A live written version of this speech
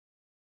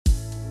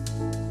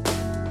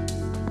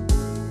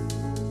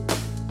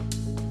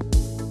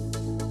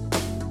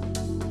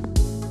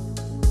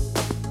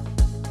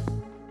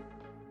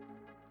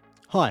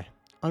Hi,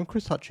 I'm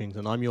Chris Hutchings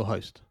and I'm your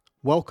host.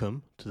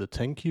 Welcome to the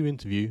 10Q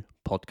Interview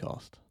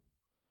podcast.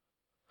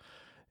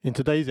 In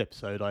today's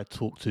episode, I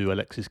talked to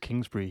Alexis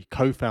Kingsbury,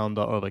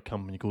 co-founder of a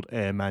company called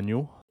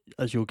AirManual.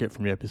 As you'll get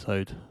from the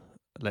episode,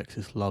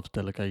 Alexis loves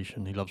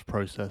delegation, he loves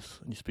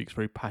process, and he speaks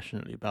very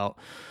passionately about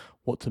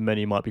what to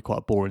many might be quite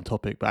a boring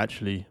topic, but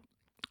actually,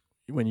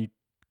 when you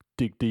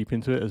dig deep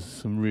into it, there's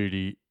some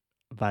really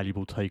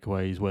valuable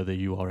takeaways, whether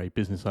you are a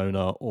business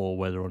owner or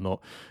whether or not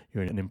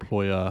you're an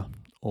employer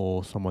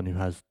or someone who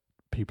has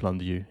people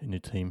under you in your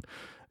team.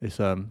 It's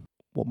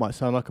what might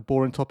sound like a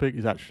boring topic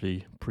is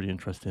actually pretty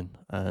interesting,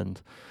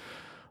 and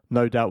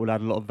no doubt will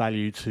add a lot of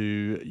value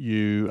to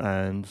you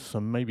and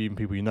some maybe even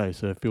people you know.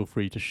 So feel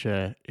free to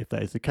share if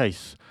that is the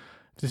case.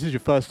 If this is your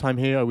first time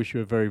here, I wish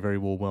you a very, very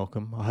warm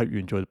welcome. I hope you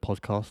enjoy the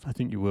podcast. I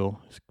think you will.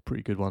 It's a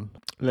pretty good one.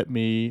 Let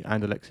me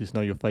and Alexis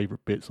know your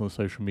favourite bits on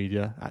social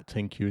media at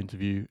 10Q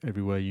Interview,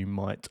 everywhere you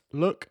might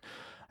look.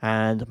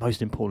 And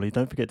most importantly,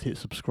 don't forget to hit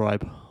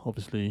subscribe.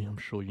 Obviously, I'm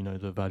sure you know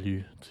the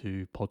value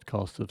to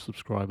podcasts of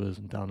subscribers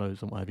and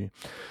downloads and what have you.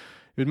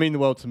 It would mean the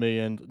world to me,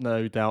 and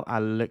no doubt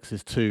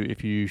Alexis too,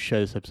 if you share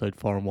this episode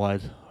far and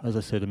wide. As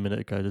I said a minute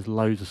ago, there's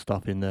loads of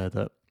stuff in there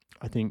that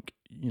I think,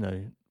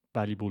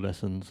 valuable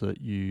lessons that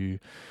you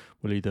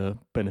will either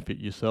benefit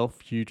yourself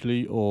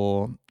hugely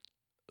or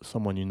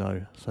someone you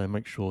know. So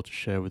make sure to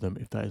share with them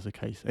if that is the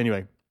case.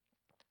 Anyway,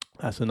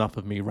 that's enough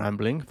of me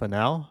rambling for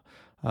now.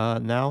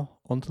 Now,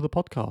 onto the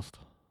podcast.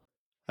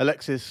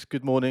 Alexis,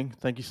 good morning.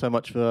 Thank you so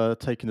much for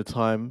taking the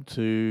time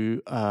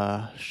to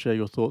share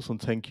your thoughts on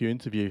 10Q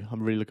Interview.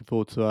 I'm really looking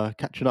forward to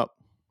catching up.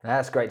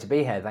 That's great to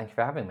be here. Thank you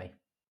for having me.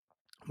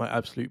 My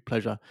absolute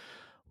pleasure.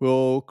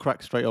 We'll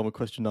crack straight on with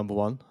question number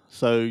one.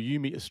 So you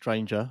meet a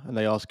stranger and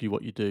they ask you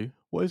what you do.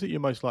 What is it you're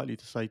most likely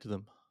to say to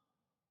them?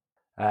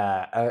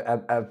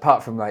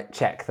 Apart from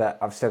check that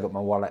I've still got my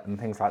wallet and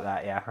things like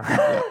that,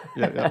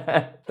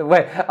 Yeah. The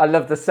way I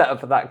love the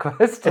setup of that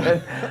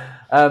question.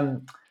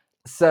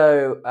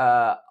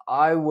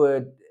 I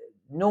would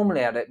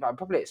normally I'd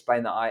probably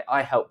explain that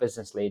I help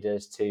business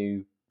leaders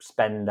to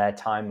spend their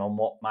time on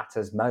what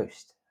matters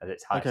most at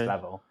its highest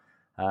level.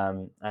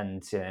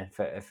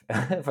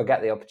 If I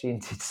get the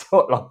opportunity to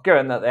talk longer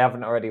and that they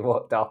haven't already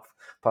walked off,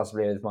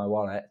 possibly with my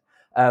wallet,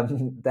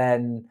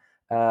 then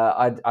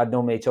I'd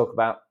normally talk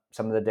about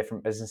some of the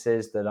different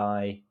businesses that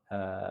I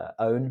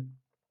own.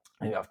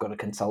 I've got a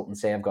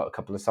consultancy. I've got a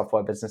couple of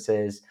software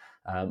businesses.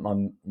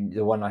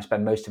 The one I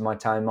spend most of my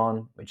time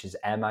on, which is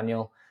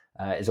AirManual,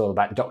 is all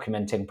about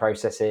documenting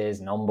processes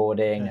and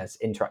onboarding as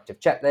interactive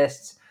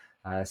checklists,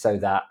 so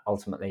that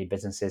ultimately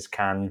businesses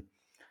can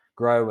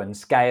grow and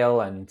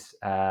scale and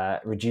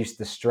reduce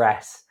the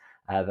stress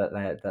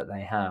that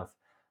they have.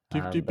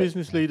 Do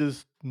business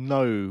leaders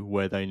know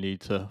where they need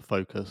to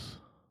focus?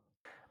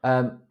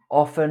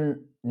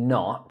 Often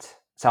not.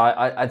 So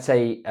I'd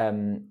say,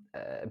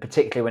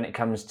 particularly when it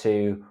comes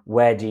to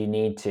where do you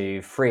need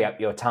to free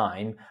up your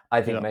time,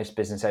 I think most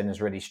business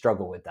owners really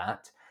struggle with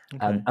that.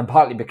 Okay. And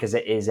partly because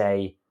it is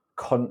a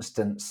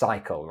constant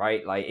cycle,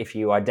 right? Like if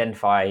you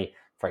identify,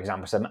 for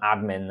example, some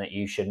admin that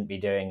you shouldn't be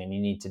doing and you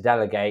need to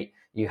delegate,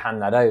 you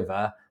hand that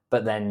over,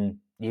 but then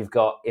you've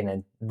got,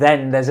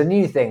 then there's a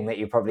new thing that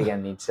you're probably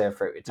going to need to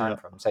free up your time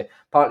from. So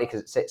partly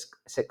because it's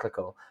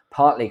cyclical,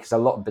 partly because a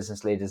lot of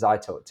business leaders I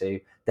talk to,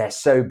 they're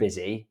so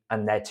busy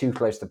and they're too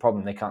close to the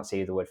problem, they can't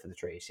see the wood for the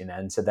trees,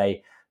 and so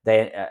they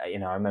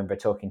I remember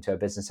talking to a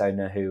business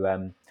owner who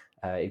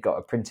he'd got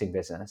a printing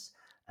business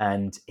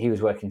and he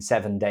was working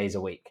 7 days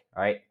a week,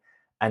 right?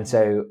 And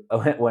so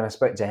when I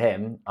spoke to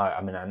him,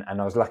 I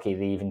was lucky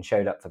that he even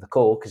showed up for the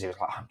call because he was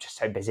like, I'm just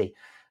so busy.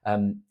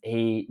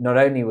 He not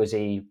only was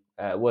he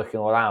working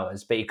all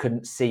hours, but he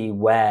couldn't see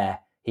where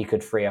he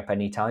could free up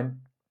any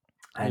time.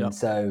 And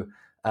so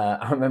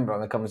I remember on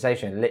the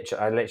conversation,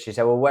 I literally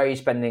said, well, where are you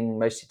spending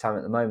most of your time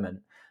at the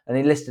moment? And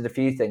he listed a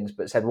few things,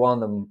 but said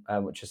one of them,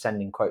 which was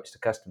sending quotes to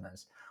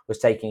customers, was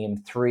taking him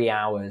 3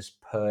 hours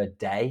per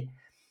day.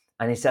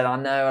 And he said, I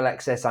know,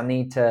 Alexis, I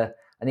need to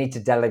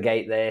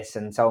delegate this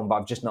and so on, but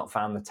I've just not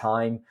found the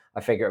time.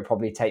 I figure it'd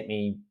probably take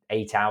me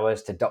 8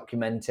 hours to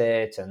document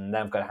it, and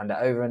then I've got to hand it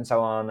over and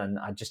so on. And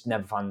I just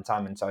never find the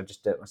time. And so I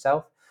just do it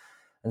myself.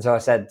 And so I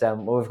said,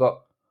 well, we've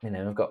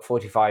got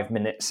 45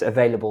 minutes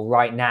available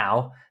right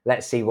now.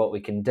 Let's see what we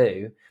can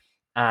do.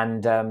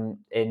 And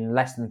in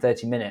less than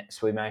 30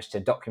 minutes, we managed to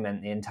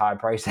document the entire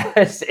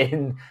process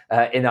in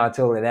our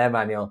tool in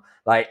AirManual,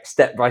 like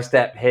step by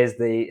step. Here's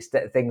the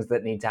things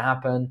that need to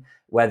happen,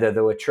 whether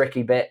there were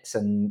tricky bits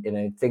and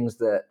things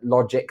that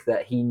logic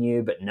that he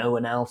knew but no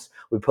one else.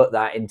 We put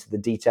that into the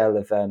detail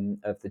of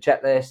the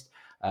checklist.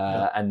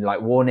 And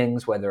like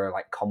warnings, whether there are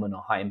like common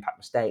or high impact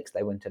mistakes,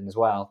 they went in as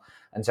well.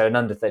 And so in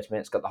under 30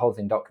 minutes, got the whole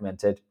thing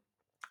documented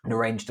and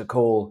arranged a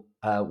call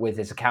with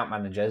his account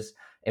managers,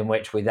 in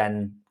which we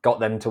then got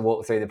them to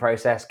walk through the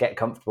process, get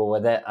comfortable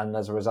with it. And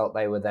as a result,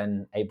 they were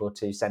then able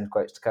to send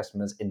quotes to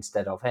customers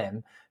instead of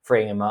him,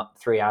 freeing him up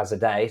 3 hours a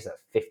day, so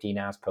 15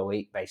 hours per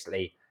week,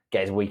 basically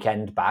get his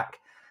weekend back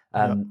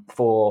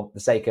for the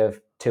sake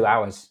of 2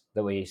 hours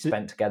that we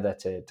spent together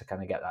to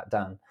kind of get that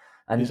done.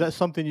 Is And that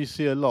something you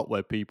see a lot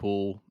where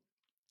people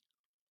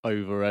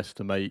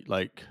overestimate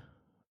like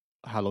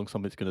how long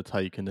something's going to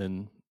take and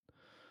then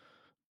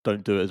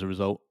don't do it as a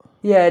result?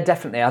 yeah,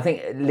 definitely. I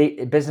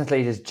think business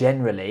leaders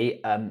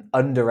generally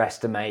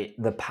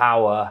underestimate the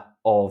power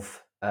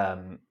of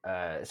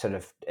sort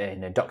of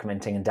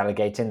documenting and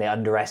delegating. They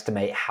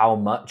underestimate how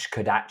much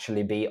could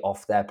actually be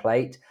off their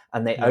plate,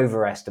 and they Yeah.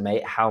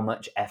 overestimate how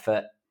much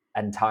effort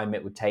and time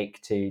it would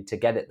take to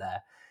get it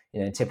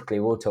there. Typically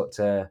we'll talk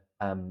to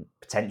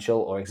potential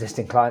or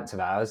existing clients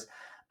of ours,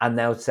 and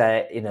they'll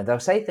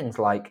say things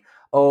like,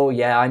 oh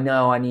yeah, I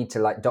know I need to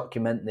like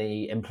document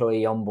the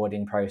employee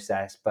onboarding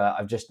process, but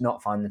I've just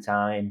not found the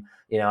time.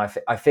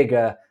 I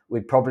figure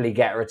we'd probably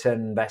get a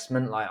return on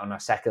investment like on a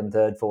second,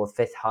 third, fourth,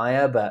 fifth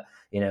hire, but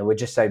we're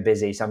just so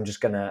busy. So I'm just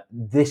gonna,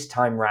 this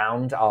time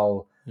round,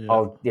 Yeah.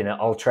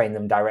 I'll train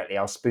them directly.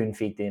 I'll spoon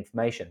feed the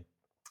information.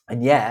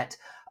 And yet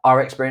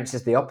our experience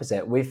is the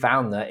opposite. We've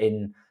found that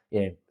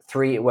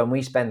when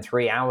we spend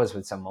 3 hours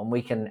with someone,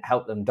 we can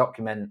help them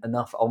document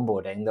enough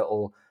onboarding that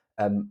will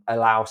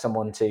allow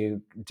someone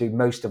to do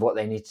most of what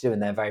they need to do in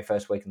their very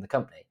first week in the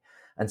company.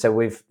 And so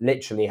we've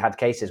literally had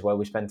cases where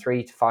we spend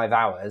 3 to 5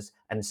 hours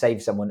and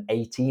save someone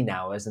 18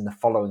 hours in the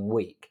following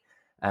week.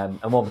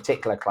 And one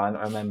particular client,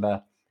 I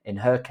remember in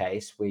her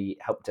case, we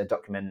helped her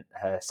document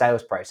her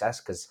sales process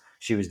because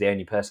she was the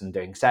only person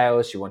doing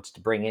sales. She wanted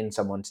to bring in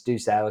someone to do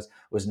sales,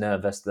 was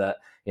nervous that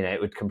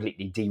it would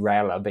completely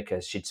derail her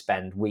because she'd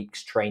spend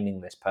weeks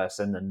training this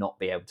person and not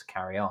be able to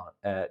carry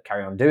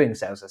on doing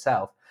sales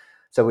herself.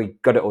 So we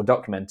got it all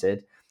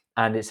documented,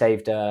 and it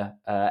saved her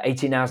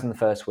 18 hours in the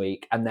first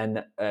week. And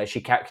then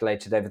she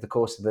calculated over the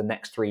course of the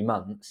next 3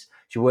 months,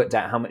 she worked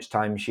out how much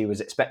time she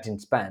was expecting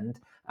to spend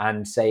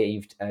and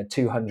saved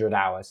 200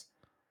 hours,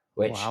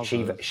 which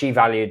Wowzers. she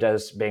valued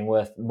as being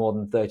worth more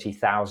than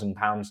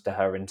 £30,000 to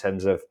her in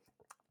terms of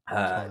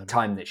Time.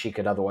 time that she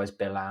could otherwise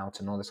bill out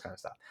and all this kind of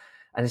stuff.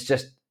 And it's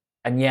just,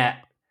 and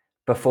yet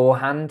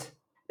beforehand,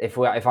 if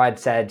I'd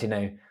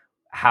said,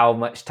 how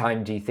much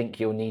time do you think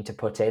you'll need to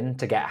put in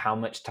to get how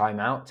much time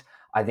out?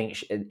 I think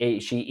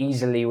she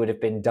easily would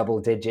have been double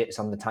digits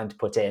on the time to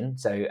put in.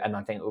 So, and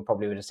I think we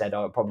probably would have said, oh,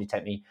 it'll probably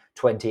take me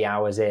 20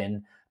 hours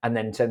in. And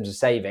then in terms of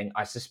saving,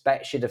 I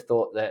suspect she'd have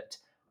thought that,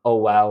 oh,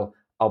 well,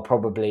 I'll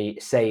probably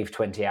save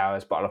 20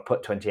 hours, but I'll have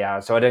put 20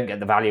 hours. So I don't get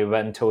the value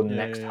until the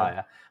Yeah, next yeah, yeah.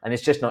 hire. And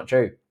it's just not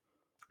true.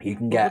 You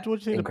can What get do you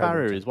think the incredible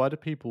barrier return. is? Why do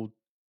people?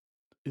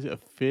 Is it a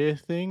fear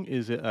thing?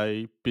 Is it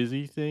a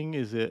busy thing?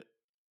 Is it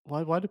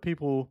why do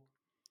people?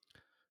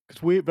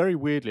 Because we very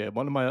weirdly,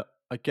 one of my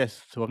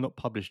guests who I've not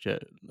published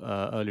yet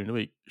earlier in the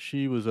week,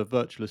 she was a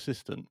virtual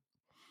assistant,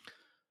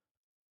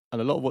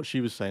 and a lot of what she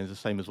was saying is the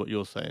same as what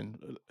you're saying.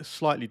 A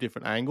slightly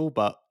different angle,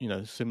 but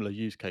similar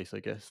use case, I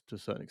guess, to a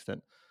certain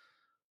extent.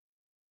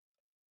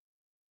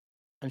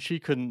 And she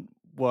couldn't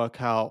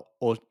work out,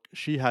 or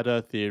she had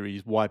her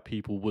theories why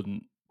people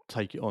wouldn't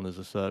take it on as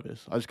a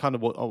service. I just kind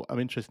of I'm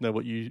interested to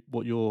know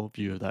what your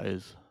view of that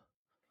is.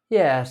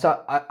 Yeah,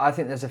 so I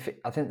think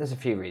I think there's a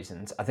few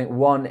reasons. I think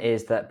one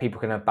is that people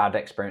can have bad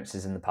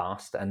experiences in the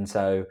past, and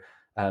so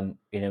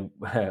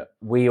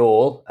we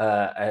all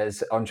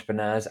as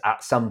entrepreneurs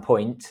at some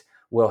point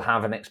will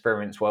have an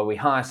experience where we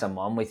hire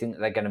someone, we think that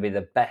they're going to be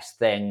the best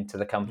thing to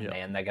the Yeah, company,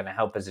 and they're going to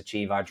help us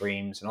achieve our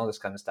dreams and all this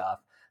kind of stuff,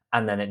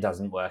 and then it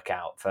doesn't work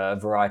out for a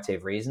variety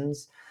of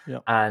reasons, yeah,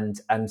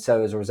 and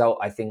so as a result,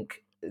 I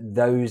think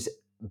those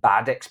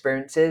bad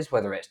experiences,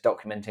 whether it's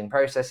documenting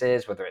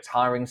processes, whether it's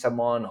hiring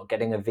someone or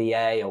getting a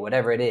VA or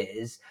whatever it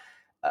is,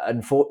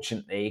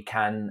 unfortunately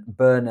can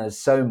burn us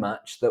so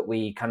much that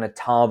we kind of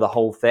tar the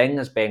whole thing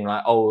as being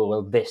like, oh,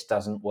 well, this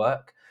doesn't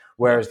work. yeah,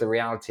 Whereas the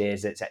reality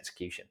is it's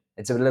execution.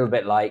 It's a little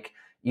bit like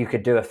you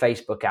could do a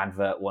Facebook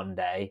advert one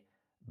day,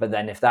 but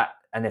then if that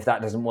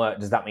doesn't work,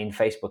 does that mean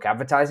Facebook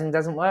advertising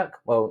doesn't work?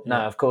 Well, no,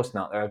 yeah, of course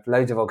not. There are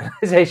loads of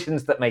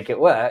organizations that make it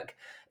work.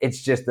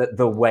 It's just that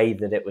the way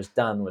that it was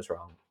done was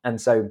wrong. And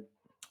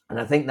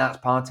I think that's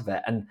part of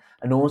it. And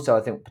also I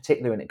think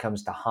particularly when it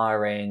comes to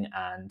hiring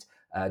and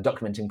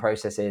documenting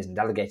processes and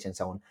delegating and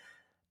so on,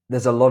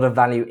 there's a lot of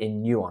value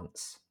in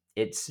nuance.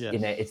 It's yes,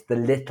 it's the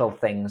little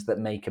things that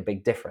make a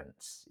big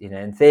difference.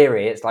 In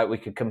theory, it's like we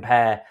could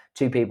compare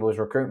two people's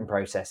recruitment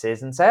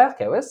processes and say,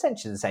 okay, well,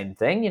 essentially the same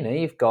thing.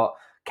 You've got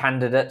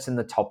candidates in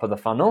the top of the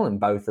funnel in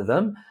both of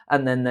them,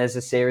 and then there's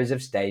a series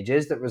of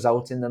stages that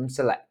result in them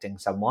selecting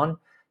someone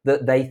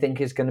that they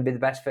think is going to be the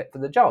best fit for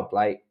the job.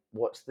 Like,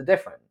 what's the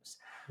difference?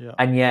 yeah,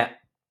 And yet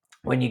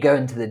when you go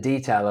into the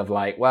detail of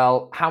like,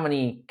 well, how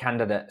many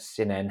candidates,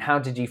 and how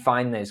did you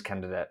find those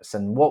candidates,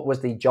 and what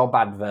was the job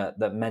advert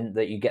that meant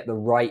that you get the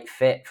right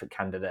fit for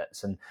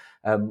candidates, and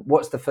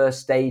what's the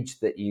first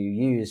stage that you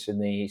use in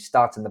the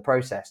start in the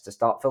process to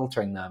start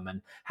filtering them,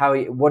 and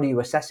what are you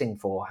assessing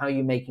for? How are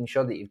you making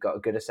sure that you've got a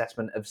good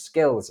assessment of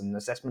skills and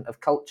assessment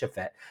of culture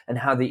fit, and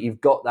how that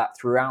you've got that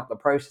throughout the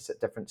process at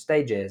different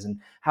stages, and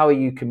how are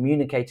you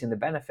communicating the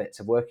benefits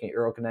of working at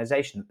your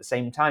organization at the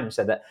same time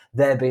so that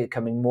they're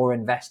becoming more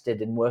invested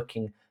in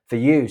working for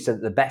you, so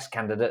that the best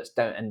candidates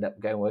don't end up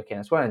going working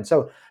elsewhere. And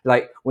so,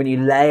 like, when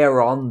you layer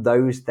on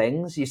those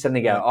things, you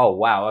suddenly go, oh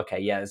wow, okay,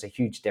 yeah, there's a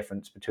huge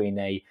difference between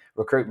a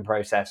recruitment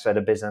process at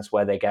a business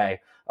where they go,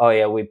 oh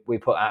yeah, we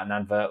put out an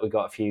advert, we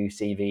got a few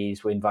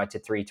CVs, we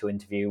invited 3 to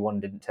interview, 1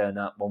 didn't turn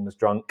up, 1 was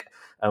drunk,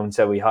 and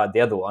so we hired the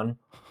other one.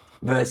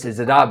 Versus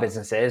at our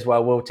businesses,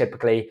 where we'll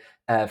typically,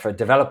 for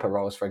developer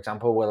roles, for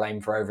example, we'll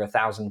aim for over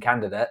 1,000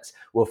 candidates.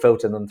 We'll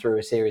filter them through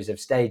a series of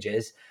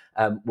stages.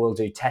 We'll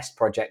do test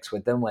projects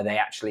with them where they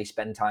actually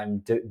spend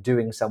time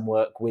doing some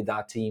work with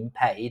our team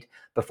paid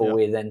before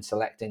we're then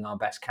selecting our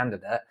best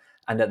candidate.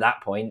 And at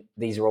that point,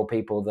 these are all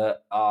people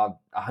that are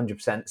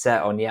 100%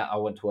 set on, yeah, I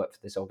want to work for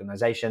this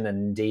organization. And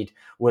indeed,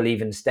 will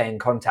even stay in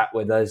contact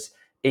with us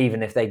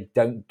even if they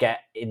don't get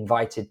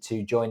invited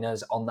to join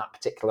us on that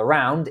particular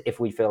round.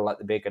 If we feel like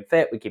they'd be a good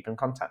fit, we keep in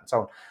contact and so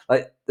on.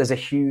 Like, there's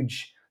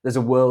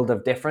a world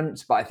of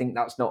difference, but I think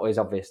that's not always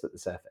obvious at the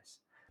surface.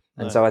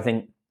 And so I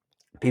think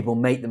people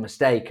make the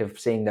mistake of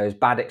seeing those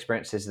bad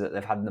experiences that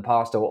they've had in the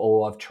past,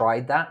 or I've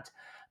tried that,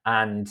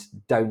 and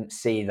don't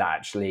see that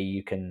actually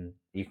you can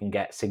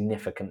get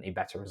significantly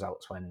better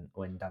results when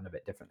done a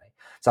bit differently.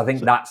 So I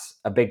think that's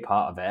a big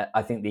part of it.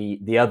 I think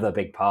the other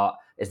big part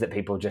is that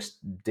people just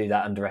do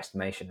that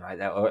underestimation, right?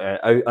 Or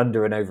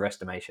under and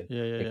overestimation.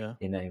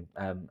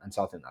 And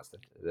so I think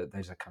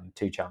those are kind of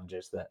two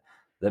challenges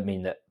that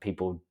mean that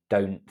people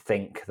don't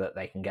think that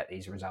they can get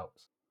these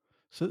results.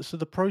 So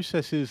the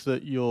processes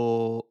that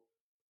you're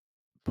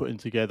putting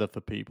together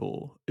for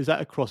people, is that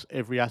across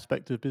every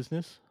aspect of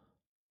business?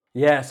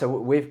 Yeah, so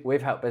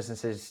we've helped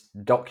businesses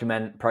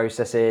document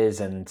processes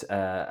and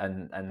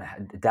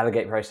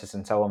delegate process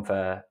and so on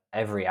for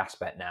every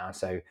aspect now.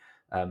 So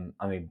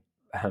I mean,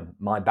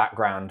 my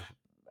background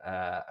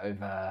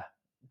over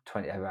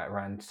 20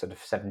 around sort of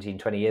 17,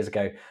 20 years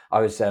ago,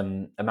 I was a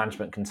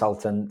management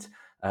consultant,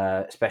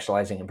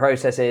 specializing in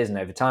processes, and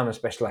over time I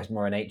specialized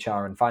more in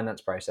HR and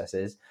finance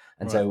processes.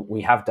 And so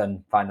we have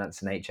done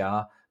finance and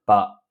HR,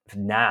 but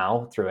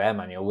now through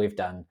AirManual, we've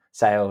done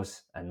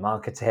sales and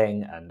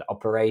marketing and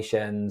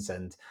operations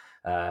and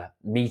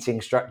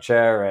meeting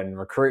structure and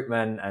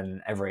recruitment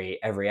and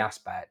every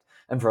aspect.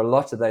 And for a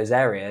lot of those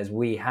areas,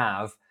 we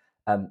have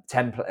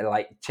template,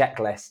 like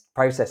checklist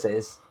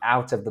processes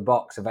out of the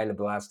box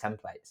available as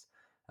templates.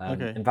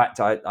 In fact,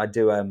 I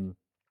do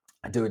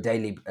a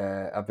daily.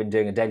 I've been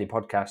doing a daily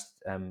podcast,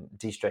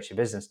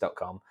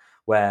 destressyourbusiness.com,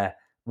 where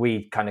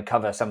we kind of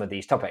cover some of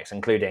these topics,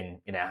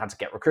 including, how to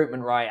get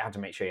recruitment right, how to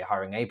make sure you're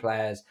hiring A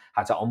players,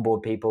 how to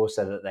onboard people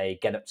so that they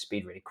get up to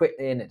speed really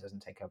quickly and it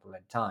doesn't take up a lot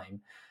of time.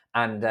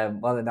 And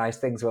one of the nice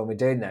things when we're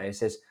doing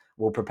those is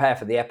we'll prepare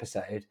for the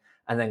episode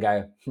and then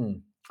go,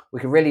 we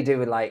could really do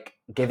with like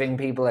giving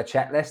people a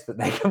checklist that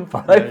they can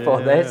follow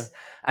for this.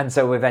 And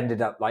so we've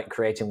ended up like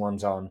creating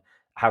ones on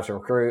how to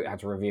recruit, how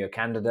to review a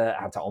candidate,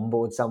 how to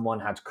onboard someone,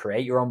 how to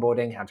create your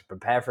onboarding, how to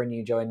prepare for a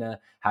new joiner,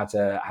 how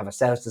to have a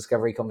sales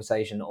discovery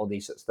conversation, all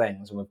these sorts of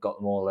things. And we've got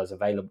them all as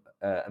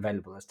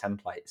available as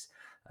templates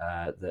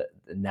that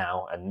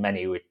now, and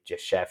many we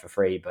just share for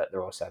free, but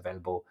they're also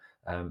available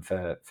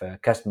for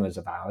customers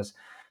of ours.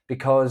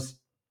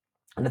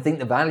 And I think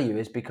the value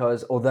is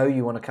because although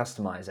you want to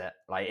customize it,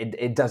 like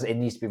it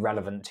needs to be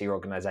relevant to your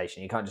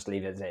organization. You can't just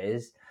leave it as it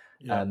is.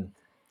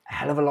 A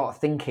hell of a lot of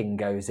thinking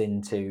goes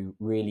into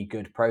really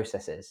good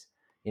processes.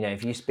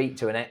 If you speak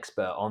to an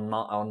expert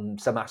on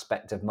some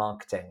aspect of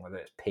marketing, whether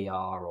it's PR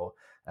or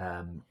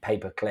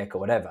pay-per-click or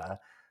whatever,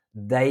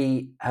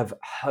 they have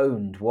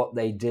honed what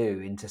they do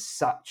into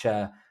such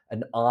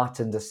an art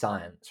and a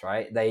science,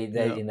 right?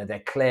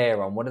 They're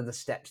clear on what are the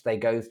steps they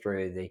go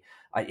through,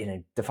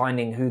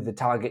 defining who the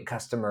target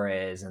customer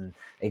is, and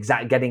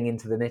getting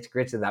into the nitty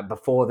gritty of that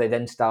before they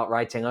then start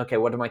writing, okay,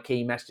 what are my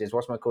key messages?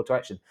 What's my call to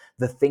action?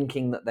 The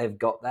thinking that they've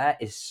got there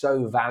is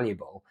so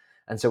valuable.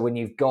 And so when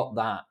you've got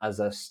that as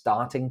a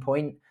starting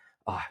point,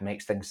 it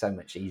makes things so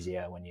much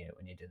easier when you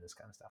do this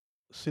kind of stuff.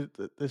 So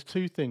there's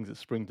two things that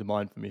spring to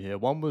mind for me here.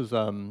 One was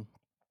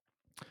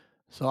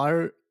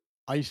so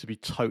I used to be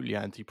totally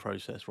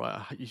anti-process, right?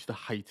 I used to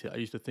hate it. I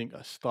used to think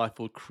I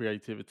stifled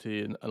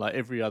creativity and like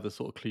every other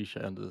sort of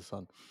cliche under the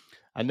sun.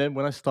 And then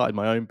when I started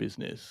my own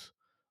business,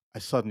 I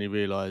suddenly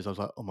realized I was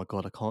like, oh my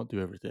God, I can't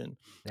do everything.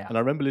 Yeah. And I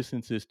remember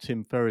listening to this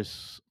Tim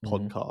Ferriss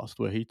Mm-hmm. podcast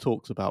where he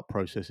talks about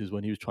processes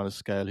when he was trying to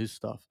scale his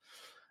stuff.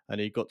 And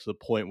he got to the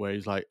point where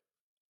he's like,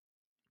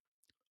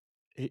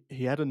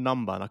 he had a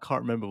number, and I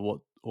can't remember what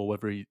or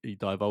whether he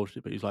divulged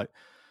it, but he's like,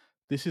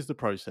 this is the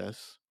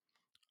process.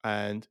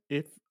 And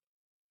if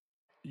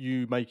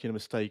you making a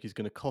mistake is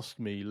going to cost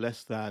me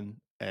less than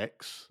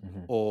X,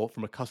 Mm-hmm. or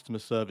from a customer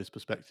service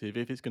perspective,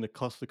 if it's going to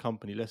cost the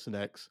company less than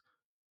X,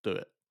 do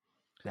it.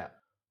 Yeah.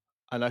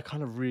 And I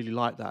kind of really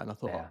like that, and I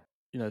thought,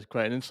 it's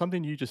great. And then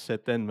something you just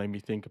said then made me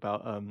think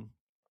about: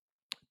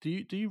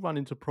 do you run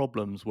into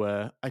problems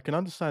where I can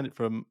understand it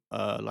from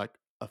like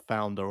a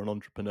founder or an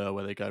entrepreneur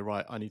where they go,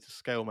 right, I need to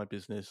scale my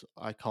business,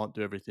 I can't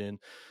do everything,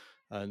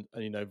 and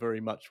very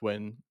much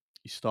when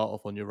you start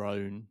off on your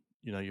own,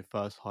 your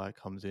first hire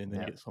comes in,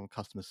 then you get some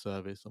customer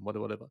service and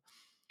whatever.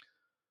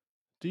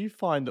 Do you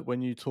find that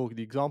when you talk,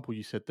 the example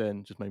you said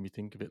then just made me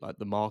think of it like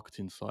the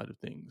marketing side of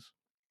things.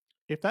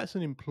 If that's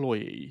an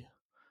employee,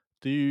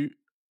 do you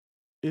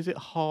is it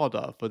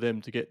harder for them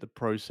to get the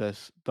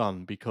process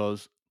done?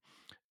 Because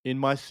in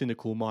my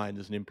cynical mind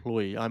as an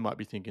employee, I might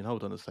be thinking,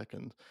 hold on a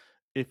second,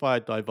 if I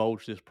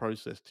divulge this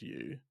process to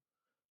you,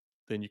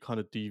 then you kind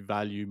of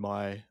devalue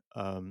my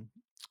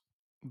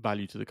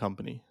value to the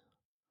company.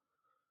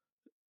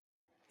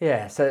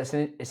 Yeah, so it's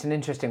an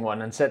interesting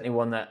one, and certainly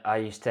one that I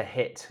used to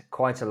hit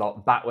quite a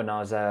lot back when I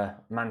was a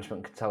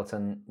management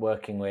consultant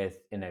working with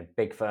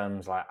big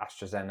firms like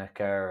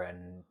AstraZeneca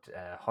and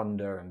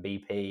Honda and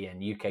BP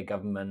and UK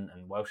government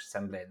and Welsh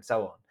Assembly and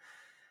so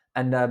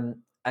on.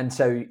 And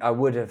so I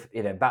would have,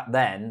 back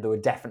then there were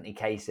definitely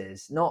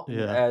cases, not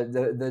Yeah.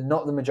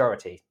 not the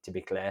majority, to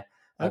be clear,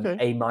 Okay.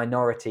 a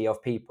minority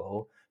of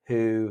people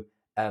who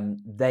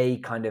they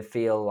kind of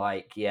feel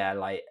like, yeah,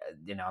 like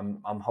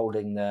I'm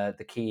holding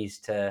the keys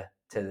to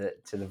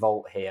the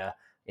vault here.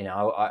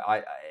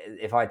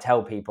 If I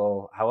tell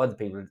people how other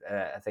people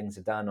things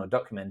are done or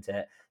document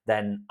it,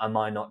 then am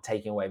I not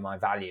taking away my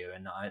value,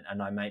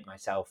 and I make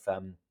myself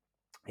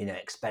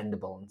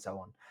expendable and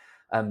so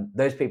on.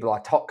 Those people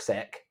are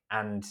toxic,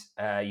 and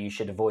you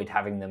should avoid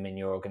having them in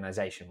your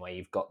organization where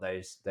you've got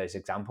those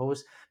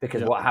examples.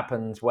 Because Yeah. what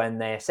happens when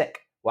they're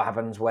sick? What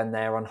happens when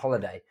they're on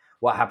holiday?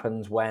 What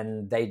happens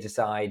when they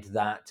decide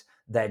that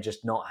they're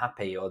just not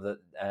happy, or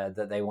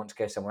that they want to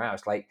go somewhere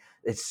else? Like,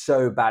 it's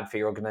so bad for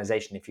your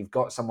organization if you've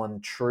got someone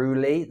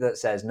truly that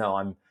says, "No,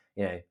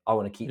 I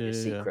want to keep Yeah.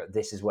 this Yeah. Yeah. secret.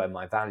 This is where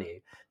my value."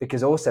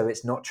 Because also,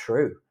 it's not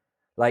true.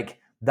 Like,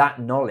 that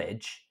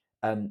knowledge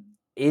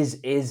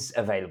is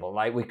available.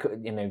 Like, we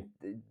could,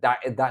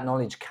 that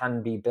knowledge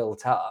can be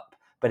built up,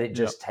 but it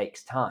Yeah. just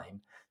takes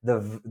time.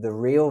 The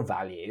real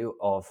value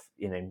of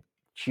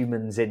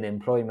humans in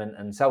employment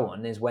and so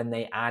on is when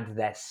they add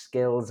their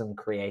skills and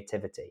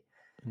creativity.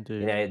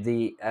 Indeed.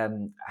 The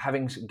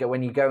having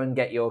when you go and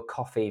get your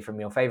coffee from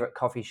your favorite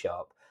coffee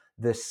shop,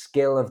 the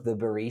skill of the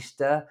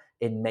barista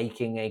in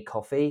making a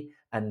coffee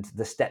and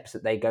the steps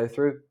that they go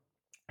through,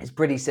 it's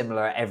pretty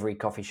similar at every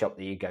coffee shop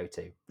that you go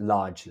to,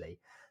 largely.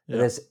 Yeah.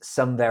 There's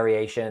some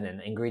variation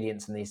and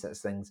ingredients and these sorts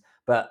of things,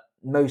 but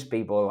most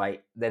people,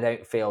 like, they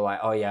don't feel like,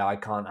 oh yeah, I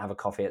can't have a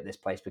coffee at this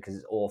place because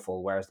it's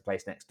awful, whereas the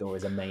place next door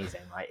is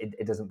amazing. Like,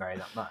 it doesn't vary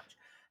that much.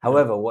 Yeah.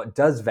 However, what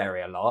does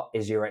vary a lot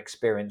is your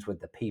experience with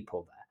the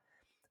people there.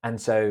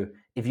 And so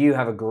if you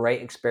have a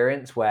great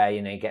experience where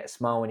you get a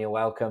smile when you're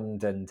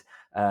welcomed, and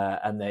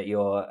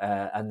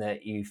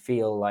that you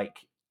feel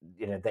like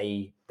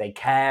they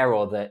care,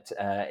 or that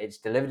it's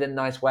delivered in a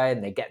nice way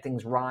and they get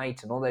things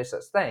right and all those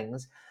sorts of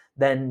things,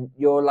 then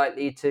you're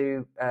likely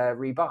to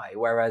rebuy.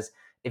 Whereas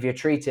if you're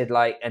treated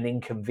like an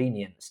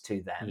inconvenience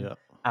to them, Yeah.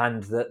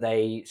 and that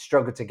they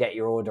struggle to get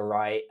your order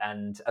right,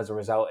 and as a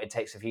result it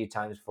takes a few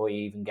times before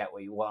you even get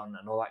what you want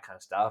and all that kind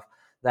of stuff,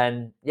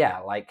 then yeah,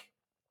 like,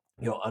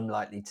 you're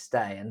unlikely to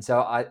stay. And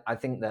so I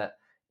think that,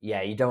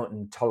 yeah, you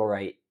don't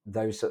tolerate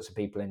those sorts of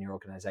people in your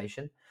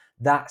organization.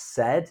 That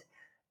said,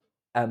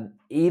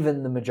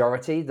 even the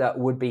majority that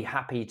would be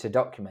happy to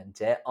document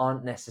it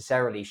aren't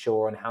necessarily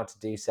sure on how to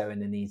do so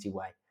in an easy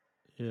way.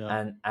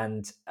 Yeah.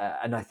 And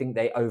I think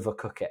they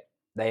overcook it.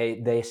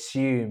 They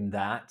assume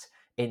that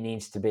it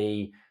needs to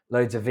be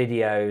loads of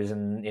videos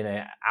and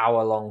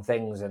hour-long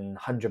things and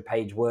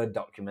 100-page Word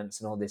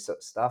documents and all this sort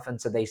of stuff, and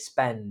so they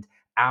spend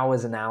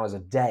hours and hours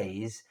of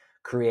days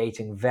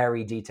creating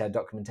very detailed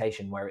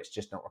documentation where it's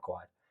just not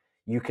required.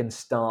 You can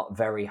start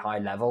very high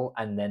level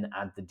and then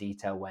add the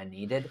detail where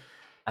needed.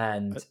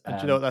 And And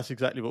do you know what? That's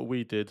exactly what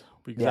we did.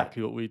 yeah,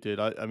 Exactly what we did.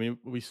 I mean,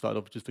 we started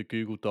off with just a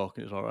Google Doc,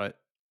 and it's all right.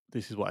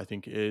 This is what I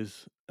think it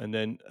is, and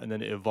then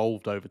it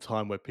evolved over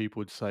time where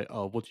people would say,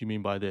 "Oh, what do you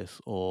mean by this?"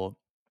 Or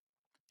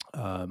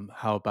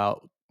how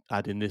about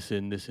adding this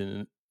in?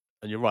 And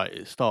you're right.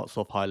 It starts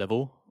off high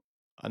level,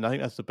 and I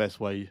think that's the best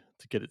way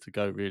to get it to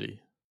go.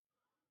 Really.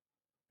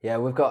 Yeah,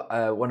 we've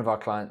got one of our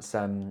clients,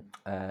 Ian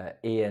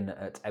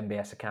at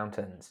MBS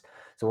Accountants.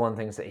 So one of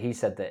the things that he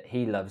said that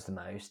he loves the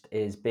most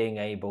is being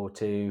able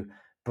to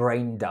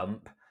brain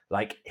dump,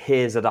 like,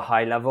 here's at a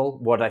high level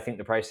what I think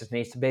the process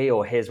needs to be,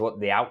 or here's what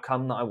the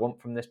outcome that I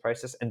want from this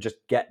process, and just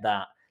get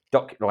that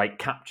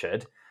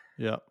captured.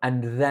 Yeah.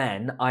 And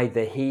then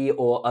either he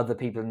or other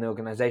people in the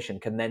organization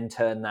can then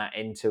turn that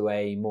into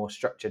a more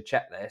structured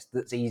checklist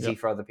that's easy Yep.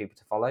 for other people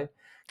to follow.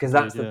 Because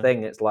that's Indeed. the Yeah.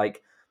 thing. It's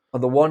like, on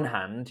the one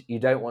hand, you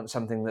don't want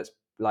something that's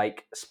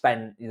like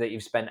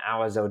you've spent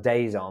hours or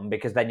days on,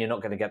 because then you're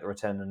not going to get the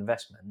return on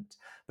investment.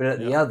 But at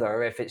the Yeah.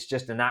 other, if it's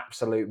just an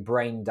absolute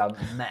brain dump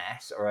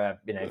mess, or a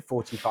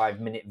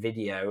 45-minute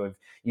video of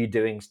you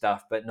doing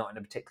stuff but not in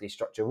a particularly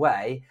structured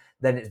way,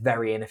 then it's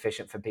very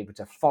inefficient for people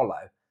to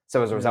follow.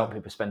 So as a result, Yeah.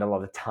 people spend a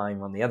lot of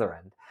time on the other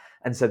end.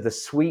 And so the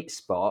sweet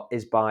spot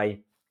is by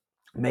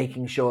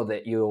making sure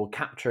that you're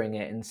capturing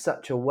it in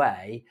such a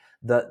way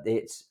that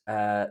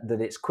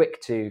it's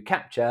quick to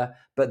capture,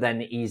 but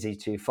then easy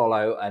to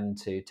follow and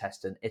to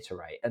test and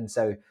iterate. And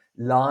so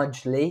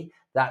largely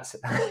that's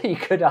you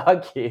could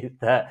argue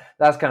that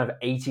that's kind of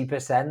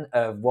 80%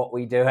 of what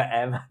we do at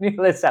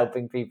AirManual is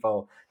helping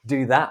people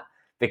do that,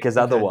 because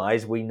Okay.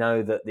 otherwise we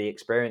know that the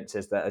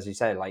experiences that, as you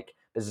say, like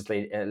business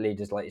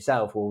leaders like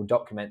yourself will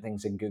document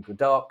things in Google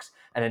Docs,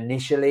 and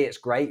initially it's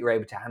great, you're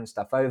able to hand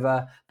stuff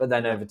over, but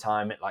then Yeah. over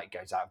time it like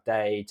goes out of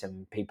date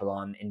and people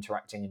aren't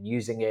interacting and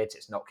using it,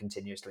 it's not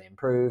continuously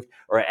improved,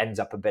 or it ends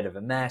up a bit of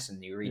a mess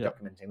and you're Yeah.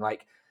 redocumenting.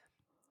 Like,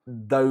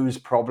 those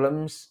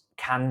problems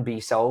can be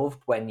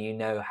solved when you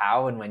know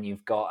how, and when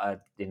you've got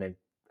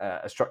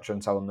a structure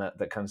and so on that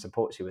kind of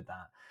supports you with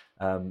that.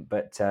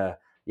 But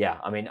yeah,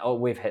 I mean,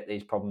 we've hit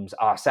these problems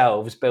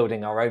ourselves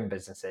building our own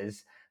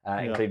businesses,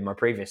 Yeah. including my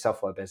previous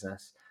software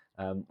business,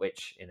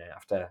 which,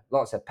 after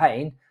lots of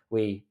pain,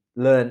 we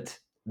learnt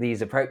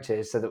these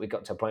approaches so that we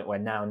got to a point where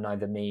now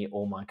neither me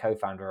or my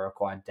co-founder are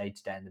required day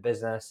to day in the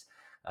business.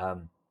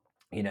 um,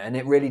 and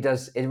it really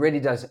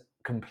does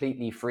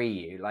completely free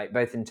you, like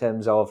both in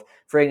terms of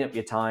freeing up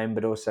your time,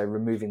 but also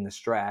removing the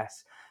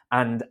stress.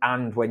 And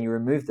when you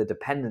remove the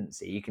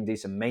dependency, you can do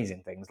some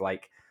amazing things.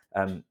 Like,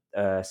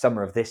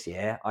 summer of this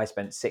year, I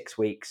spent 6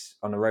 weeks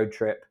on a road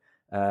trip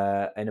in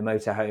a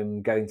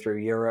motorhome going through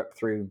Europe,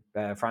 through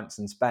France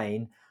and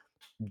Spain.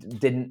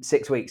 Didn't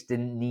 6 weeks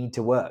didn't need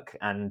to work,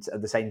 and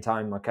at the same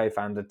time, my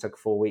co-founder took a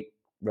 4 week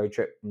road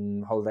trip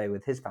and holiday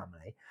with his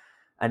family.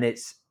 And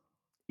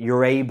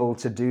you're able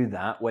to do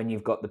that when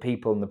you've got the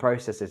people and the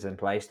processes in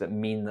place that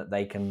mean that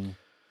they can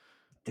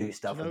do Do you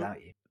stuff know? without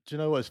you. Do you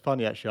know what's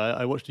funny? Actually,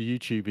 I watched a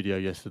YouTube video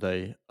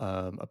yesterday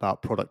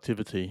about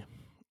productivity,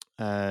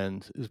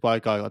 and it's by a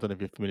guy, I don't know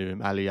if you're familiar with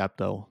him, Ali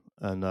Abdel,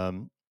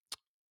 and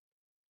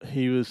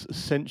he was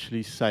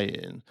essentially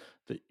saying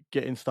that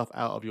getting stuff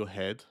out of your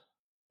head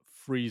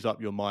frees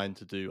up your mind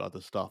to do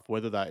other stuff,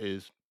 whether that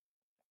is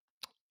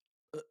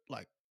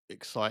like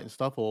exciting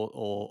stuff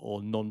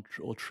or non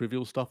or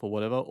trivial stuff or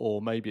whatever,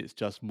 or maybe it's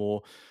just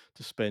more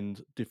to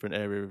spend different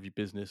area of your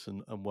business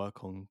and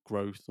work on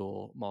growth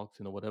or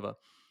marketing or whatever.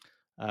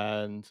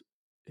 And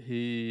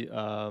he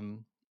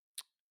um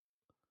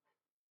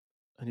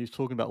and he was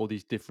talking about all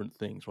these different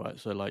things, right?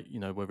 So, like,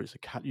 whether it's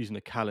using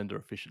a calendar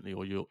efficiently,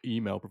 or your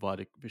email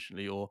provider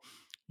efficiently, or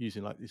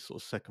using like this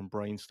sort of second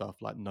brain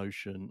stuff like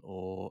Notion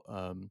or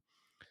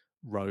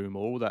Roam,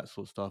 or all that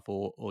sort of stuff,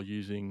 or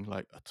using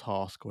like a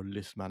task or a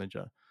list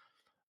manager.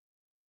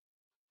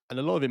 And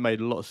a lot of it made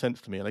a lot of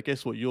sense to me. And I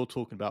guess what you're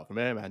talking about from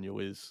Air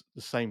Manual is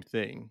the same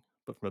thing,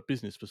 but from a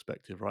business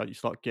perspective, right? You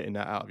start getting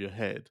that out of your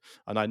head.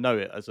 And I know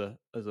it as a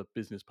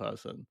business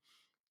person.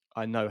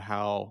 I know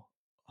how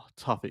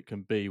tough it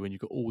can be when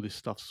you've got all this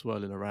stuff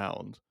swirling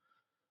around.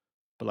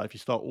 But like if you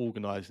start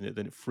organizing it,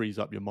 then it frees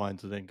up your mind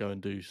to then go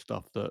and do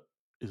stuff that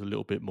is a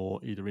little bit more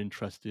either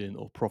interesting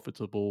or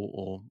profitable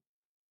or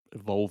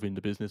evolving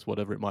the business,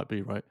 whatever it might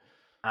be, right?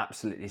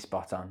 Absolutely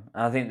spot on.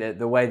 And I think that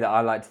the way that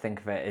I like to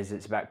think of it is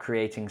it's about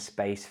creating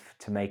space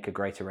to make a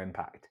greater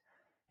impact.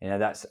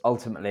 That's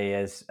ultimately,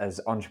 as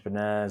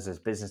entrepreneurs, as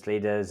business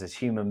leaders, as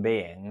human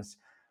beings,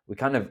 we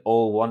kind of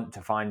all want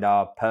to find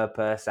our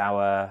purpose,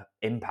 our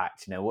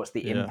impact. What's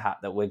the Yeah.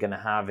 impact that we're going to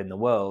have in the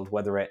world,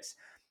 whether it's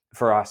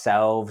for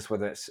ourselves,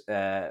 whether it's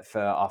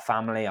for our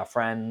family, our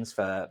friends,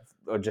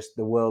 or just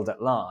the world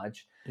at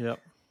large. Yeah.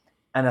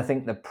 And I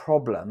think the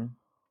problem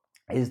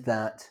is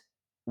that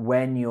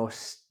when you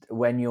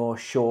feel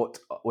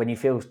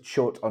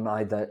short on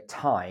either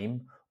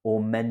time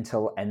or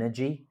mental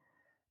energy,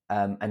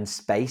 and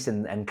space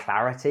and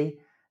clarity,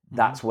 Hmm.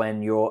 that's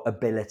when your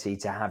ability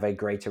to have a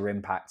greater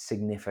impact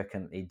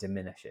significantly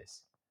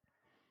diminishes.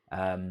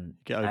 You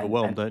get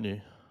overwhelmed, And don't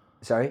you?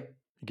 sorry.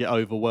 You get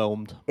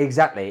overwhelmed.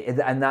 Exactly,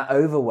 and that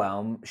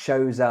overwhelm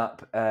shows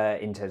up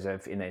in terms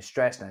of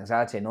stress and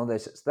anxiety and all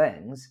those sorts of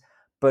things,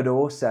 but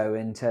also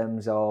in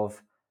terms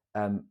of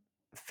um,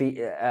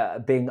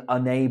 being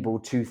unable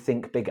to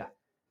think bigger.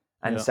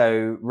 And Yeah.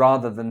 so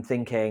rather than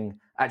thinking,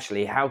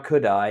 actually, how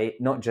could I,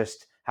 not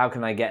just how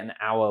can I get an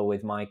hour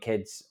with my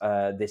kids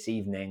this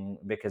evening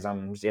because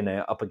I'm,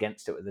 up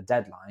against it with a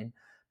deadline,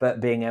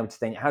 but being able to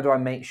think, how do I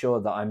make sure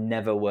that I'm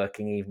never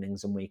working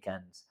evenings and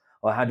weekends?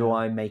 Or how do Yeah.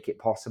 I make it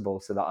possible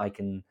so that I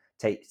can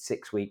take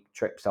 6 week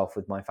trips off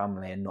with my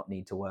family and not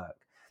need to work?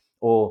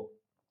 Or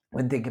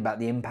when thinking about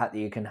the impact that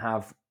you can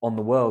have on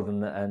the world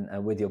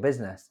and with your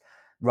business,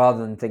 rather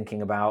than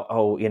thinking about,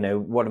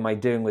 what am I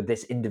doing with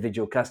this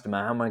individual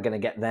customer? How am I going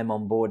to get them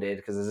onboarded?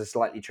 Because there's a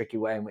slightly tricky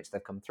way in which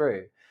they've come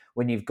through.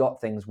 When you've got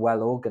things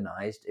well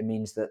organized, it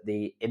means that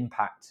the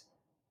impact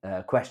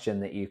question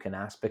that you can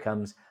ask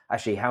becomes,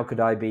 actually, how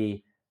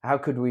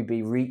could we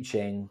be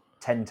reaching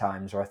 10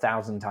 times or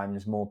 1,000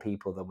 times more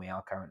people than we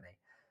are currently?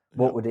 Yeah.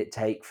 What would it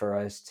take for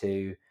us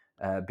to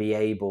be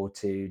able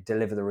to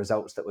deliver the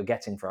results that we're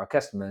getting for our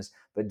customers,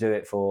 but do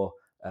it for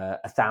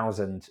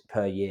 1,000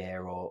 per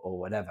year or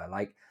whatever?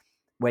 Like,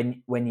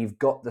 when you've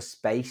got the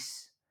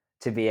space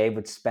to be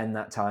able to spend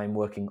that time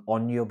working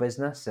on your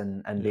business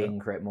and Yeah.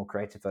 being more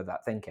creative for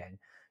that thinking,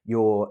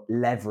 your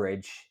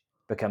leverage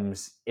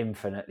becomes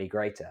infinitely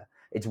greater.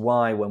 It's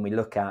why when we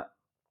look at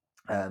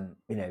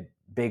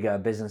bigger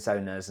business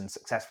owners and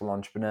successful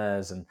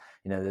entrepreneurs, and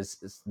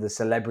there's the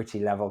celebrity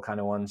level kind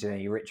of ones,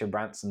 your Richard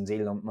Bransons,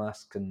 Elon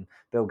Musk, and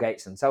Bill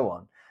Gates, and so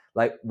on.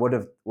 Like, what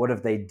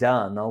have they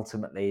done?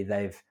 Ultimately,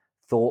 they've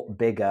thought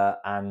bigger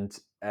and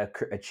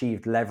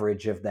achieved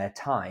leverage of their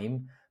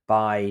time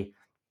by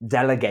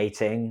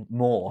delegating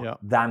more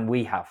than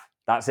we have.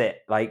 That's it.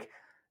 Like,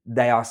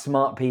 they are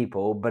smart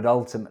people, but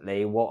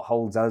ultimately what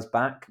holds us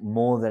back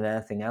more than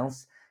anything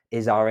else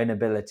is our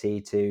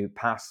inability to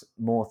pass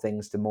more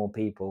things to more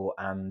people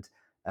and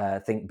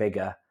think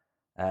bigger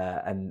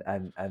and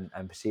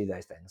pursue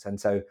those things. And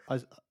so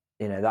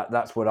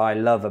that's what I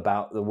love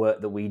about the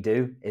work that we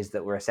do, is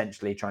that we're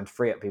essentially trying to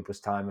free up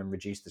people's time and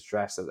reduce the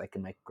stress so that they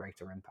can make a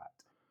greater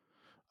impact.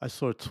 I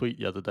saw a tweet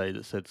the other day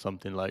that said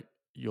something like,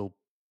 your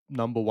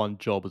number one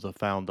job as a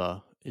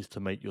founder is to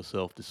make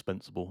yourself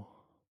dispensable.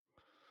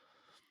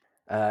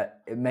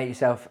 Make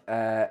yourself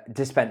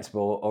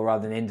dispensable, or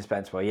rather than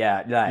indispensable.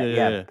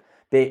 Yeah.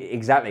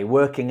 Exactly.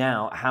 Working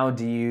out how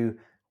do you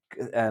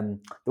the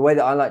way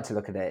that I like to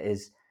look at it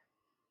is,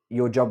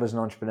 your job as an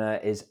entrepreneur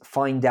is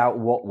find out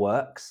what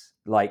works,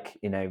 like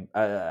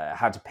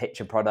how to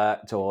pitch a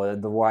product, or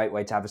the right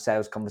way to have a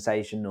sales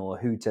conversation, or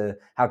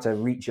how to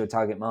reach your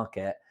target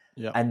market,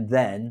 and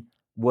then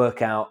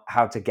work out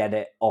how to get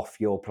it off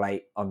your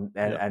plate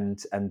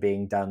and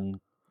being done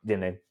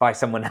by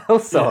someone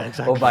else,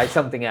 or by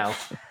something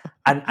else.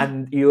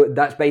 and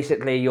that's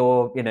basically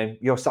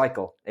your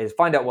cycle, is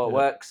find out what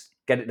works,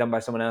 get it done by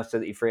someone else so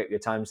that you free up your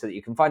time, so that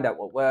you can find out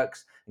what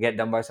works, and get it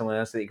done by someone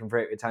else so that you can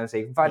free up your time so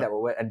you can find out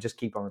what works, and just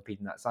keep on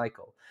repeating that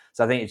cycle.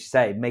 So I think, as you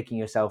say, making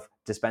yourself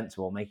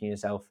dispensable, making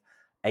yourself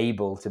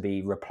able to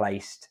be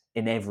replaced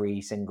in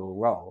every single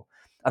role.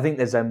 I think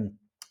there's a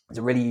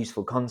really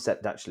useful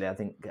concept, actually. I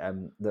think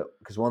that,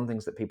 because one of the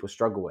things that people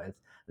struggle with,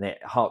 and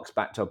it harks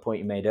back to a point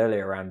you made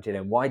earlier around,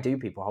 why do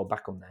people hold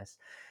back on this,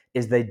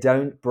 is they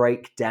don't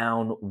break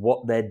down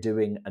what they're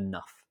doing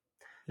enough.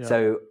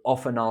 So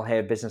often I'll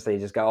hear business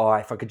leaders go, oh,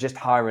 if I could just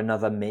hire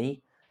another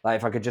me, like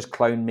if I could just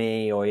clone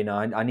me, or,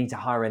 I need to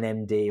hire an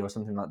MD or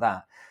something like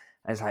that.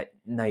 And it's like,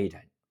 no, you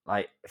don't.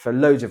 Like, for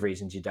loads of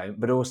reasons you don't,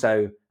 but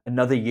also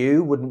another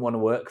you wouldn't want to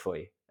work for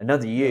you.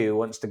 Another you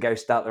wants to go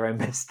start their own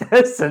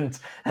business. And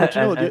do you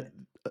know what?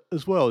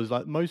 As well, is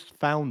like, most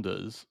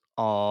founders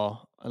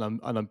are,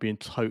 and I'm being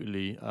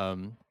totally,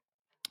 I'm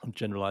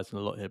generalizing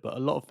a lot here, but a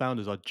lot of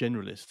founders are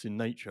generalists in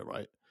nature,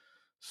 right?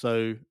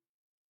 So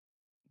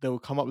they will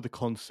come up with a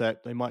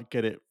concept. They might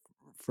get it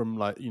from,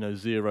 like,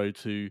 zero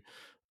to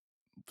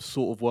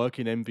sort of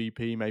working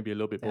MVP, maybe a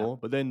little bit more.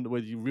 But then where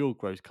the real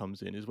growth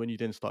comes in is when you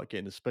then start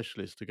getting a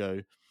specialist to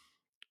go,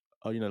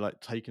 like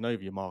taking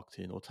over your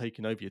marketing, or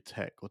taking over your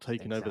tech, or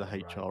taking over the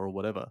HR, or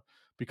whatever.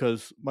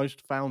 Because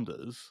most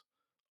founders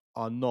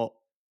are not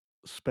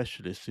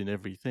specialists in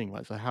everything.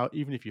 Like, so how,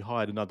 even if you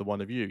hired another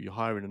one of you, you're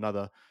hiring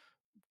another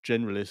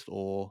generalist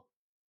or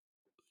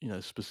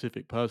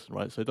specific person,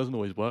 right? So it doesn't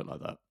always work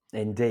like that.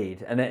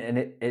 Indeed, and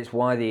it's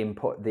why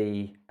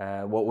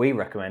what we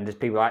recommend is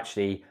people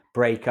actually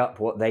break up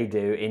what they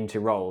do into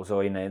roles,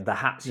 or the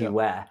hats you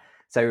wear.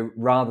 So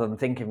rather than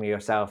thinking of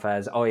yourself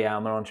as, oh yeah,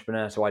 I'm an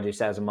entrepreneur, so I do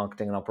sales and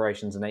marketing and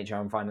operations and HR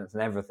and finance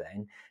and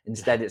everything,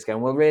 instead it's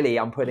going, well, really,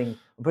 I'm putting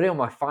on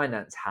my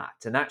finance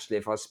hat, and actually,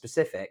 if I was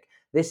specific,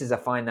 this is a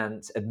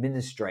finance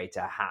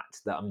administrator hat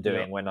that I'm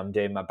doing when I'm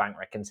doing my bank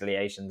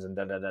reconciliations and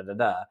da da da da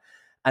da.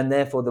 And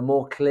therefore, the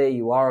more clear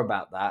you are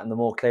about that, and the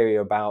more clear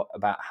you're about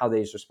how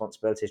these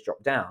responsibilities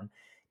drop down.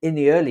 In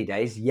the early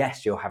days,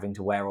 yes, you're having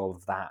to wear all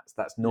of that.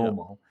 That's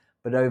normal.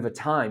 But over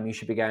time, you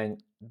should be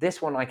going,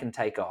 this one I can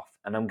take off,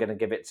 and I'm going to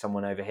give it to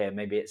someone over here.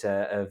 Maybe it's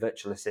a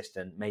virtual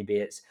assistant. Maybe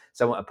it's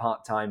someone, a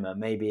part-timer.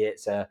 Maybe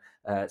it's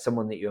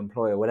someone that you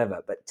employ, or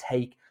whatever.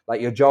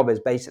 But your job is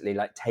basically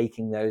like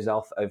taking those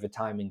off over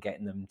time and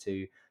getting them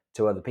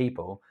to other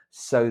people,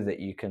 so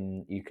that you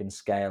can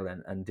scale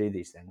and do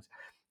these things.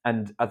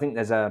 And I think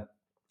there's a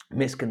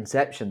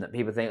misconception that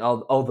people think,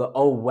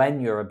 when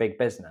you're a big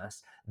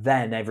business,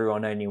 then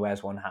everyone only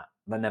wears one hat.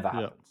 That never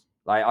happens.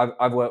 Like,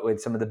 I've worked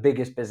with some of the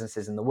biggest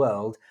businesses in the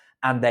world,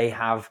 and they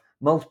have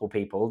multiple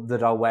people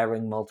that are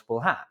wearing multiple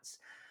hats.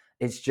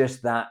 It's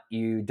just that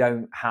you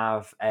don't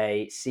have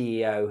a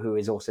CEO who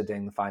is also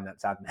doing the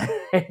finance admin.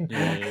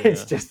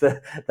 It's just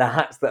the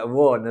hats that are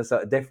worn are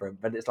sort of different,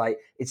 but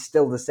it's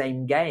still the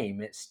same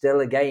game. It's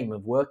still a game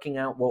of working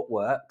out what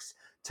works,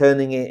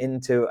 turning it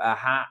into a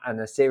hat and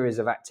a series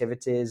of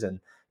activities and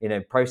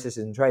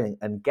processes and training,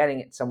 and getting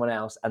it to someone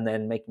else, and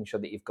then making sure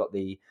that you've got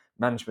the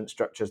management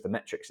structures, the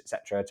metrics,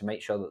 etc., to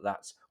make sure that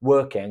that's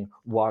working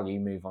while you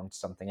move on to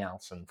something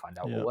else and find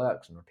out what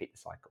works and repeat the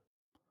cycle.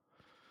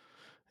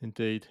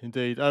 Indeed.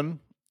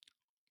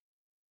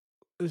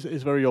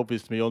 It's very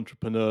obvious to me,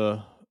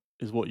 entrepreneur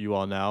is what you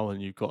are now,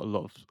 and you've got a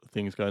lot of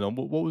things going on.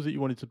 What was it you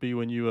wanted to be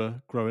when you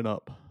were growing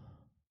up?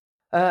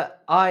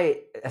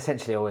 I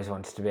essentially always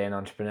wanted to be an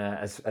entrepreneur,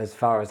 as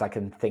far as I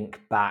can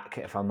think back,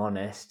 if I'm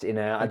honest.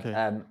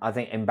 I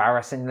think,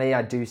 embarrassingly,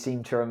 I do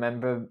seem to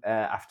remember,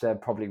 after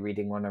probably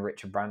reading one of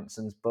Richard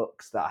Branson's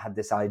books, that I had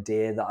this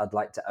idea that I'd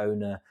like to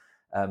own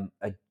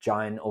a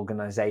giant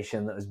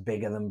organization that was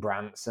bigger than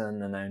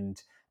Branson and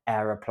owned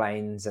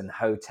aeroplanes and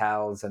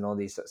hotels and all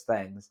these sorts of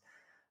things.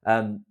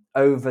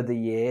 Over the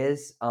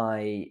years,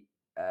 I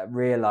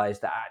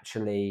realized that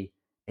actually,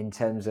 in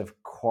terms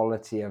of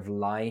quality of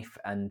life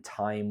and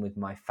time with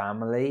my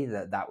family,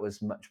 that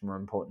was much more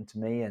important to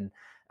me.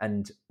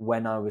 And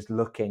when I was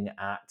looking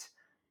at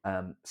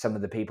some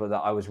of the people that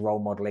I was role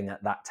modeling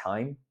at that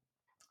time,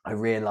 I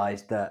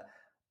realized that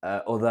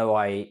although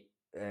I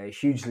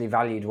hugely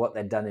valued what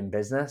they'd done in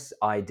business,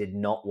 I did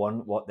not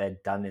want what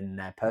they'd done in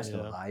their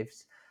personal Yeah.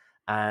 lives.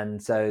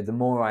 And so the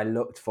more I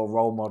looked for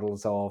role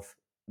models of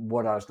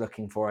what I was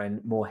looking for,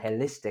 and more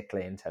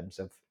holistically in terms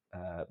of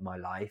my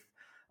life,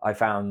 I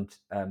found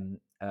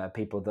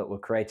people that were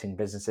creating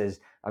businesses.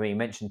 I mean, you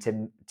mentioned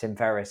Tim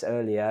Ferriss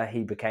earlier.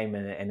 He became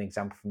an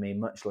example for me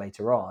much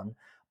later on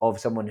of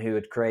someone who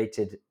had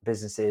created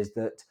businesses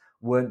that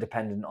weren't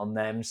dependent on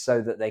them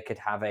so that they could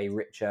have a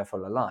richer,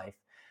 fuller life.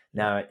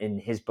 Yeah. Now, in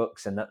his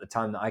books, and at the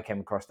time that I came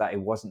across that, he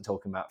wasn't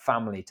talking about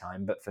family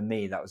time, but for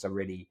me, that was a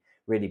really,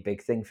 really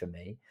big thing for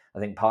me. I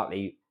think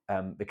partly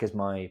because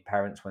my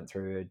parents went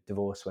through a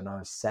divorce when I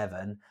was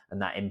 7,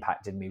 and that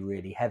impacted me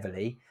really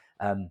heavily.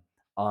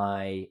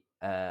 I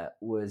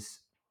was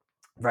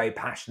very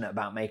passionate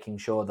about making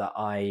sure that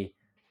I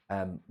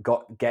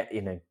got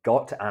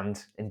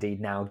and indeed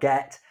now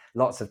get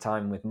lots of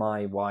time with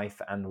my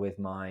wife and with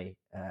my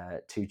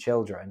 2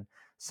 children,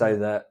 so Yeah.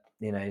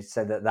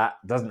 that that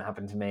doesn't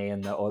happen to me,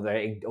 and that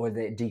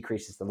it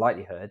decreases the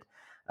likelihood,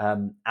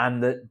 and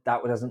that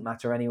doesn't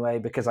matter anyway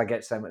because I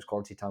get so much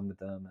quality time with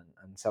them,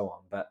 and so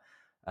on. But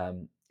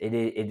it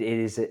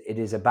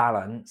is a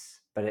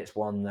balance, but it's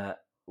one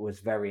that was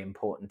very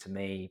important to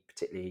me,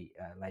 particularly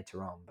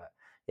later on. But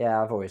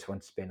yeah, I've always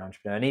wanted to be an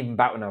entrepreneur. And even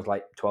back when I was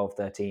like 12,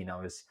 13, I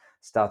was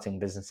starting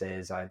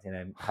businesses. I,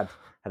 had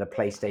a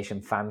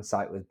PlayStation fan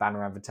site with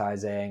banner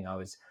advertising. I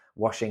was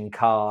washing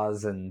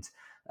cars and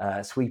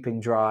sweeping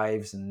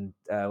drives. And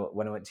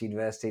when I went to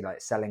university, like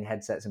selling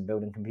headsets and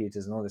building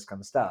computers and all this kind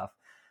of stuff.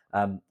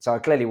 So I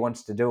clearly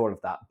wanted to do all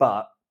of that,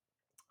 but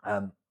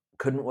um,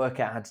 couldn't work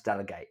out how to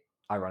delegate,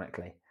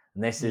 ironically.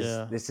 And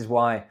Yeah. this is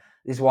why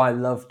I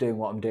love doing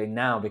what I'm doing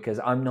now, because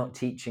I'm not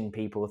teaching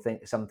people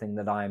something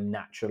that I am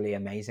naturally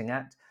amazing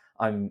at.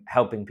 I'm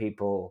helping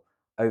people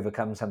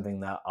overcome something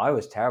that I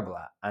was terrible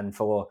at. And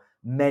for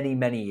many,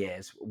 many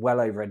years,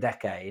 well over a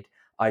decade,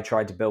 I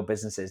tried to build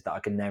businesses that I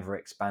could never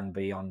expand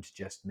beyond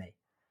just me.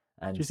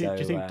 Do And you think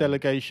so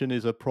delegation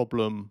is a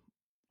problem,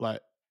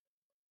 like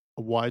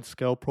a wide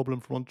scale problem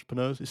for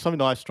entrepreneurs? It's something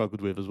that I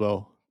struggled with as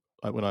well,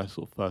 like when I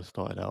sort of first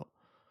started out.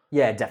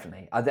 Yeah,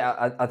 definitely.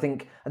 I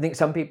think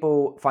some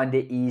people find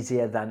it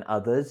easier than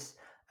others.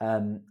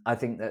 I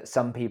think that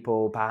some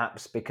people,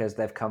 perhaps because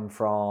they've come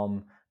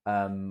from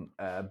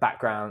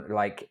background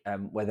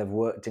where they've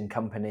worked in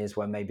companies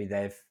where maybe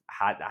they've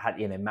had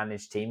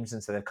managed teams,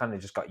 and so they've kind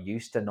of just got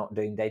used to not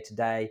doing day to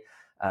day,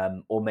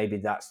 or maybe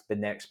that's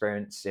been their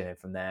experience,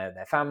 from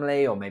their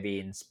family, or maybe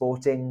in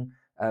sporting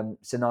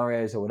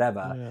scenarios or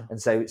whatever. Yeah. And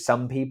so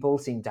some people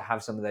seem to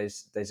have some of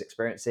those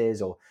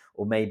experiences, or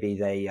maybe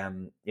they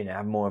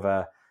have more of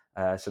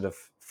a sort of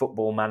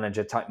football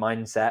manager type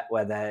mindset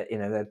where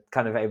they're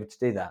kind of able to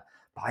do that.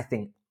 But I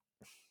think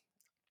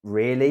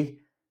really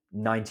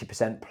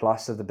 90%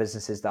 plus of the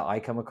businesses that I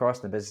come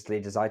across and the business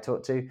leaders I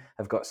talk to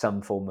have got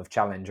some form of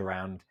challenge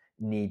around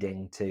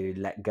needing to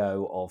let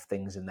go of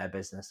things in their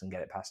business and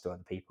get it passed to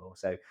other people.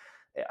 So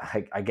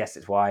I guess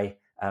it's why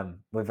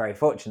we're very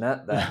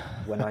fortunate that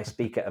when I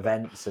speak at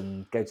events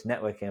and go to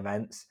networking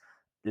events,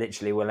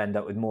 literally we'll end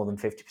up with more than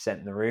 50%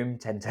 in the room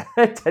tend to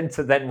tend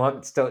to then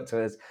want to talk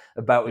to us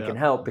about we Yeah. can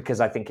help, because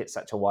I think it's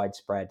such a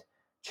widespread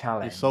You're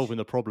challenge. solving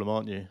the problem,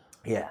 aren't you?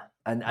 Yeah, Yeah.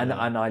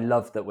 and I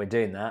love that we're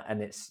doing that,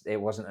 and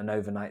it wasn't an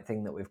overnight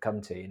thing that we've come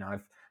to.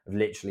 I've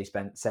literally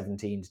spent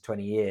 17 to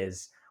 20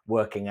 years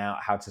working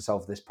out how to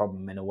solve this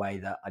problem in a way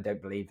that I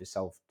don't believe is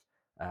solved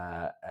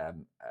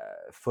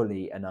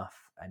fully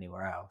enough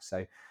anywhere else.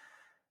 So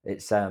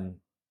it's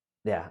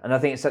yeah, and I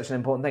think it's such an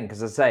important thing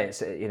because, as I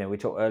say, it's we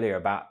talked earlier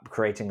about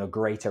creating a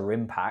greater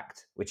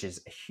impact, which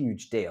is a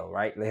huge deal,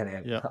 right?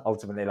 Yeah.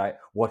 Ultimately, like,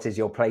 what is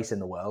your place in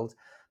the world?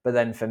 But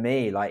then for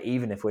me, like,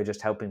 even if we're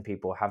just helping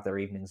people have their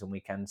evenings and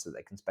weekends so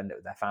they can spend it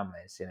with their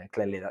families,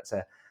 clearly that's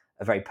a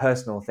very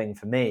personal thing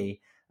for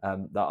me,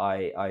 that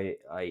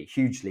I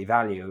hugely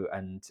value,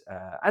 and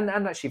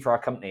actually for our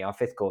company, our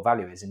fifth core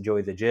value is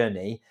enjoy the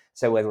journey.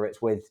 So whether it's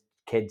with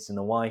kids and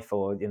a wife,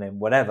 or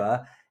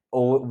whatever,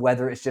 or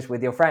whether it's just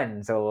with your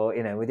friends, or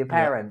with your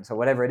Yeah. parents, or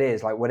whatever it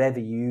is, like whatever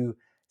you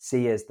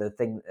see as the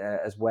thing,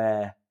 as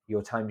where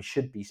your time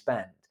should be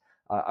spent.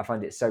 I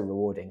find it so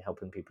rewarding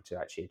helping people to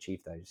actually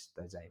achieve those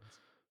aims.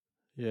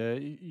 Yeah.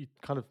 You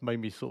kind of made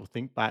me sort of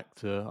think back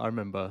to, I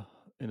remember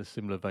in a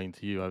similar vein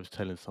to you, I was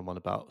telling someone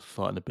about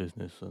starting a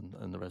business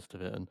and the rest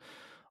of it. And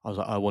I was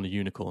like, I want a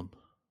unicorn.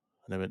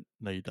 And they went,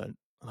 no, you don't.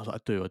 And I was like,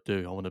 I do, I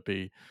do. I want to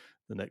be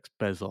the next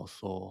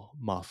Bezos or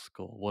Musk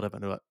or whatever.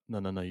 And they're like, no,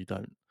 no, no, you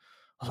don't.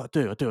 I was like, I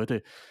do, I do, I do.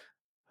 And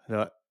they're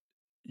like,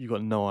 you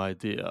got no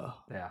idea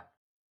Yeah,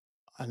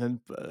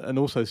 And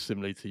also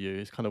similarly to you,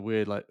 it's kind of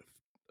weird. Like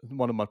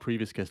one of my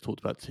previous guests talked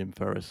about Tim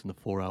Ferriss and the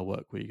 4 Hour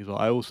Work Week as well.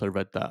 I also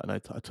read that, and I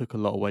took a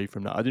lot away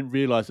from that. I didn't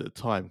realize at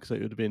the time because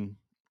it would have been,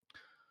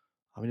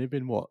 I mean, it'd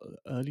been what,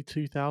 early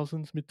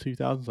 2000s, mid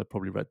 2000s. I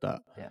probably read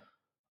that, Yeah.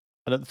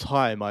 and at the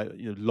time,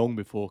 long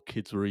before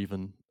kids were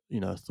even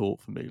a thought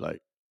for me.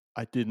 Like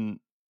I didn't,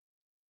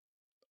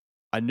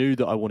 I knew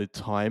that I wanted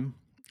time.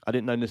 I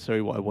didn't know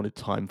necessarily what I wanted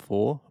time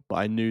for, but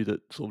I knew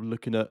that sort of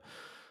looking at,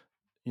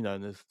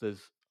 and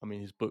I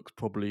mean, his books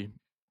probably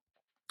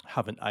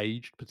haven't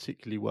aged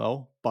particularly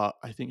well. But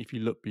I think if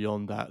you look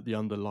beyond that, the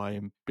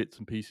underlying bits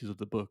and pieces of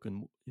the book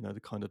and, the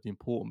kind of the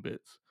important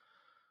bits,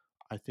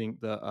 I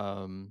think that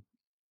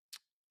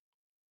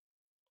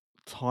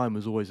time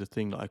was always a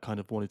thing that I kind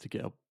of wanted to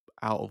get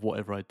out of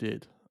whatever I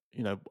did.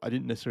 I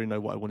didn't necessarily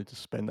know what I wanted to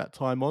spend that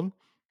time on,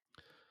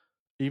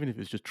 even if it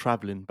was just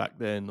traveling back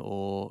then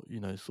or,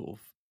 sort of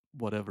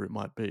whatever it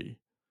might be.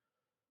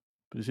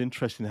 But it's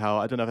interesting how,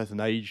 I don't know if that's an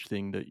age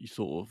thing that you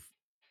sort of,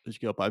 as you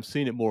get up, but I'm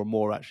seeing it more and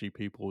more actually,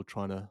 people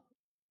trying to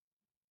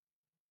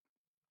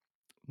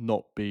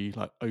not be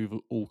like over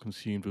all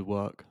consumed with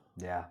work.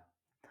 Yeah.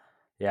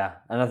 Yeah,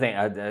 and I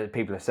think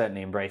people are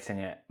certainly embracing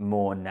it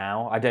more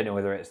now. I don't know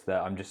whether it's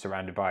that I'm just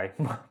surrounded by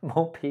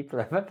more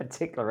people of a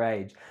particular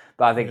age,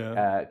 but I think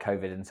Yeah.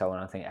 COVID and so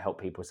on, I think it helped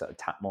people sort of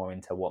tap more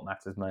into what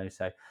matters most.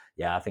 So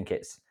yeah, I think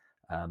it's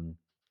um,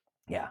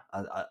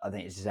 I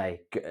think it's to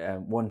say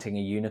wanting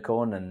a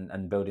unicorn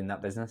and building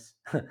that business.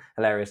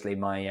 Hilariously,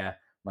 my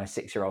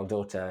 6-year-old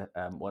daughter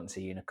wants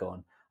a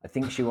unicorn. I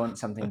think she wants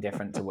something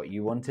different to what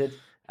you wanted.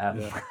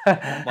 Yeah.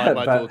 My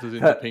but daughter's into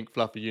but pink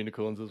fluffy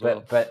unicorns as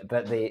well. but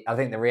the I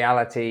think the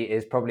reality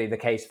is probably the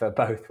case for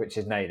both, which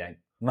is no, you don't.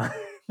 No,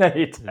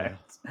 you don't.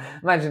 Yeah.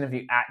 Imagine if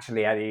you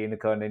actually had a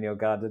unicorn in your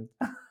garden,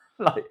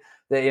 like I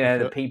the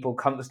feel people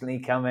constantly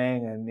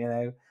coming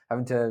and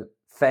having to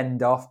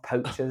fend off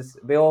poachers.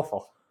 It'd be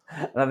awful.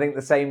 And I think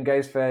the same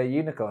goes for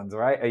unicorns,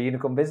 right? Or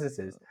unicorn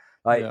businesses,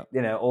 like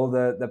yeah. all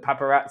the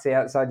paparazzi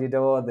outside your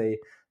door,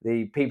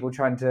 the people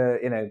trying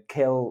to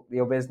kill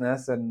your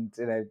business and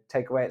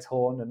take away its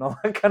horn and all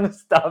that kind of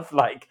stuff.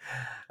 Like,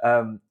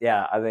 I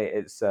think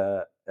it's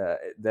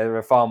there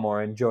are far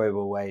more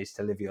enjoyable ways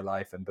to live your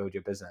life and build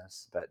your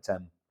business, but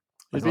It'd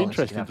as be long as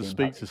you can interesting have to the speak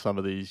impact. to some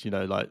of these,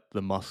 like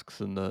the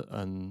Musks and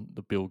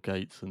the Bill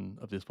Gates and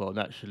of this world.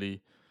 And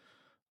actually,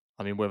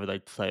 I mean, whether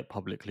they say it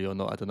publicly or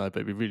not, I don't know.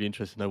 But it'd be really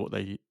interesting to know what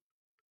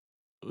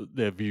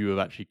their view of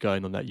actually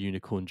going on that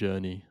unicorn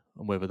journey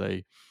and whether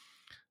they,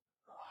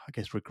 I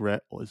guess,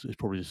 regret, or is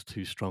probably just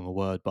too strong a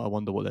word. But I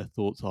wonder what their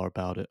thoughts are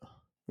about it.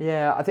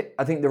 Yeah,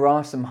 I think there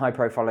are some high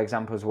profile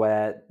examples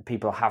where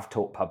people have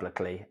talked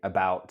publicly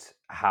about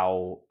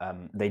how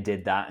they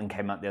did that and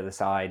came out the other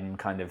side and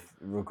kind of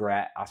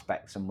regret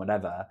aspects and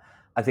whatever.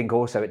 I think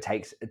also it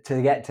takes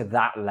to get to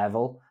that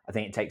level. I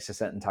think it takes a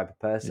certain type of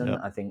person. Yeah.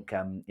 I think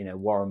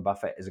Warren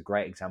Buffett is a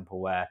great example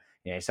where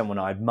someone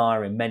I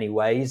admire in many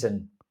ways,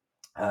 and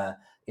uh,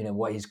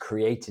 what he's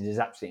created is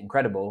absolutely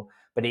incredible.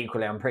 But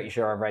equally, I'm pretty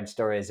sure I've read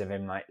stories of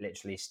him like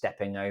literally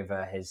stepping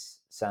over his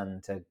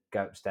son to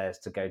go upstairs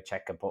to go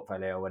check a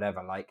portfolio or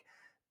whatever. Like,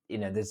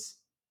 there's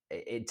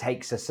it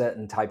takes a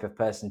certain type of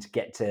person to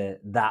get to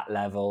that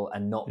level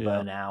and not Yeah.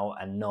 burn out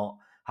and not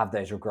have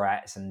those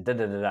regrets and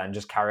and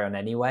just carry on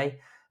anyway.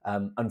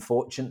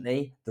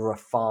 Unfortunately, there are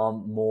far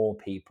more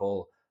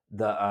people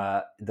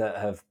that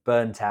have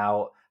burnt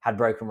out, had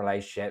broken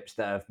relationships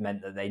that have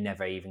meant that they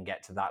never even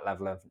get to that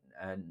level of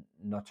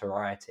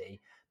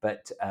notoriety,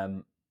 but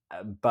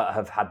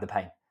have had the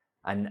pain.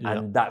 And Yeah.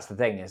 and that's the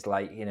thing is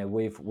like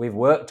we've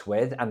worked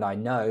with, and I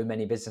know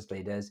many business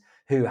leaders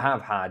who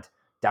have had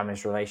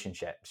damaged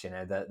relationships,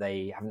 that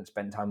they haven't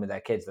spent time with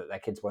their kids, that their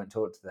kids won't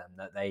talk to them,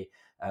 that they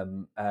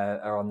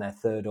are on their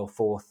third or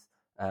fourth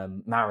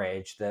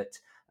marriage, that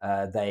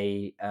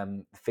they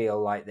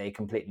feel like they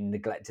completely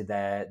neglected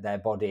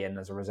their body, and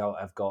as a result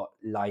have got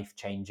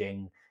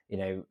life-changing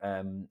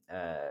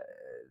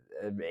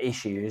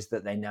issues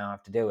that they now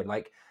have to deal with.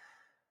 Like,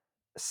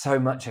 so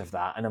much of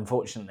that, and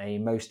unfortunately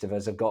most of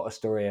us have got a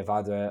story of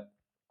either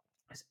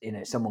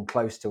someone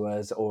close to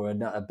us or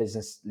a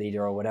business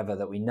leader or whatever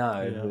that we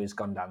know who Yeah. has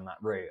gone down that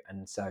route.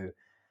 And so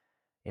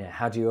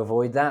how do you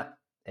avoid that?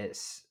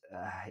 It's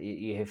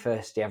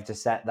first you have to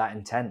set that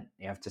intent.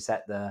 You have to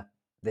set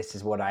this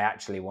is what I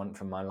actually want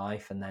from my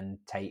life, and then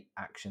take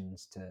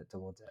actions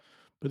towards it.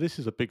 But this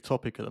is a big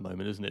topic at the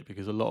moment, isn't it?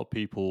 Because a lot of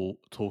people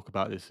talk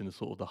about this in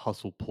sort of the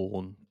hustle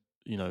porn,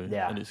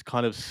 Yeah. and it's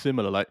kind of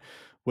similar. Like,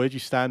 where do you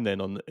stand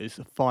then on? It's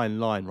a fine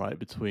line, right,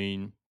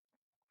 between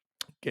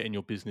getting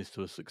your business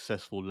to a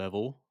successful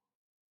level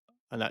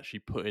and actually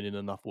putting in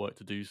enough work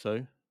to do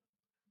so.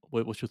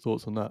 What's your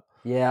thoughts on that?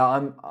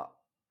 Yeah,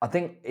 I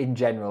think in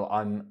general,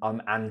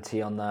 I'm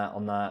anti on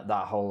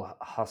that whole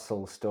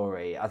hustle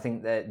story. I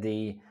think that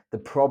the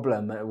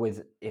problem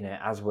with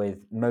as with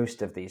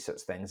most of these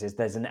sorts of things is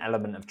there's an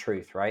element of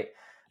truth, right?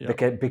 Yeah,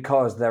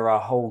 Because there are a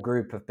whole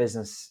group of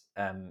business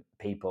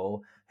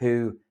people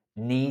who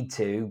need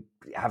to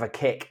have a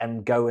kick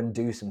and go and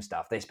do some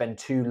stuff. They spend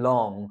too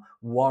long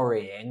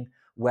worrying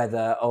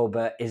whether, oh,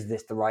 but is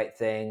this the right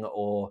thing,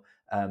 or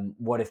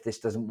what if this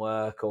doesn't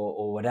work,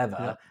 or whatever.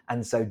 Yeah.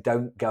 And so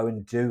don't go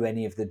and do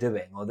any of the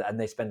doing, and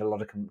they spend a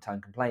lot of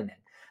time complaining.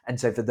 And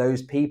so for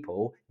those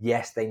people,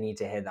 yes, they need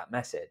to hear that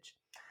message.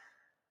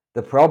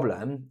 The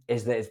problem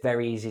is that it's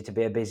very easy to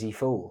be a busy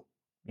fool.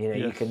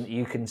 Yes.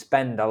 You can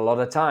spend a lot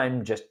of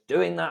time just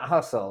doing that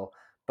hustle,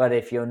 but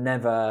if you're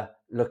never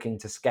looking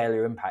to scale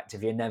your impact,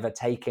 if you're never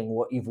taking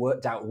what you've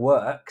worked out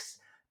works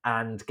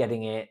and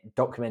getting it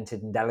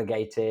documented and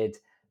delegated,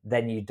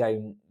 then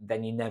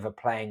you're never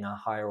playing a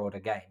higher order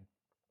game.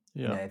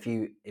 Yeah.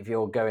 If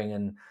you're going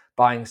and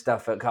buying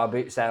stuff at car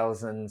boot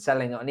sales and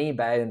selling it on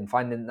eBay and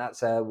finding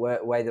that's a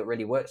way that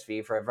really works for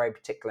you for a very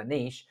particular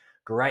niche,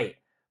 great.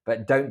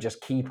 But don't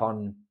just keep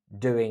on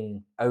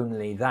doing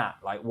only that.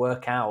 Like,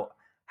 work out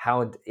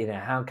how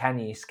can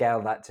you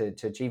scale that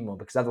to achieve more,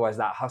 because otherwise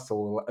that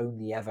hustle will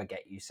only ever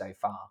get you so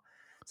far.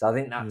 So I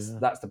think Yeah.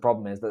 that's the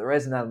problem, is that there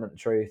is an element of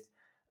truth,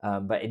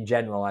 but in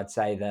general, I'd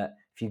say that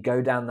if you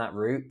go down that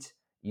route,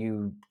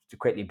 you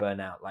quickly burn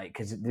out, like,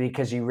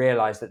 because you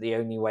realize that the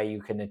only way you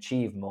can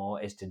achieve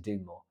more is to do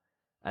more,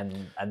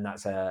 and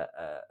that's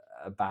a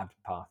bad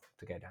path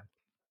to go down.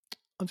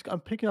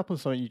 I'm picking up on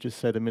something you just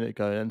said a minute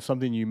ago, and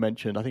something you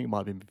mentioned. I think it might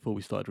have been before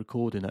we started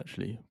recording,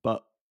 actually.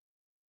 But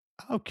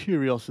out of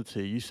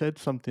curiosity, you said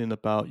something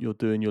about you're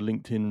doing your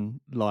LinkedIn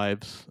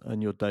lives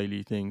and your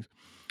daily things,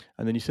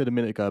 and then you said a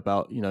minute ago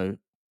about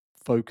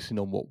focusing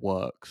on what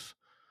works.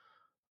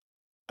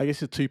 I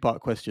guess a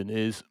two-part question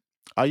is: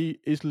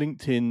 is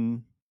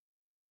LinkedIn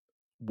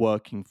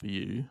working for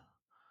you?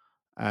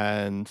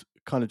 And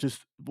kind of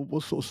just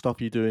what sort of stuff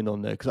are you doing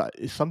on there? Because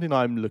it's something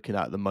I'm looking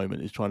at the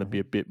moment, is trying to be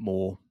a bit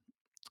more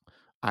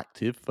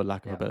active, for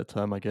lack of a Yeah. better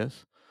term, I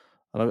guess.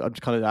 And I'm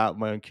just kind of out of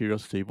my own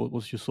curiosity.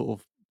 What's your sort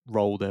of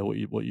role there? What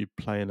you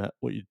playing at?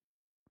 What you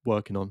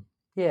working on?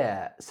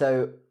 Yeah.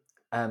 So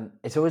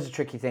it's always a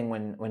tricky thing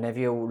whenever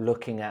you're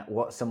looking at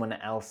what someone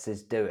else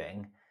is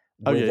doing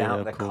Oh yeah, without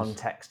of the course.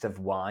 context of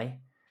why.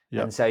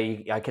 Yeah, And so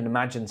I can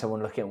imagine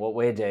someone looking at what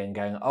we're doing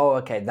going, oh,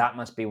 okay, that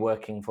must be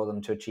working for them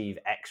to achieve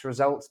X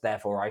results.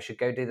 Therefore, I should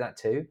go do that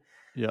too.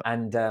 yeah,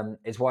 And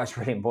it's why it's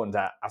really important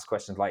to ask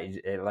questions like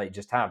you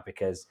just have,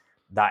 because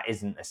that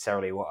isn't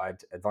necessarily what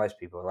I'd advise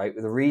people. Right?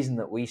 The reason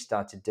that we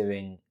started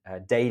doing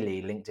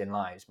daily LinkedIn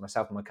lives,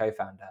 myself and my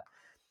co-founder,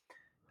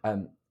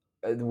 um,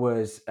 it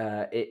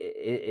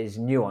is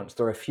nuanced.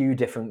 There are a few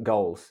different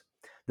goals.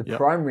 The yeah.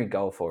 primary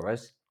goal for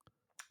us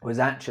was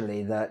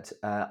actually that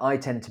I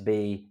tend to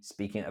be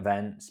speaking at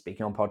events,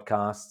 speaking on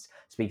podcasts,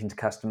 speaking to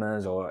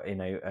customers, or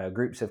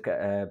groups of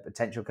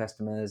potential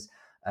customers.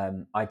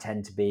 I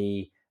tend to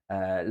be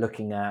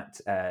looking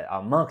at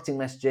our marketing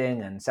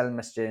messaging and selling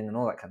messaging and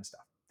all that kind of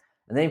stuff.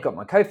 And then you've got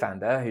my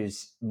co-founder,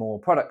 who's more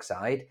product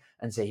side,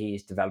 and so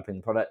he's developing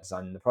the product,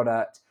 designing the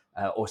product,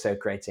 also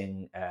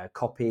creating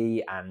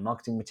copy and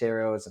marketing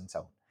materials and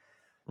so on.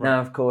 Right.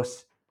 Now, of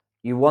course,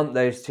 you want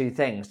those two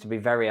things to be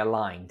very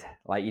aligned.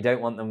 Like, you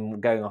don't want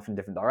them going off in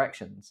different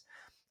directions.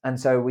 And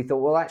so we thought,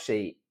 well,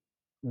 actually,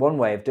 one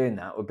way of doing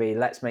that would be,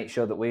 let's make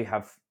sure that we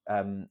have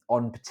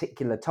on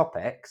particular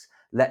topics,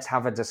 let's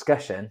have a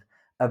discussion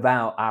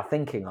about our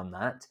thinking on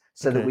that,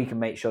 so that Okay. we can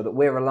make sure that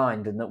we're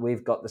aligned and that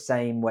we've got the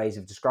same ways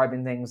of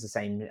describing things, the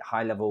same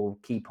high level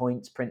key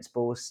points,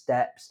 principles,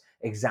 steps,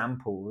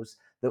 examples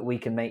that we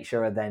can make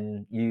sure are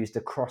then used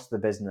across the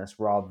business,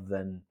 rather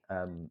than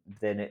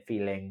it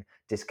feeling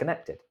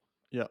disconnected.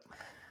 Yeah.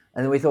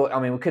 And then we thought, I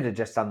mean, we could have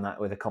just done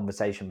that with a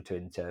conversation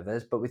between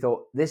servers, but we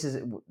thought this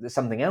is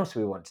something else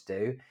we want to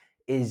do,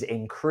 is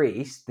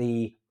increase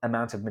the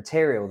amount of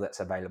material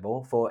that's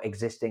available for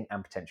existing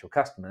and potential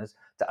customers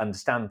to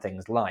understand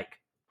things like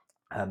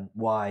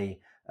why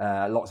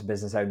lots of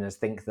business owners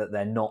think that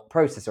they're not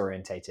process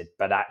orientated,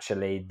 but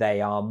actually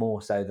they are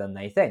more so than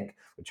they think,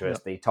 which Yeah.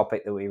 was the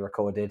topic that we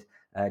recorded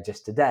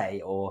just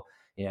today, or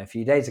a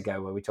few days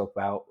ago, where we talk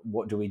about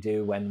what do we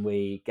do when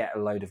we get a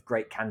load of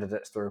great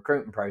candidates through a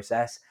recruitment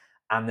process,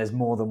 and there's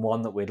more than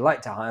one that we'd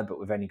like to hire, but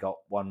we've only got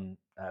one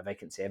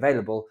vacancy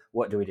available.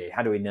 What do we do?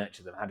 How do we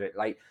nurture them? How do it,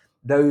 like,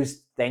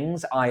 those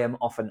things I am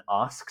often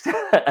asked,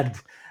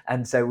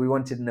 and so we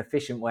wanted an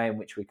efficient way in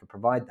which we could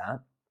provide that.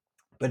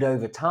 But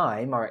over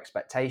time, our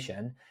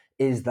expectation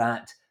is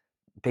that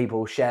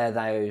people share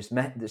those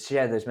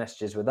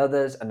messages with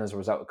others, and as a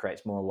result, it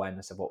creates more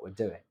awareness of what we're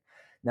doing.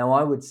 Now,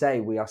 I would say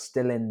we are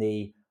still in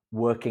the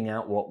working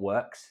out what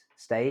works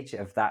stage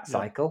of that Yeah.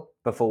 cycle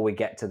before we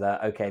get to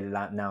the okay,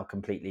 now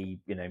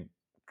completely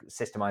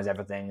systemize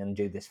everything and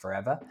do this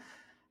forever.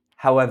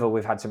 However,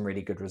 we've had some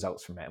really good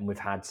results from it, and we've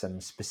had some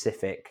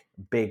specific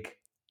big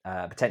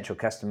potential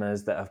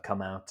customers that have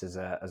come out as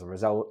a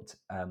result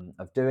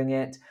of doing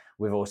it.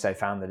 We've also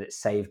found that it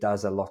saved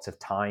us a lot of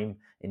time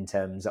in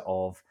terms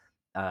of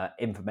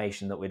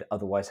information that we'd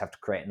otherwise have to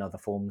create in other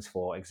forms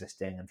for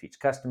existing and future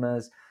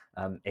customers.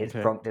 It's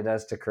Okay. prompted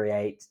us to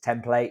create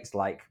templates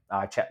like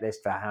our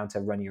checklist for how to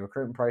run your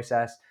recruitment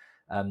process,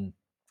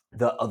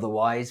 that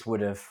otherwise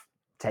would have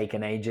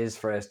taken ages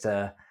for us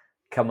to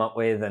come up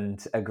with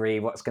and agree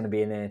what's going to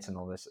be in it and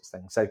all this sort of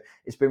thing. So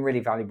it's been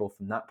really valuable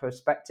from that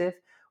perspective.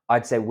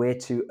 I'd say we're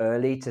too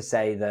early to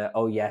say that,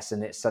 oh yes,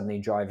 and it's suddenly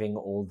driving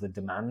all the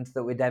demand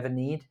that we'd ever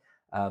need.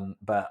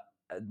 But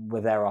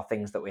where there are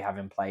things that we have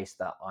in place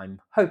that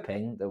I'm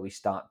hoping that we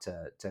start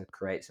to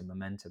create some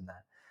momentum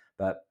there.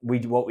 But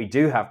what we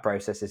do have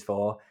processes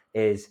for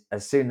is,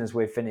 as soon as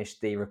we've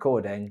finished the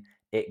recording,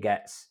 it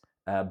gets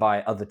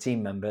by other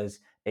team members,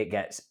 it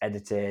gets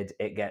edited,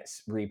 it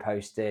gets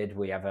reposted.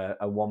 We have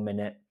a 1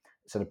 minute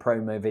sort of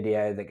promo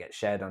video that gets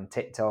shared on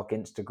TikTok,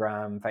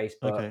 Instagram,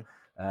 Facebook, Okay.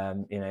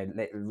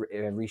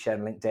 reshared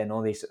on LinkedIn,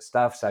 all these sort of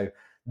stuff. So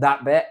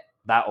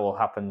that all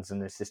happens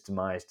and is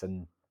systemized,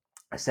 and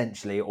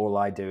essentially all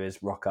I do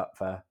is rock up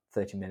for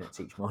 30 minutes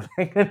each morning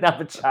and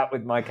have a chat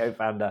with my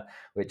co-founder,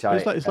 which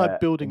But I it's like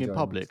building in enjoy.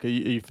 public. Are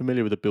you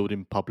familiar with the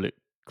building public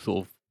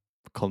sort of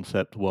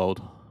concept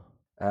world?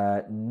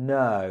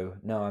 No,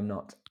 I'm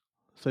not.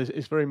 So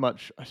it's very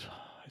much,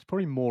 it's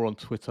probably more on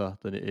Twitter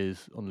than it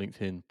is on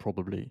LinkedIn,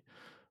 probably.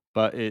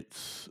 But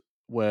it's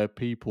where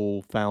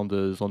people,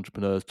 founders,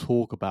 entrepreneurs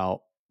talk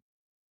about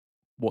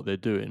what they're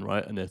doing,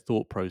 right? And their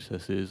thought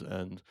processes.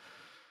 And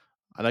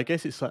I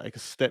guess it's like a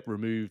step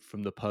removed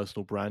from the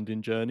personal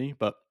branding journey,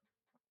 but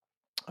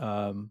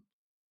um,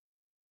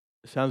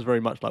 it sounds very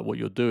much like what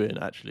you're doing,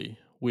 actually,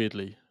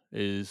 weirdly,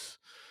 is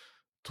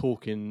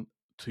talking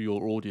to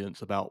your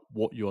audience about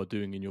what you are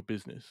doing in your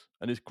business.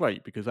 And it's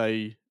great because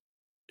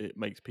it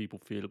makes people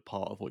feel a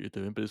part of what you're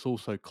doing, but it's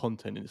also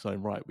content in its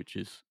own right, which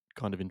is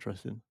kind of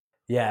interesting.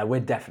 Yeah, we're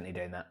definitely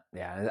doing that.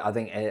 Yeah, I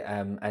think,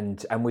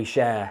 and we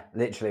share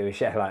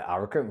like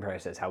our recruitment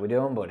process, how we do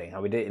onboarding,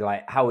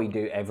 how we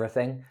do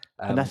everything.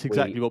 And that's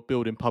exactly We what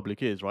building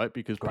public is, right?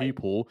 Because Great.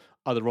 people,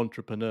 other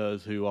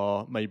entrepreneurs who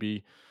are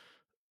maybe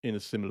in a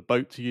similar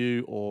boat to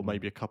you, or Mm.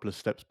 maybe a couple of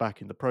steps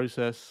back in the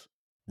process,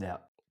 Yeah.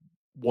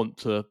 want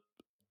to.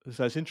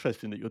 So it's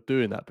interesting that you're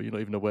doing that, but you're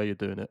not even aware you're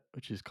doing it,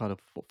 which is kind of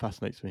what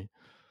fascinates me.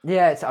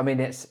 Yeah,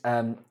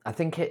 I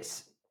think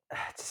it's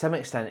to some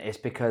extent it's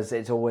because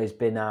it's always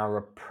been our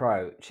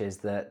approach is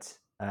that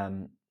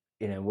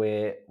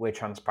we're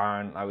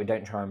transparent, like we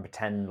don't try and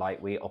pretend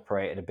like we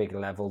operate at a bigger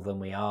level than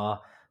we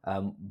are,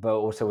 but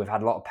also we've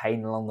had a lot of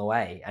pain along the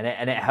way, and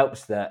it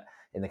helps that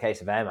in the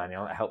case of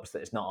AirManual, it helps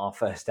that it's not our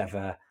first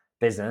ever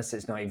business,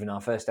 it's not even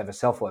our first ever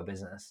software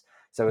business.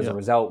 So as a Yeah,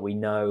 result, we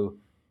know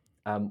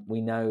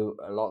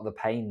a lot of the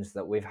pains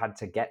that we've had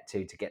to get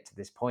to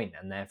this point,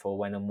 and therefore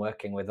when I'm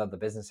working with other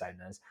business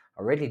owners,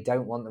 I really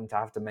don't want them to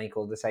have to make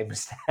all the same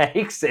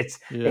mistakes. it's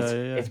yeah, it's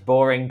yeah, yeah. it's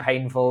boring,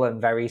 painful,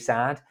 and very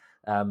sad.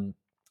 And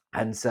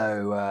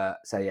so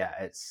yeah,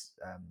 it's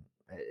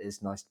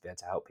nice to be able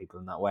to help people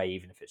in that way,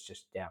 even if it's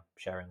just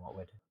sharing what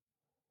we're doing.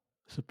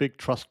 It's a big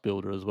trust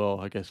builder as well,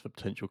 I guess, for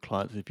potential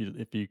clients. If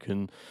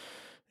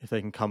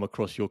they can come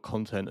across your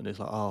content and it's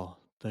like, oh,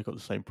 they've got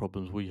the same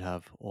problems we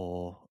have,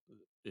 or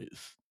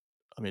it's,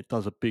 I mean, it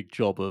does a big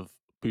job of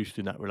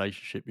boosting that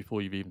relationship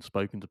before you've even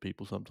spoken to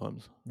people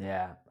sometimes.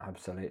 Yeah,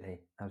 absolutely.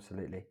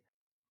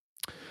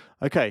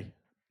 Okay,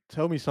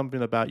 tell me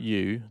something about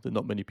you that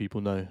not many people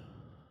know.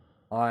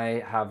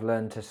 I have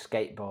learned to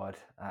skateboard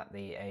at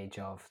the age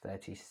of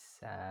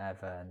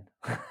 37.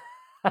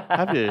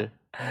 Have you?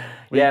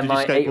 Yeah, Did you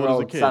my skateboard as a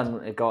 8-year-old kid?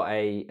 son got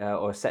he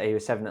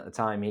was 7 at the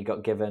time. He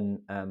got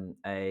given in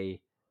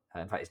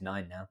fact, he's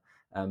 9 now.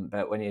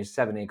 But when he was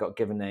 7, he got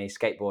given a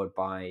skateboard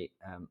by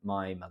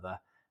my mother,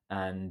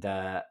 and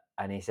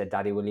he said,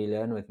 "Daddy, will you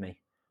learn with me?"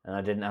 And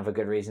I didn't have a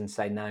good reason to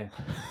say no.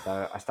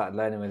 So I started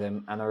learning with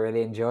him, and I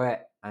really enjoy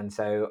it. And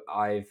so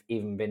I've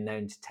even been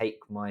known to take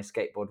my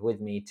skateboard with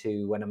me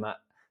to when I'm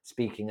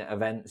speaking at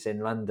events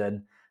in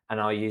London,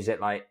 and I'll use it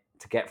like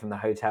to get from the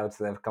hotel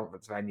to the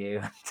conference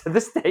venue to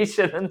the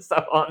station and so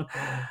on.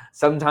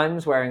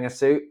 Sometimes wearing a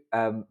suit,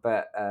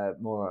 but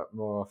more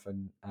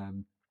often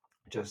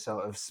just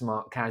sort of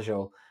smart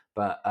casual.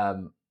 But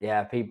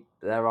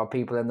there are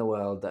people in the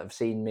world that have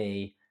seen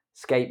me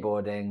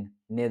skateboarding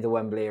near the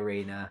Wembley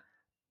Arena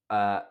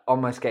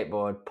on my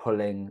skateboard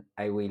pulling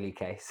a wheelie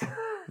case.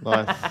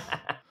 Nice.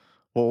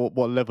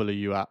 What level are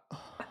you at?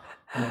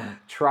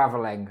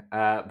 Traveling,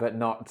 but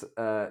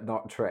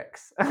not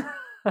tricks.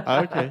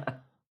 Okay.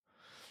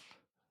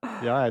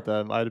 Yeah, I had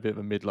a bit of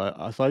a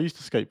midlife. So I used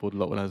to skateboard a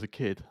lot when I was a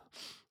kid,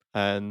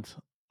 and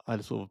I had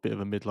a sort of bit of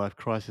a midlife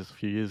crisis a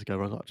few years ago.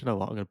 Where I was like, "Do you know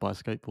what? I'm going to buy a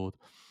skateboard."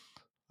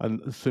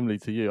 And similarly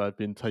to you, I've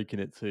been taking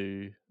it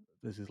to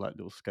this is like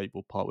little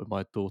skateboard park where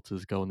my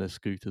daughters go on their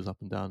scooters up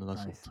and down, and I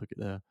sort of Nice. took it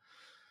there.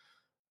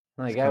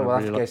 There you Just go. kind of We'll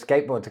have to go real.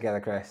 skateboard together,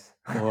 Chris.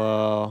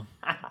 Well,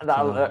 I That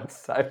don't know. looks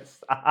so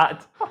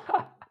sad.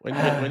 When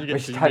you We get to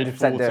should your mid 100%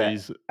 do it.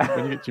 forties,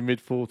 when you get to your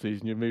mid forties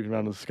and you're moving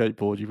around on a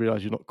skateboard, you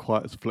realise you're not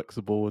quite as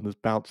flexible and as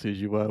bouncy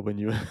as you were when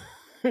you were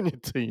in your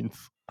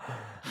teens.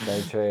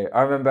 So true.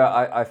 I remember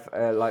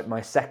like my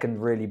second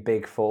really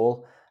big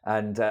fall,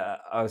 and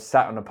I was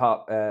sat on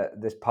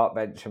this park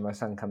bench, and my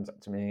son comes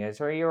up to me and he goes,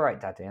 "Are you all right,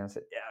 Daddy?" And I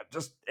said, "Yeah, I've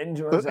just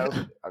injured myself.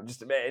 I'm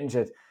just a bit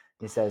injured."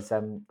 He says,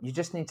 "You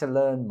just need to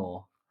learn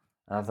more."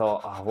 And I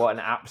thought, "Oh, what an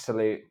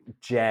absolute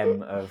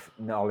gem of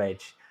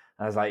knowledge."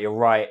 And I was like, "You're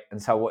right."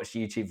 And so I watched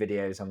YouTube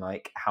videos on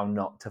like how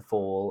not to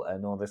fall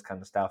and all this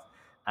kind of stuff.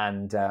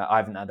 and I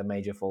haven't had a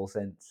major fall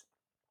since.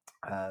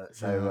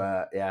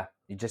 Yeah,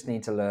 you just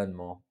need to learn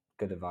more.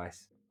 Good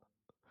advice.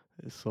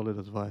 It's solid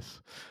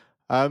advice.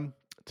 Um,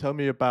 Tell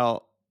me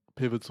about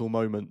pivotal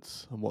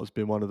moments and what's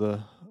been one of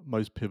the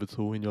most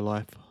pivotal in your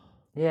life.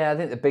 Yeah, I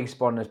think the biggest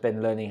one has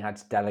been learning how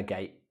to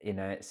delegate.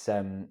 It's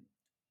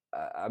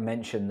I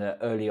mentioned that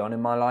early on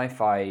in my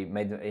life, I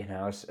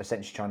was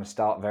essentially trying to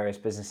start various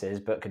businesses,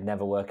 but could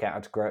never work out how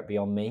to grow it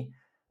beyond me.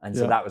 And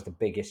so Yeah. that was the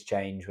biggest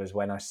change, was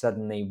when I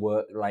suddenly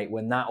worked, like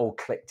when that all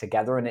clicked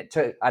together. And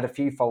I had a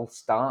few false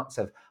starts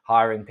of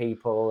hiring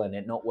people and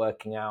it not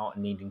working out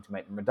and needing to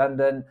make them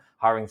redundant,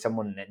 hiring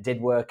someone and it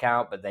did work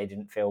out, but they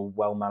didn't feel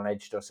well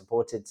managed or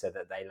supported, so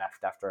that they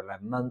left after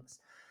 11 months.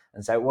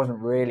 And so it wasn't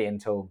really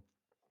until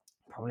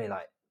probably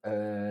like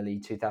early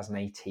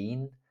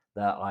 2018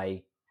 that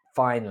I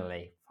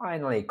finally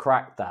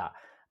cracked that.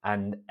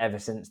 And ever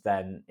since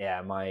then,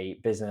 yeah, my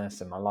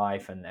business and my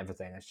life and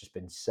everything has just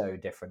been so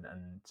different,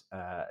 and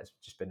it's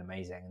just been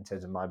amazing in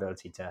terms of my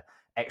ability to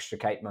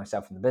extricate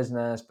myself from the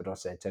business, but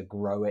also to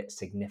grow it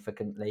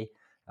significantly.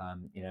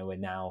 We're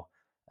now,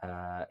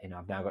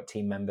 I've now got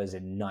team members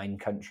in 9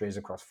 countries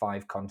across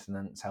 5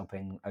 continents,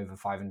 helping over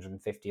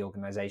 550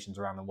 organizations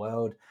around the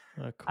world.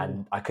 Oh, cool.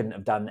 And I couldn't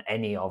have done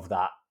any of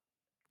that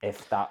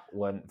if that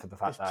weren't for the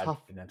fact It's that I'd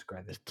tough. been able to grow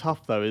this It's business.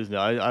 tough though, isn't it?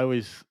 I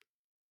always,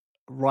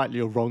 rightly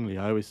or wrongly,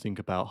 I always think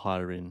about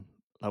hiring.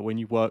 Like when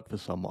you work for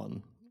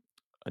someone,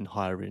 and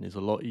hiring is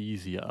a lot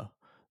easier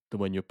than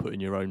when you're putting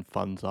your own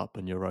funds up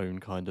and your own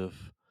kind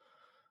of.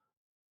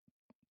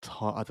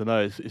 I don't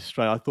know. It's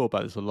strange. I thought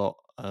about this a lot,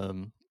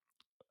 and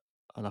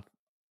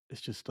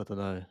it's just I don't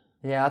know.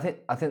 Yeah, I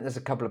think there's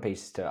a couple of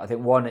pieces to it. I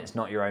think one, it's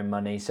not your own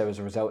money, so as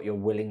a result, you're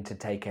willing to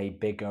take a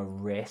bigger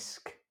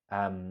risk,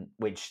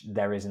 which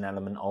there is an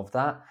element of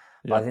that.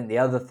 But Yeah, I think the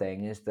other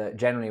thing is that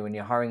generally, when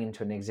you're hiring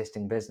into an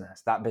existing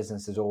business, that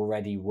business has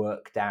already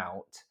worked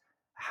out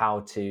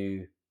how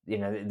to,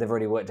 they've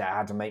already worked out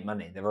how to make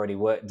money. They've already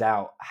worked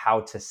out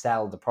how to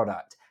sell the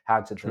product,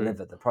 how to true.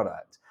 deliver the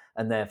product.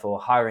 And therefore,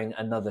 hiring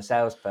another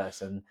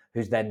salesperson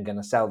who's then going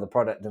to sell the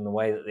product in the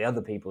way that the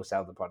other people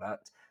sell the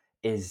product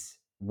is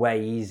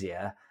way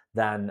easier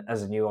than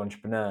as a new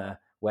entrepreneur,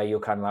 where you're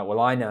kind of like, well,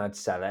 I know how to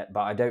sell it,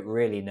 but I don't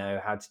really know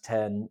how to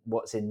turn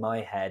what's in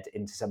my head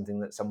into something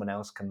that someone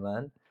else can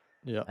learn.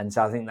 Yeah. And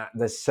so I think that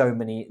there's so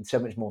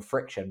much more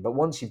friction. But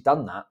once you've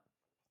done that,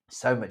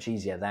 so much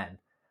easier then.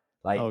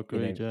 Oh, Like,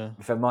 agreed. Yeah.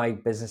 for my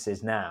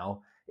businesses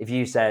now, if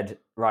you said,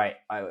 right,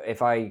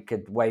 if I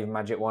could wave a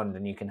magic wand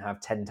and you can have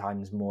 10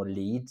 times more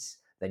leads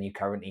than you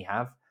currently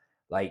have,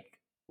 like,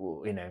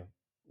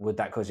 would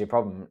that cause you a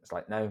problem? It's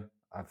like, no,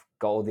 I've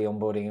got all the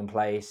onboarding in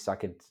place. I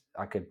could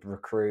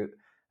recruit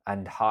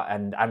and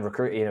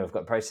recruit, I've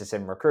got process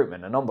in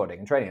recruitment and onboarding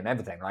and training and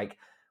everything. Like,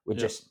 we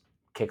Yeah. just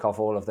kick off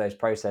all of those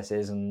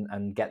processes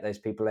and get those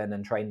people in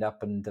and trained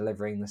up and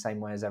delivering the same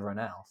way as everyone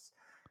else.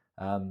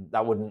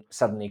 That wouldn't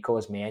suddenly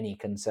cause me any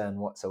concern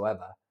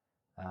whatsoever.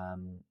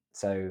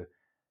 So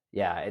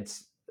yeah,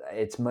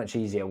 it's much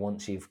easier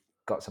once you've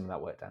got some of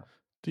that worked out.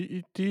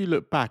 Do you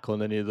look back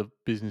on any of the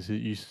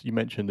businesses you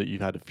mentioned that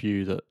you've had a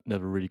few that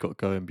never really got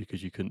going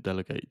because you couldn't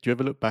delegate? Do you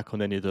ever look back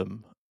on any of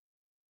them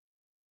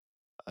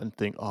and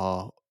think,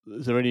 "Ah,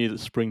 is there any that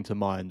spring to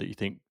mind that you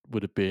think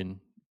would have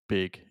been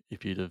big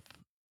if you'd have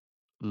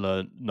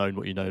known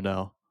what you know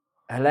now?"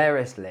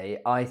 Hilariously,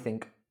 I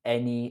think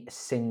any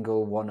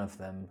single one of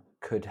them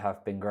could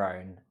have been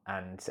grown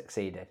and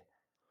succeeded.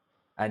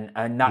 And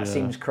that Yeah.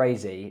 seems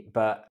crazy,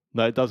 but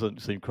No, it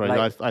doesn't seem crazy.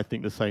 like I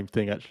think the same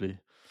thing actually.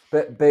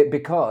 but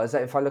because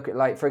if I look at,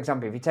 like, for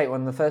example, if you take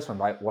one of the first one,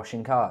 like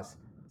washing cars,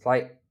 it's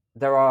like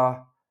there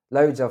are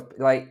loads of,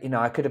 like,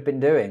 I could have been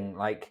doing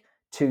like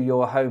to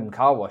your home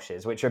car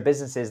washes, which are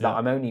businesses that Yeah.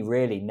 I'm only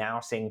really now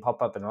seeing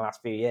pop up in the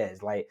last few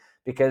years, like,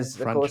 because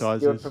of course you're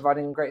Franchises.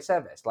 providing a great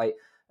service. Like,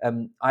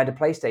 I had a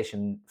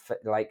PlayStation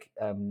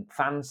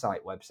fan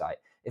site website.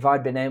 If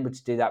I'd been able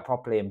to do that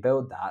properly and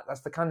build that,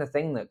 that's the kind of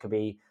thing that could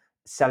be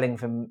selling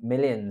for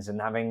millions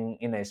and having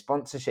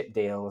sponsorship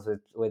deals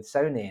with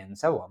Sony and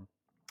so on,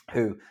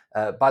 who,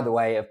 by the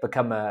way, have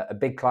become a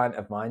big client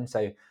of mine.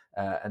 So,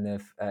 and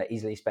they've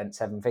easily spent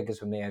 7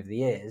 figures with me over the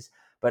years.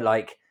 But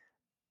like,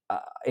 uh,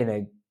 you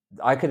know,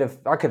 I could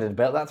have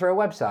built that through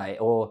a website,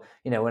 or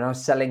when I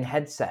was selling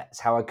headsets,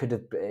 how I could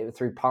have,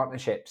 through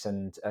partnerships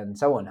and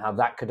so on, how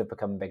that could have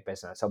become a big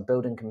business, or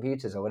building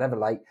computers or whatever.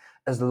 Like,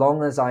 as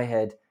long as I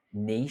had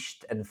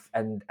niched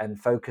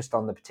and focused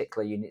on the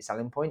particular unique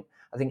selling point,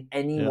 I think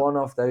any Yeah. one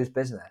of those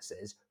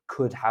businesses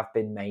could have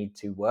been made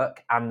to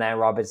work. And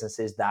there are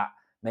businesses that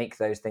make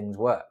those things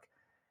work.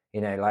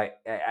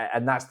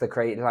 And that's the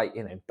create, like,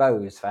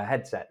 Bose for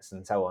headsets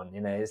and so on.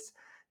 There's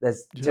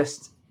Yep.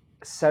 just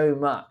so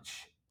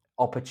much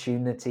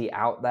opportunity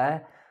out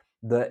there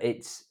that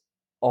it's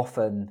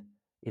often,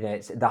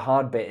 it's the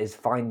hard bit is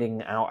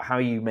finding out how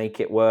you make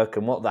it work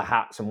and what the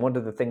hats and what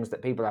are the things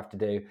that people have to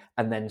do,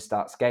 and then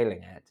start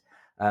scaling it.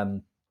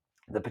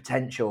 The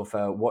potential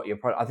for what your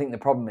product, I think the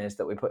problem is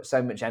that we put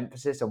so much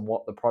emphasis on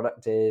what the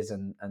product is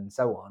and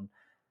so on,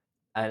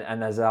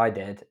 and as I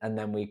did, and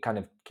then we kind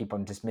of keep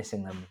on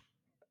dismissing them.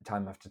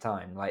 time after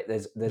time. Like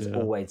there's Yeah.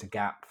 always a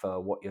gap for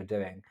what you're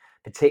doing,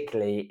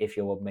 particularly if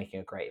you're making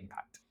a great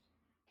impact.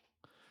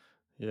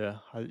 Yeah,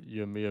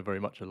 you and me are very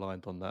much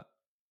aligned on that.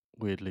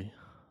 Weirdly,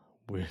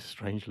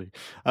 strangely.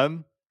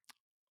 Um,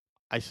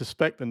 I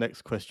suspect the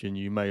next question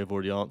you may have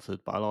already answered,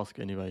 but I'll ask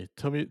anyway.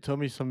 Tell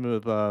me some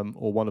of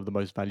or one of the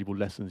most valuable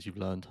lessons you've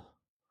learned.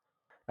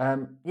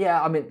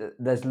 Yeah, I mean,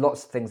 there's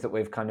lots of things that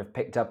we've kind of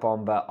picked up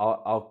on, but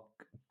I'll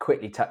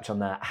quickly touch on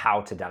the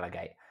how to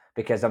delegate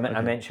because I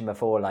Okay. mentioned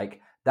before,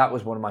 like that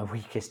was one of my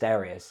weakest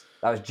areas.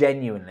 That was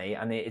genuinely,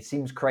 and it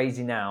seems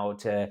crazy now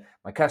to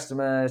my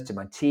customers, to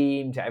my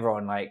team, to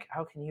everyone. Like,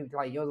 how can you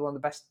like you're one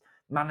of the best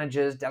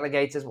managers,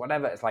 delegators,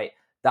 whatever? It's like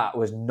that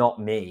was not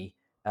me.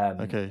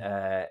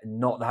 Okay.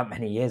 Not that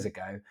many years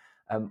ago.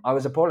 I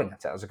was appalling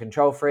at it. I was a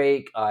control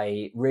freak.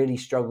 I really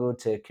struggled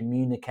to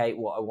communicate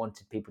what I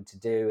wanted people to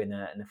do in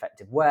an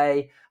effective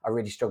way. I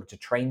really struggled to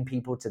train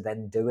people to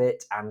then do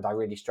it. And I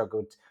really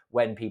struggled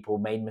when people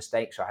made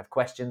mistakes or had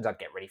questions. I'd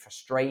get really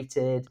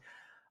frustrated.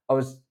 I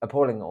was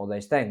appalling at all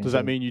those Does things. that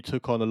And mean you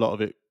took on a lot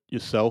of it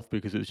yourself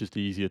because it was just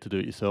easier to do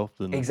it yourself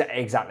than?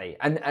 exactly.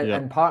 Yeah.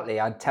 And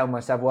partly I'd tell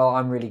myself, well,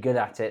 I'm really good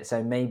at it.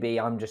 So maybe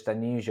I'm just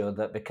unusual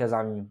that because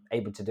I'm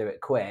able to do it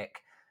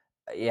quick,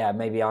 yeah,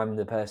 maybe I'm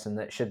the person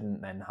that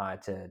shouldn't then hire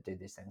to do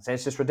these things.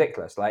 It's just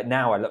ridiculous. Like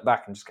now I look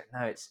back and just go,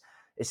 no, it's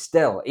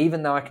still,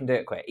 even though I can do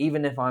it quick,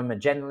 even if I'm a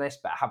generalist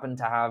but happen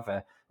to have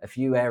a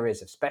few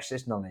areas of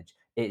specialist knowledge,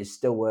 it is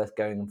still worth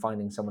going and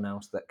finding someone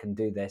else that can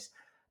do this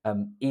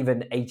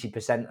even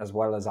 80% as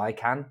well as I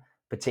can, Yeah.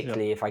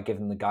 particularly if I give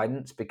them the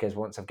guidance, because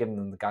once I've given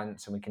them the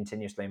guidance and we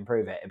continuously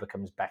improve it, it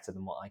becomes better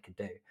than what I could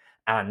do.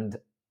 And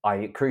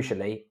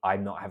crucially,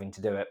 I'm not having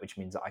to do it, which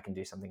means that I can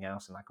do something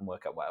else and I can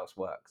work out what else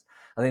works.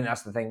 I think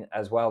that's the thing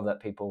as well that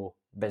people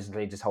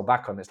basically just hold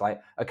back on. It's like,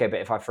 okay,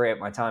 but if I free up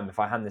my time, if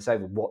I hand this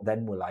over, what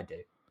then will I do?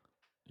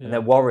 And they're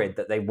Yeah. worried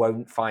that they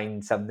won't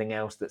find something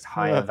else that's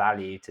higher Yeah.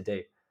 value to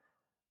do.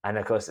 And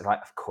of course, it's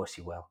like, of course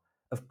you will.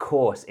 Of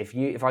course,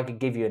 if I could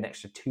give you an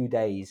extra 2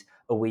 days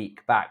a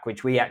week back,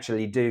 which we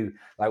actually do,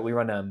 like we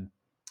run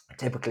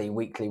typically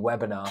weekly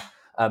webinar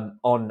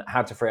on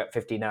how to free up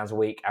 15 hours a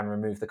week and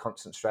remove the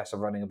constant stress of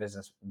running a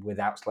business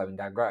without slowing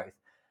down growth.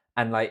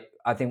 And like,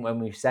 I think when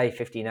we say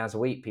 15 hours a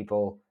week,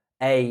 people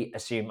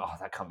assume, oh,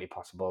 that can't be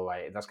possible.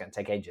 Like that's going to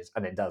take ages,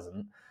 and it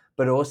doesn't.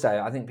 But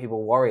also, I think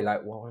people worry,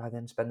 like, what will I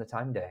then spend the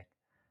time doing?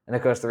 And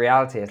of course, the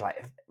reality is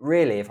like,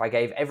 if I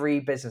gave every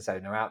business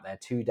owner out there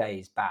 2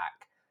 days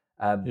back,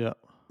 um, Yeah.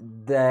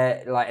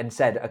 they're like, and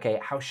said, okay,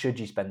 how should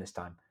you spend this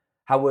time?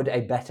 How would a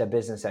better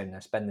business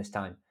owner spend this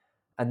time?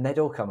 And they'd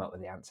all come up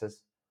with the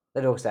answers.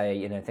 They'd all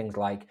say, things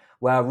like,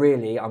 well,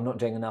 really, I'm not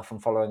doing enough on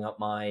following up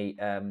my,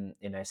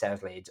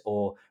 sales leads,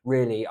 or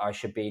really, I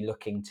should be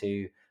looking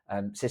to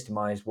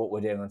systemize what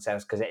we're doing on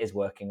sales because it is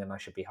working and I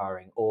should be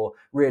hiring, or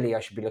really, I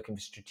should be looking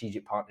for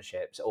strategic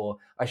partnerships, or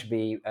I should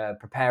be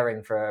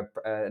preparing for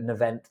an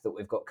event that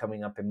we've got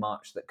coming up in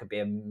March that could be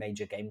a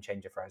major game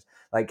changer for us.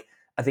 Like,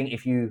 I think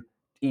if you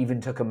even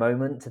took a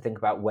moment to think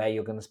about where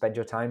you're going to spend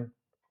your time,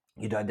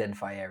 you'd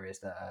identify areas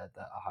that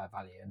are high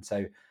value. And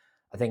so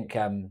I think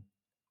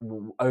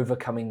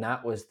overcoming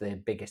that was the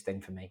biggest thing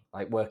for me,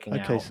 like working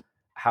Okay. out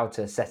how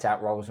to set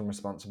out roles and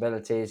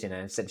responsibilities,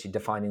 essentially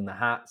defining the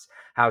hats,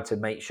 how to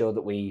make sure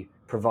that we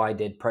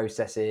provided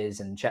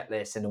processes and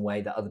checklists in a way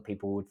that other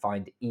people would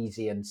find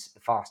easy and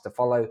fast to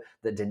follow,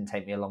 that didn't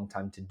take me a long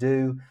time to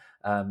do.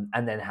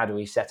 And then how do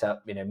we set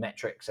up,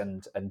 metrics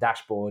and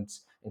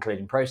dashboards,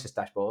 including process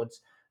dashboards,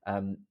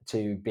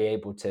 to be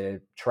able to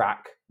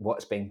track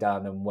what's being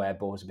done and where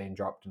balls are being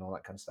dropped and all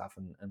that kind of stuff,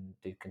 and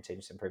do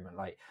continuous improvement.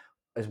 Like,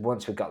 as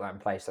once we got that in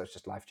place, that was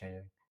just life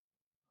changing.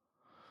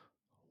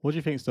 What do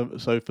you think?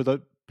 So for the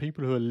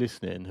people who are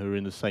listening, who are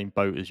in the same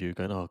boat as you,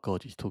 going, "Oh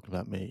God, he's talking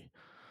about me."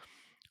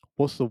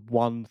 What's the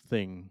one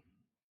thing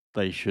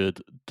they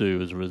should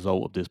do as a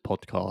result of this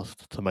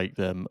podcast to make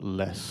them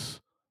less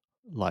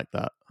like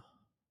that?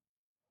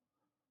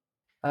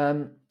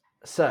 Um,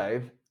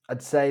 so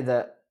I'd say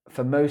that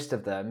for most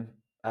of them,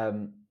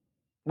 um,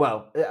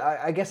 well,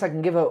 I guess I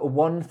can give a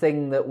one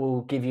thing that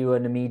will give you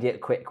an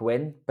immediate quick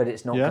win, but Yeah.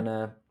 it's not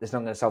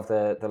gonna solve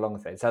the long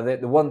thing. So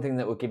the one thing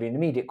that will give you an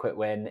immediate quick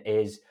win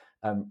is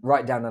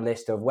write down a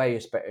list of where you're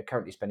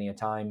currently spending your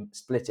time,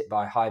 split it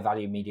by high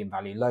value, medium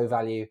value, low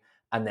value,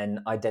 and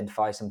then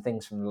identify some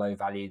things from the low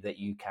value that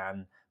you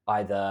can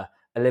either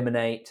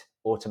eliminate,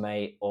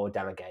 automate, or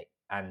delegate,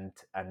 and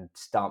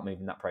start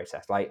moving that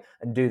process, like,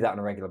 and do that on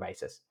a regular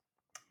basis.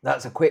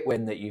 That's a quick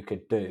win that you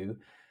could do.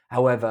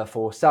 However,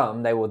 for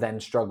some, they will then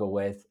struggle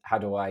with, how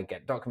do I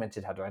get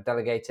documented? How do I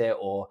delegate it?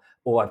 Or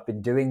I've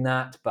been doing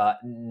that, but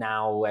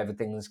now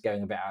everything's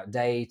going a bit out of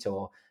date.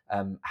 Or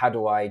how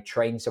do I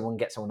train someone,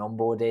 get someone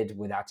onboarded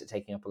without it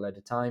taking up a load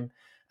of time?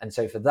 And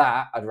so for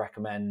that, I'd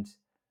recommend,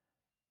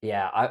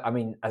 yeah, I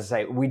mean, as I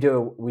say, we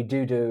do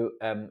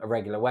a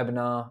regular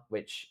webinar,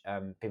 which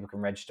people can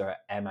register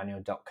at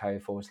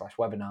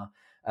airmanual.co/webinar.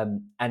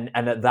 And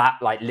at that,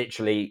 like,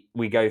 literally,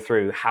 we go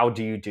through how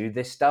do you do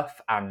this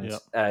stuff, and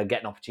Yeah. get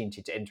an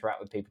opportunity to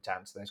interact with people to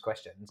answer those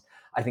questions.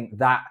 I think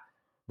that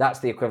that's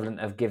the equivalent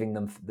of giving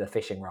them the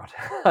fishing rod.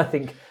 I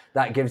think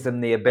that gives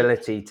them the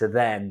ability to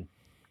then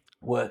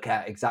work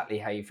out exactly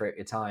how you free up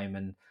your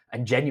time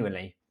and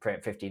genuinely free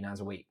up 15 hours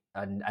a week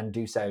and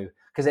do so.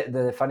 Because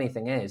the funny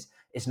thing is,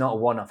 it's not a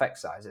one-off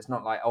exercise. It's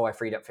not like, oh, I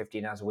freed up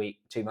 15 hours a week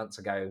 2 months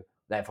ago,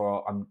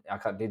 therefore I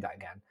can't do that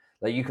again.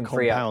 Like, you can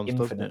free up Compounds,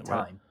 doesn't infinite it?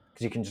 Right? time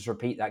because you can just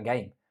repeat that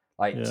game.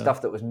 Like, Yeah.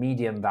 stuff that was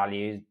medium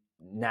value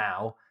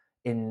now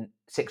in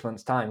 6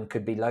 months' time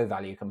could be low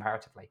value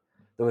comparatively.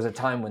 There was a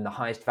time when the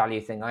highest value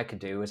thing I could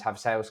do was have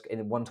sales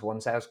in one-to-one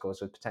sales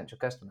calls with potential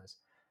customers.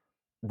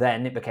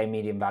 Then it became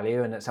medium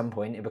value, and at some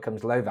point it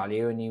becomes low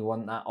value, and you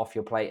want that off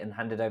your plate and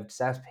handed over to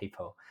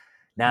salespeople.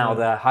 Now, Yeah.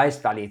 the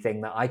highest value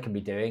thing that I can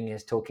be doing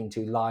is talking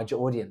to large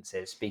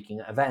audiences, speaking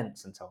at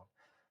events, and so on.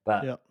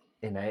 But Yeah.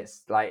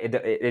 it's like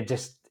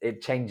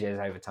it changes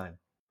over time.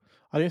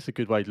 I think it's a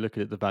good way to look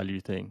at it, the value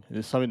thing.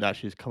 It's something that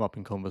actually has come up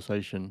in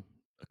conversation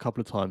a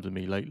couple of times with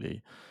me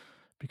lately,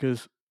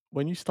 because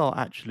when you start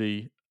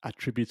actually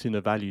attributing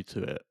a value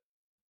to it,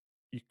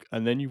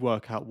 and then you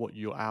work out what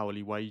your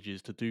hourly wage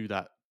is to do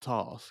that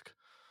task,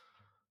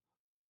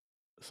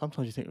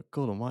 sometimes you think, "Oh,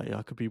 God Almighty,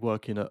 I could be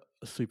working at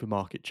a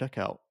supermarket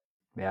checkout."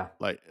 Yeah,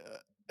 Like,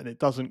 and it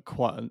doesn't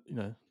quite,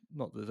 not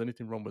that there's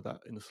anything wrong with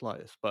that in the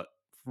slightest, but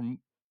from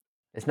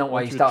it's not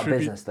why you once you start a attribute,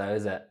 business, though,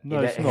 is it? You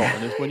no, it's not,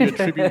 and it's when you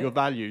attribute don't. your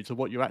value to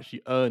what you're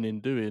actually earning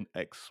doing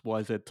X,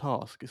 Y, Z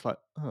task. It's like,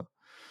 but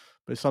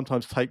it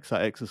sometimes takes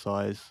that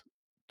exercise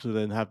to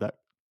then have that,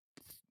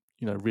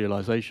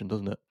 realization,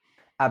 doesn't it?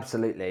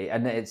 Absolutely,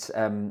 and it's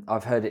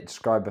I've heard it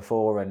described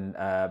before, and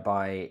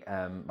by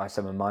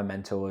some of my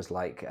mentors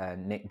like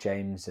Nick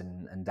James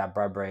and Dad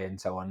Bradbury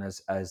and so on,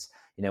 as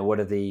what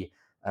are the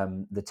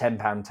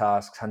 £10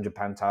 tasks,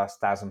 £100 tasks,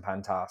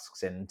 £1,000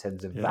 tasks in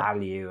terms of Yeah.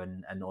 value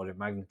and order of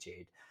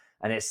magnitude,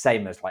 and it's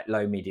same as like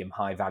low, medium,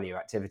 high value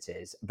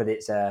activities, but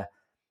it's the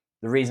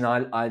reason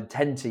I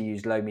tend to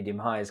use low, medium,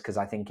 high is because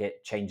I think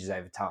it changes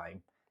over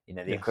time. The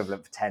Yes.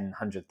 equivalent for 10,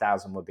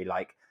 100,000 would be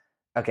like,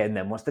 okay, and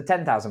then what's the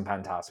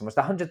 £10,000 task? And what's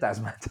the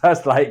 £100,000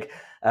 task? Like,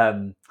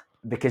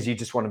 because you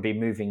just want to be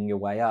moving your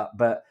way up.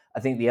 But I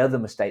think the other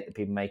mistake that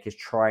people make is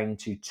trying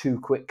to too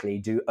quickly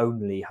do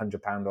only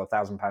 £100 or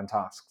 £1,000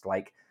 tasks.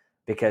 Like,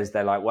 because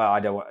they're like, well, I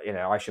don't want,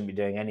 I shouldn't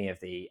be doing any of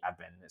the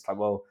admin. It's like,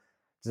 well,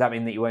 does that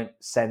mean that you won't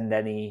send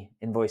any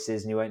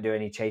invoices and you won't do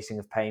any chasing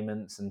of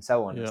payments and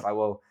so on? Yeah. It's like,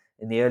 well,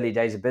 in the early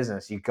days of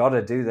business, you've got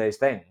to do those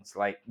things.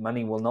 Like,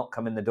 money will not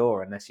come in the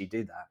door unless you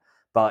do that.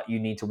 But you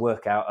need to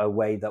work out a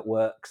way that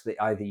works that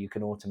either you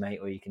can automate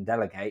or you can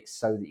delegate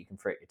so that you can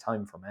free up your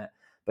time from it.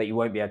 But you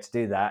won't be able to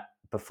do that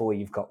before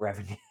you've got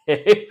revenue.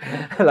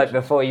 Like,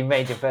 before you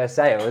made your first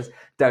sales,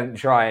 don't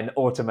try and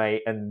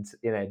automate and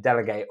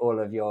delegate all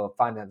of your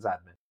finance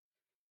admin.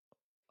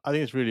 I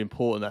think it's really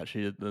important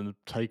actually. The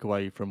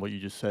takeaway from what you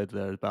just said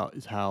there about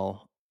is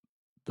how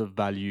the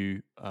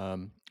value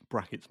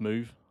brackets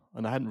move,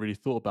 and I hadn't really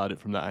thought about it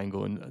from that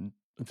angle, and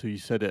until you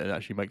said it, it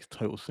actually makes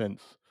total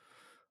sense.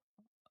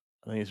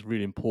 I think it's a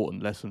really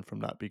important lesson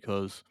from that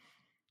because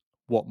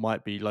what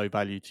might be low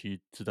value to you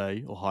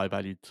today or high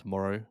value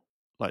tomorrow,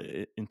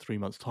 like in 3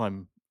 months'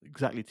 time,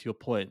 exactly to your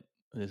point,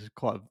 and this is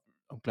quite.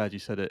 I'm glad you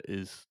said it.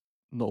 Is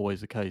not always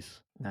the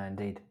case. No,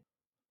 indeed.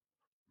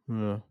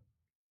 Yeah.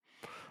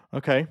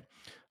 Okay.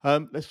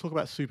 Let's talk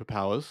about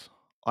superpowers.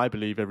 I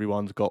believe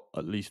everyone's got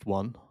at least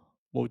one.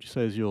 What would you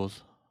say is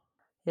yours?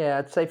 Yeah,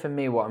 I'd say for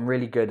me, what I'm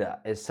really good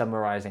at is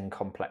summarizing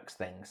complex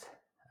things.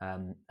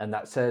 And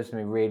that serves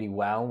me really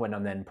well when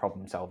I'm then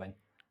problem solving.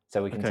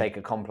 So we can Okay. take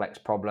a complex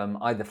problem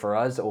either for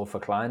us or for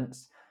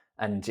clients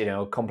and,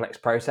 a complex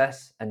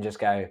process and just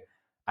go,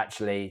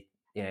 actually,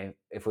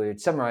 if we would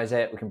summarize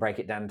it, we can break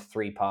it down to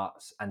three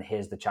parts. And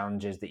here's the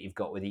challenges that you've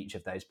got with each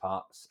of those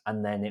parts.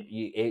 And then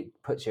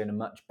it puts you in a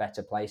much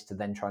better place to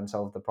then try and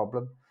solve the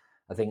problem.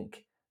 I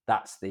think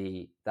that's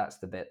the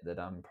bit that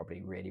I'm probably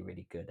really,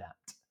 really good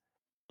at.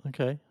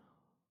 Okay.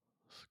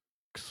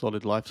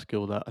 Solid life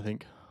skill that I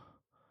think.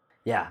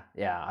 Yeah,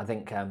 yeah. I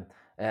think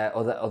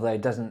although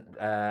it doesn't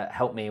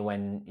help me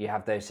when you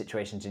have those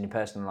situations in your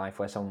personal life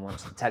where someone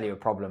wants to tell you a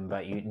problem,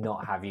 but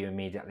not have you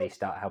immediately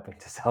start helping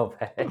to solve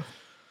it.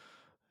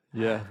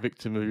 Yeah,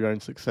 victim of your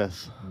own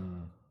success.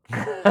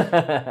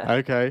 Mm.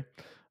 Okay.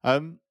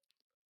 Um,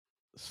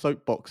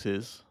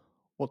 Soapboxes.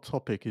 What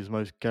topic is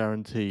most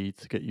guaranteed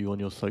to get you on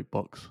your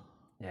soapbox?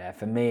 Yeah,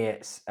 for me,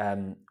 it's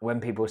when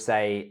people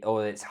say, "Oh,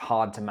 it's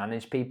hard to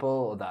manage people,"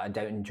 or that I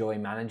don't enjoy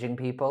managing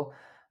people.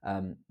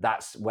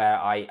 That's where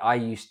I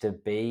used to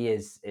be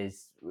is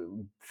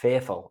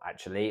fearful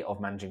actually of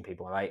managing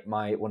people. Like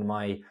one of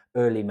my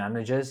early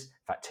managers,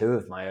 in fact, two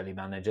of my early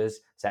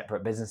managers,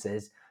 separate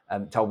businesses,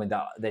 told me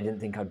that they didn't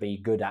think I'd be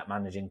good at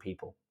managing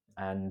people,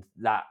 and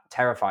that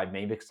terrified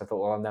me because I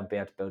thought, well, I'll never be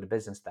able to build a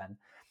business then.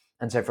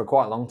 And so for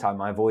quite a long time,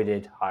 I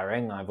avoided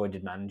hiring, I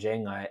avoided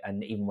managing.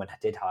 And even when I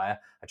did hire,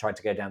 I tried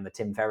to go down the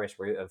Tim Ferriss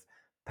route of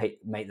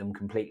make them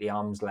completely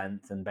arm's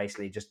length and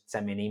basically just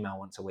send me an email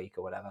once a week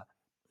or whatever.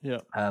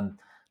 Yeah. But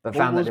What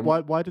found that was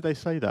didn't. why did they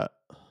say that?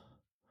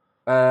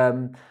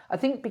 I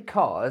think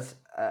because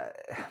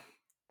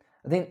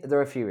I think there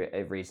are a few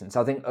reasons.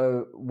 I think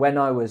when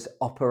I was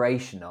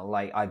operational,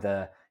 like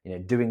either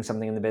doing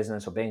something in the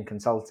business or being a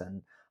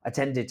consultant, I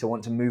tended to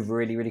want to move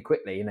really, really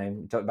quickly.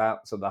 Talk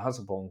about sort of the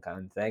hustle porn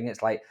kind of thing.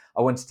 It's like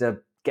I wanted to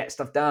get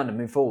stuff done and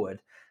move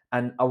forward,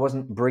 and I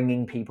wasn't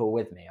bringing people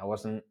with me. I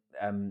wasn't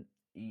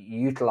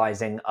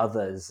utilizing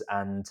others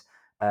and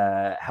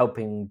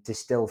helping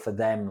distill for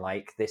them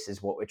like this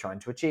is what we're trying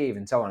to achieve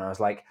and so on. I was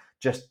like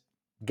just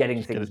getting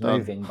Just get things it done.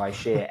 moving by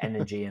sheer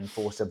energy and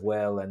force of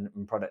will and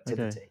Okay.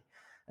 productivity.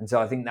 And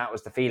so I think that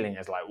was the feeling,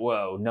 is like,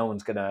 whoa, no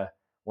one's gonna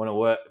want to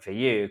work for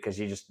you because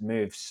you just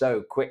move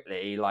so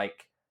quickly.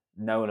 Like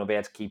no one will be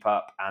able to keep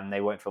up, and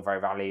they won't feel very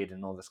valued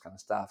and all this kind of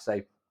stuff.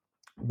 So,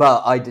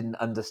 but I didn't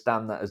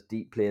understand that as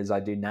deeply as I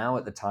do now.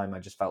 At the time, I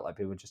just felt like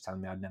people were just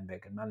telling me I'd never be a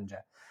good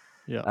manager.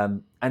 Yeah.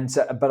 And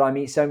so, but I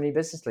meet so many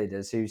business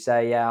leaders who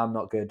say, "Yeah, I'm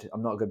not good.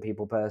 I'm not a good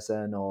people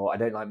person, or I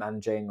don't like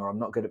managing, or I'm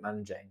not good at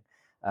managing.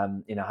 I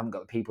haven't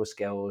got the people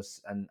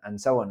skills,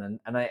 and so on."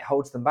 And it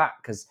holds them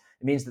back because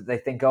it means that they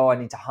think, "Oh, I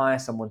need to hire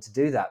someone to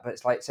do that." But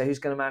it's like, so who's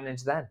going to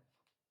manage then?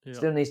 Yeah.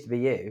 Still needs to be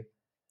you.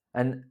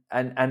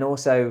 And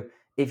also,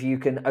 if you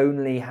can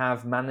only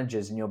have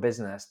managers in your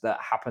business that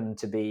happen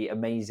to be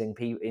amazing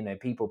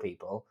people,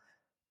 people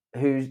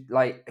who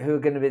are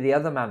going to be the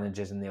other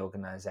managers in the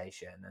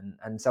organization,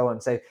 and so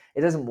on. So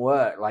it doesn't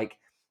work. Like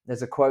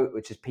there's a quote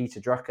which is Peter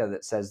Drucker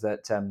that says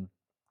that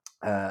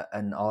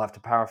and I'll have to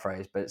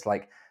paraphrase, but it's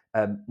like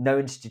no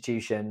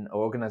institution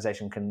or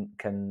organization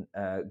can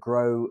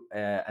grow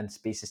and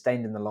be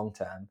sustained in the long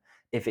term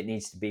if it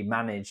needs to be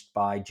managed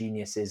by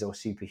geniuses or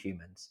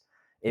superhumans.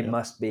 It Yeah.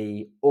 must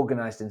be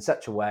organized in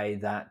such a way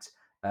that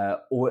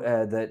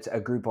that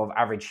a group of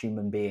average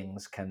human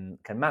beings can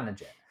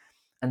manage it.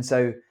 And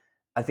so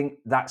I think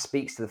that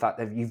speaks to the fact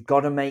that you've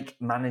got to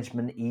make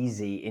management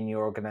easy in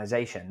your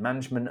organization,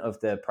 management of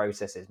the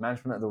processes,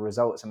 management of the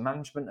results, and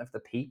management of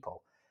the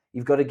people.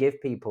 You've got to give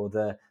people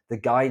the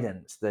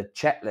guidance, the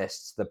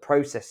checklists, the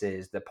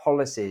processes, the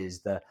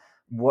policies, the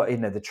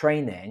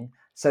training,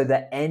 so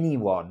that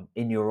anyone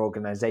in your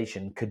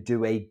organization could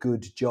do a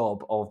good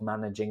job of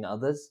managing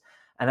others.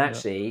 And Yeah.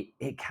 actually,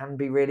 it can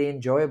be really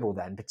enjoyable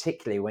then,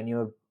 particularly when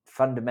you're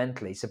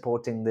fundamentally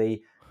supporting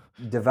the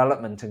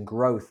development and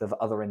growth of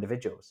other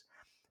individuals.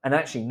 And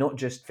actually, not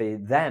just for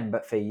them,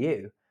 but for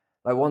you.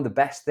 Like one of the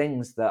best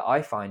things that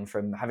I find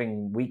from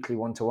having weekly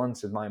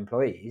one-to-ones with my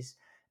employees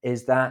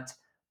is that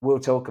we'll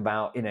talk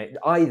about,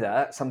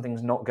 either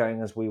something's not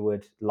going as we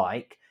would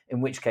like, in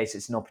which case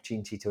it's an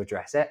opportunity to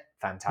address it,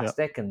 Yeah.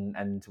 fantastic,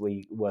 and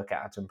we work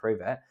out how to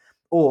improve it,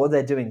 or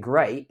they're doing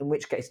great, in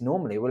which case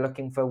normally we're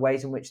looking for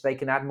ways in which they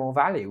can add more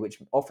value,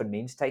 which often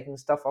means taking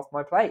stuff off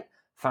my plate.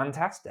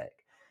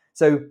 Fantastic.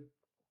 So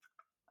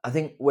I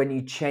think when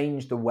you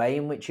change the way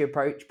in which you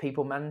approach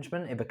people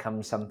management, it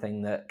becomes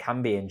something that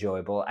can be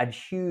enjoyable and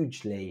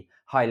hugely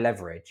high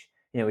leverage.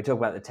 We talk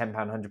about the £10,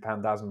 £100,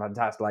 £1,000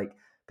 task, like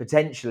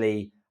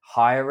potentially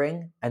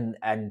hiring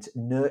and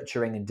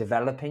nurturing and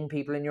developing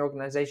people in your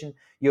organization.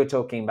 You're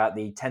talking about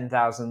the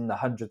 10,000, the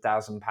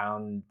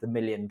 £100,000, the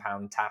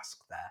 £1,000,000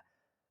 task there,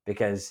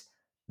 because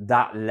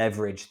that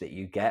leverage that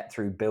you get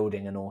through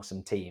building an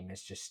awesome team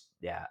is just,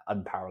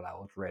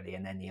 unparalleled really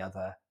in any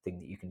other thing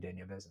that you can do in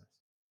your business.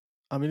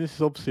 I mean, this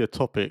is obviously a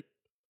topic,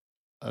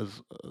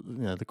 as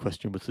the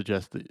question would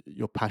suggest, that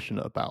you're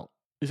passionate about.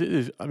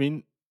 I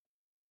mean,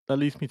 that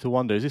leads me to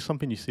wonder: is this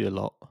something you see a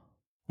lot?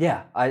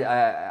 Yeah,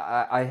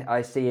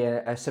 I see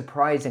a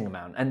surprising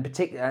amount,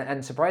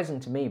 and surprising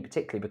to me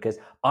particularly because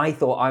I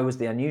thought I was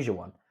the unusual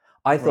one.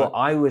 I thought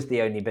Right. I was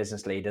the only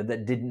business leader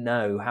that didn't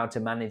know how to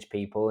manage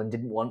people and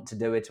didn't want to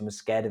do it and was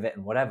scared of it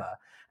and whatever.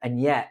 And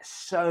yet,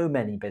 so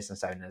many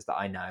business owners that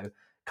I know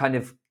kind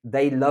of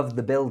they love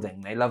the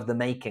building, they love the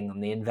making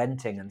and the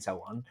inventing and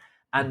so on,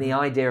 and the Mhm.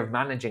 idea of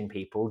managing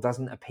people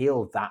doesn't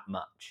appeal that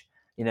much.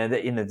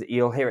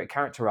 You'll hear it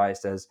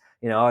characterized as,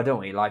 I don't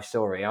want your life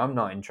story. I'm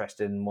not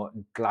interested in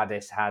what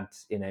Gladys had,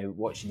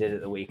 what she did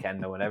at the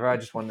weekend or whatever. I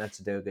just want her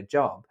to do a good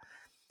job.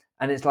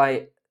 And it's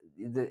like,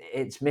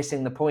 it's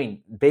missing the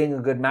point. Being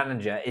a good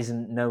manager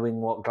isn't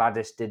knowing what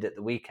Gladys did at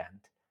the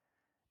weekend.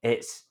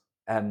 It's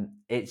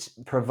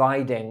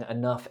providing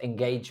enough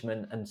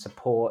engagement and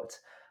support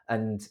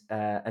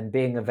and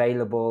being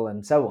available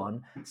and so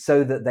on,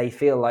 so that they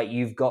feel like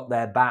you've got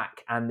their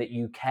back and that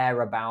you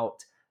care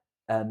about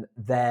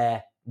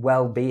their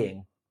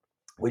well-being,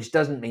 which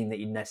doesn't mean that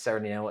you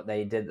necessarily know what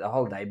they did the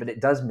whole day, but it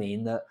does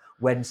mean that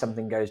when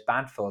something goes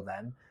bad for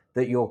them,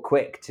 that you're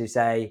quick to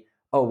say,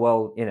 "Oh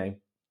well,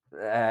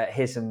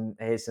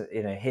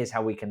 here's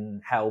how we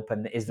can help,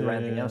 and is there Yeah, yeah,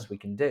 anything yeah. else we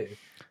can do?"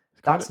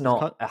 It's kind of That's it's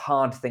kind not a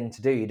hard thing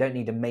to do. You don't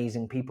need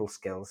amazing people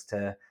skills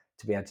to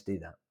be able to do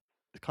that.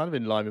 it's kind of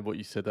in line with what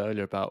you said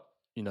earlier about,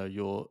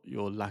 your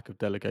lack of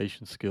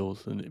delegation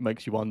skills, and it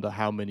makes you wonder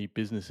how many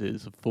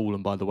businesses have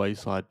fallen by the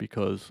wayside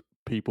because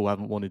people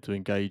haven't wanted to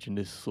engage in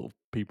this sort of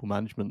people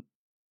management.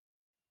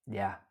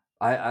 Yeah,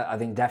 I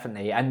think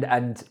definitely,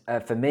 and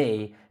for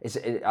me,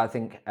 I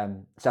think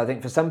so. I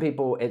think for some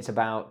people, it's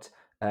about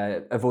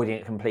avoiding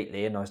it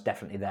completely, and I was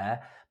definitely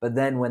there. But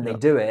then when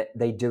Yeah.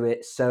 they do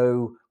it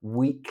so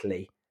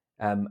weakly,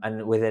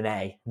 and with an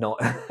A, not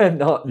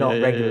not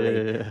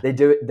regularly. Yeah. They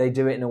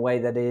do it in a way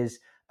that is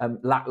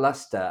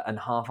lackluster and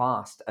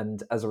half-assed,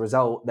 and as a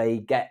result, they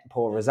get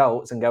poor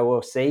results and go,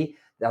 "Well, see,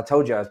 I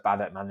told you I was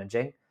bad at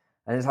managing."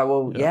 And it's like,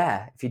 well, Yeah.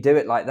 yeah, if you do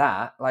it like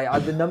that,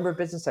 like the number of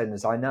business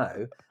owners I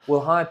know will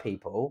hire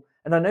people,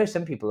 and I know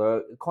some people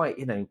are quite,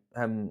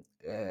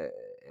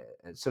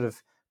 sort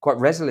of quite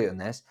resolute in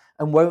this,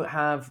 and won't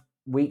have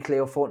weekly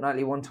or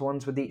fortnightly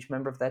one-to-ones with each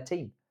member of their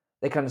team.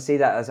 They kind of see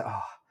that as,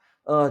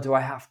 oh, do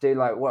I have to,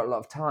 like, what a lot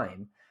of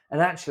time?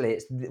 And actually,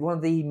 it's one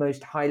of the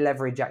most high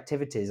leverage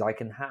activities I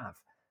can have,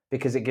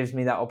 because it gives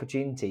me that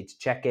opportunity to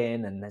check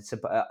in and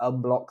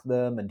unblock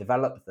them and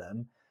develop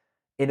them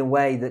in a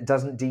way that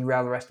doesn't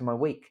derail the rest of my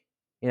week.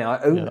 Yeah.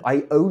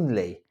 I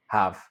only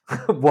have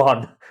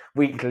one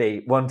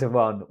weekly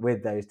one-to-one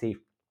with those team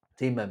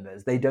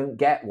members. They don't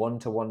get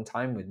one-to-one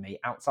time with me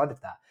outside of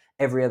that.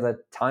 Every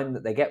other time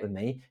that they get with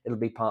me, it'll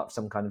be part of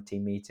some kind of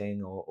team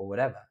meeting or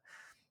whatever.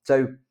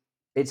 So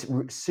it's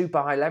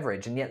super high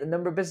leverage, and yet the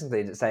number of business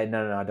leaders that say,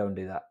 no, I don't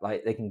do that.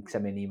 Like, they can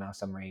send me an email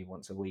summary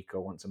once a week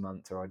or once a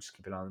month, or I just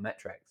keep an eye on the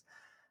metrics.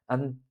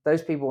 And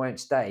those people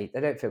won't stay.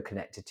 They don't feel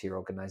connected to your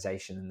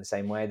organization in the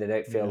same way. They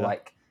don't feel Yeah.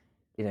 like,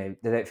 they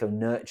don't feel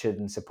nurtured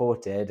and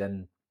supported,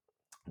 and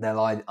they'll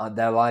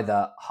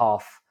either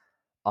half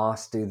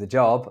asked to do the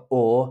job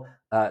or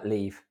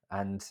leave,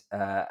 and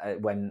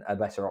when a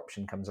better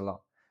option comes along.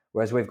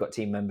 Whereas we've got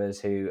team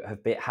members who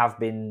have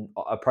been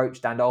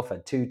approached and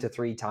offered 2 to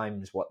 3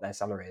 times what their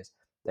salary is.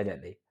 They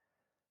don't leave.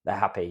 They're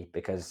happy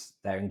because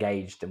they're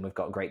engaged, and we've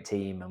got a great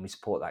team, and we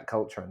support that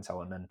culture and so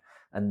on.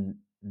 And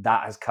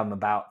that has come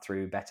about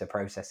through better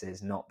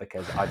processes, not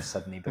because I've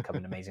suddenly become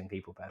an amazing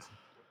people person.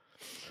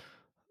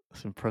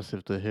 That's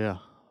impressive to hear.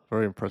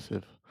 Very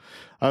impressive.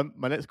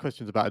 My next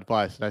question is about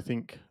advice,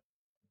 and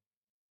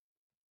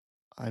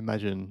I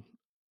imagine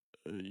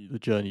the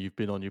journey you've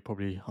been on,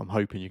 I'm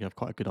hoping you can have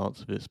quite a good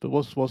answer for this. But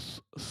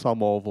what's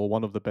some of, or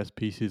one of the best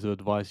pieces of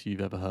advice you've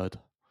ever heard?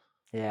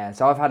 Yeah,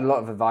 so I've had a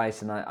lot of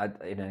advice, and I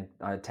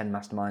attend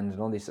masterminds and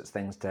all these sorts of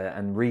things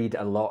and read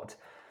a lot.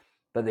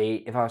 But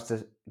if I was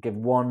to give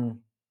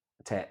one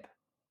tip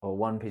or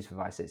one piece of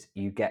advice, it's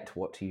you get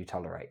what you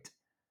tolerate.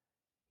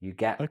 You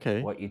get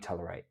Okay. what you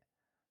tolerate.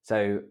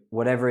 So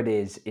whatever it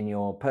is in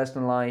your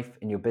personal life,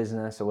 in your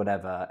business, or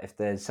whatever, if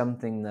there's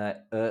something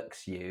that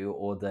irks you,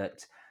 or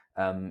that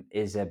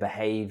is a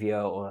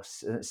behavior or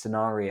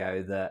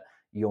scenario that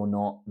you're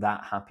not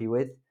that happy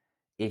with,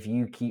 if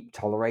you keep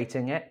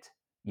tolerating it,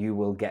 you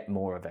will get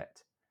more of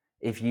it.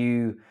 If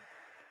you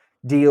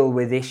deal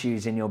with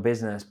issues in your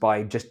business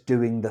by just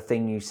doing the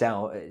thing you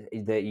sell,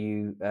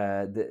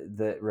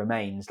 that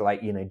remains,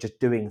 like, just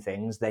doing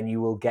things, then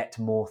you will get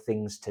more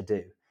things to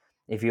do.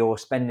 If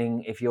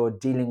you're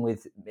dealing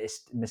with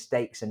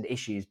mistakes and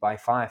issues by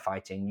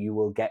firefighting, you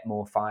will get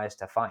more fires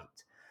to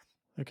fight.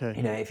 Okay.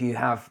 If you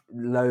have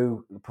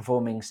low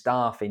performing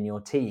staff in your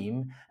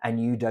team and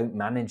you don't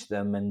manage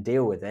them and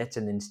deal with it,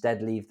 and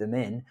instead leave them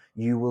in,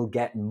 you will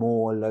get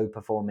more low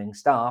performing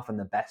staff, and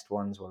the best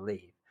ones will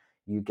leave.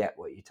 You get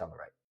what you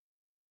tolerate.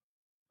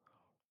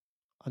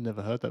 I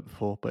never heard that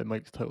before, but it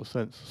makes total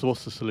sense. So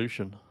what's the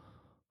solution?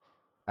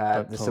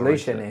 Don't The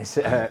tolerate solution it.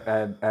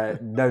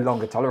 is no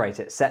longer tolerate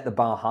it. Set the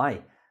bar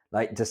high.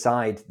 Like,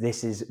 decide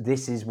this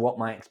is what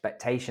my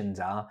expectations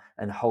are,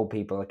 and hold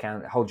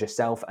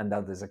yourself and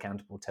others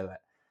accountable to it.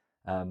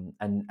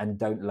 And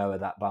don't lower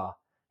that bar.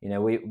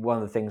 One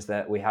of the things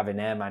that we have in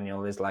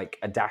AirManual is like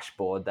a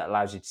dashboard that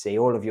allows you to see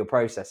all of your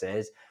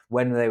processes,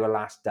 when they were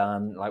last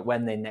done, like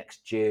when they're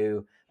next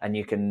due, and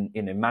you can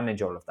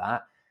manage all of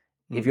that.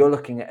 If Mm. you're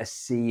looking at a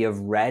sea of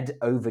red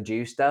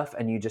overdue stuff,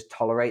 and you just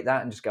tolerate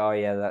that and just go, oh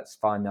yeah, that's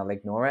fine, I'll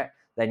ignore it,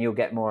 then you'll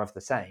get more of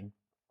the same.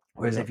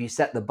 Whereas Yeah. if you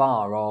set the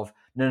bar of,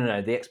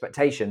 no, the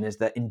expectation is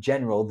that in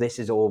general, this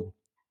is all,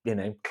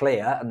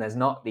 clear, and there's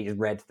not these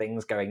red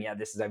things going, yeah,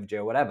 this is overdue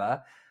or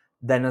whatever,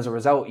 then as a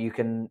result, you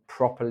can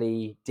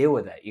properly deal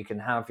with it. You can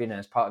have,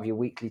 as part of your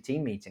weekly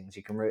team meetings,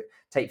 you can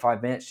take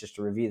 5 minutes just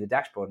to review the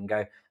dashboard and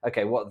go,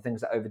 okay, what are the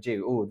things that are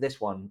overdue? Oh,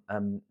 this one,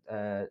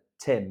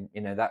 Tim,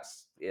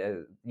 that's,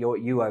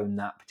 you own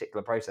that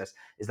particular process.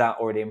 Is that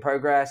already in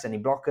progress? Any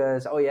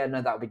blockers? Oh yeah,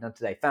 no, that'll be done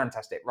today.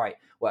 Fantastic. Right.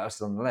 What else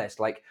is on the list?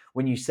 Like,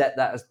 when you set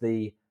that as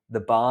the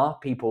bar,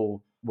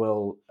 people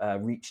will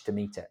reach to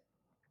meet it.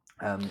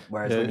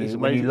 Whereas Yeah, it's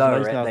when you amazing. It's lower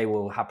amazing it, how they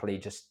will happily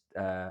just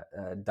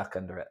duck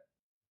under it.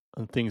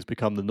 and things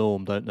become the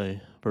norm, don't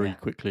they? Very Yeah.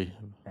 quickly.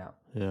 Yeah.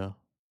 Yeah.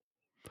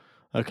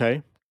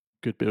 Okay.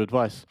 Good bit of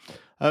advice.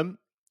 Um,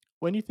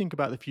 when you think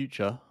about the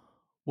future,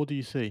 what do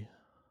you see?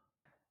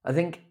 I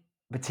think,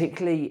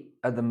 particularly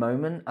at the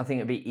moment, I think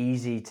it'd be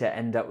easy to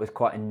end up with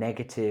quite a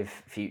negative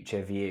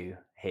future view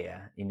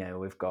here.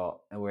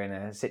 We're in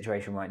a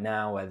situation right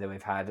now where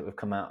we've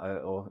come out,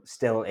 or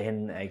still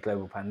in, a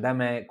global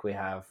pandemic. We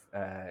have,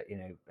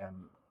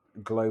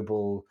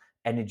 global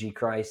energy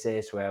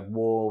crisis. We have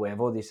war. We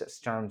have all these sorts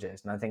of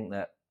challenges, and I think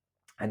that,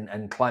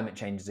 and climate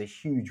change is a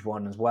huge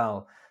one as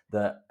well,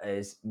 that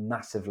is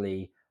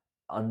massively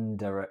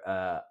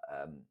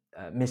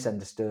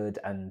misunderstood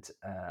and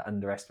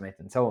underestimated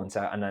and so on.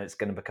 So, and it's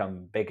going to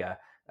become bigger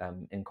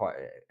in quite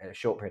a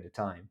short period of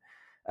time.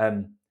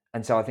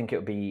 And so I think it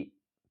would be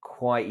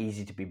quite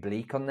easy to be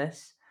bleak on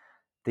this.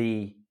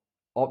 The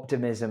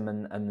optimism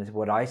and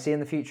what I see in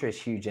the future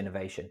is huge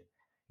innovation.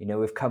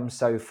 We've come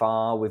so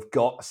far, we've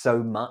got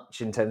so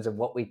much in terms of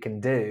what we can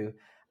do,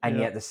 and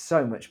Yeah. yet there's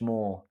so much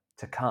more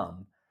to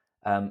come.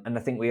 And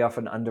I think we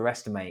often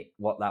underestimate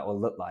what that will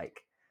look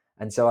like.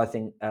 And so I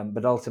think,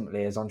 but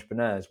ultimately as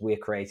entrepreneurs, we're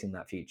creating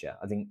that future.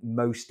 I think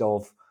most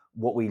of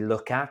what we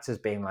look at as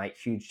being like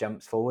huge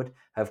jumps forward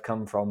have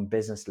come from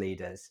business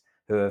leaders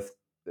who have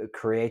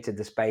created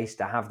the space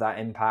to have that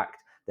impact.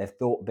 They've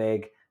thought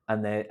big,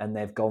 and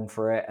they've gone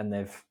for it, and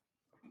they've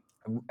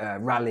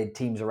rallied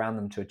teams around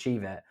them to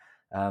achieve it.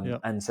 Yeah.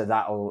 And so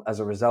that will, as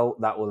a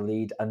result, that will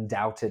lead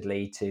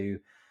undoubtedly to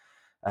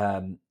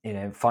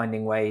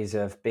finding ways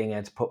of being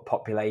able to put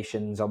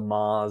populations on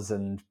Mars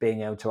and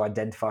being able to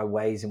identify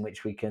ways in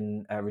which we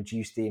can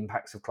reduce the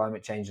impacts of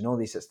climate change and all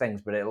these sorts of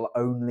things. But it'll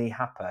only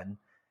happen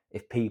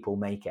if people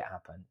make it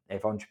happen,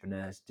 if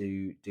entrepreneurs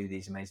do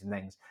these amazing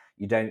things.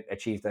 You don't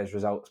achieve those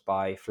results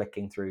by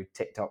flicking through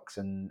TikToks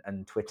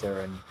and Twitter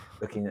and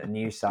looking at the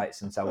news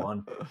sites and so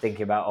on,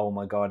 thinking about, oh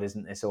my God,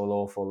 isn't this all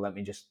awful? Let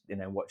me just,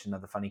 watch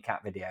another funny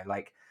cat video.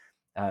 Like,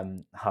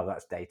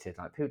 that's dated.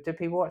 Like, do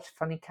people watch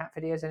funny cat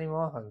videos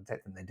anymore? I don't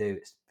think they do.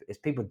 It's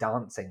people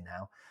dancing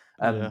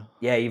now.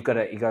 Yeah. You've got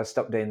to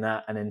stop doing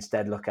that and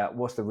instead look at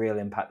what's the real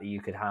impact that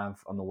you could have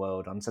on the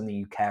world, on something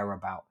you care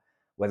about.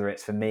 Whether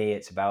it's, for me,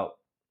 it's about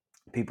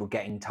people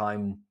getting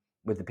time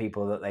with the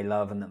people that they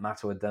love and that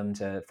matter with them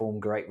to form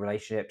great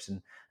relationships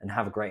and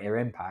have a greater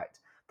impact.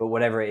 But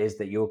whatever it is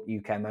that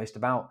you care most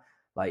about,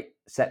 like,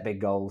 set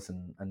big goals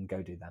and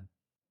go do them.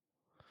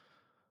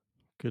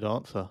 Good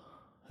answer.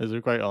 It's a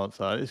great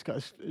answer.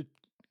 It,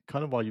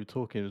 kind of while you were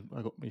talking,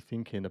 it got me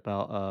thinking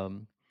about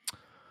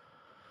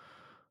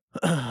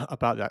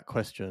about that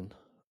question.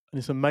 And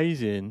it's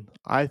amazing.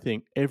 I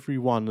think every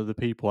one of the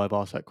people I've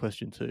asked that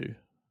question to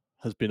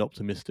has been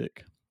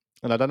optimistic.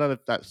 And I don't know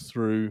if that's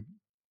through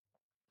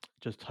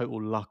just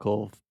total luck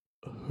of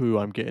who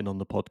I'm getting on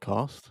the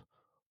podcast,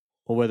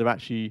 or whether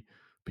actually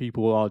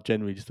people are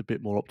generally just a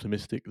bit more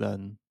optimistic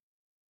than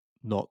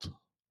not.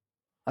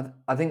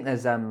 I think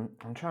there's I'm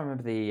trying to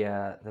remember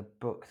the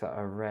book that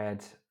I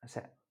read. Is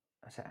it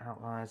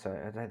Outliers? Sorry,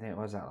 I don't think it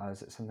was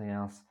Outliers. It's something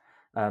else.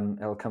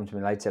 It'll come to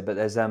me later. But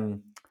there's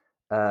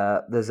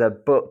a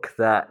book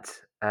that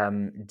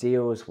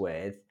deals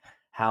with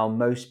how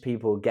most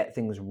people get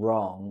things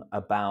wrong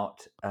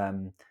about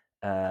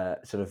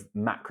sort of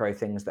macro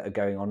things that are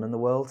going on in the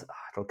world.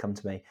 It'll come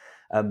to me.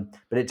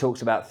 But it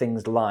talks about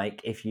things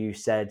like, if you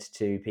said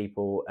to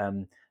people,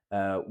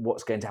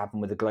 what's going to happen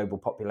with the global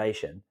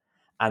population,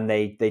 and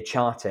they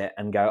chart it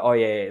and go, oh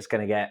yeah, it's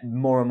going to get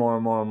more and more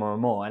and more and more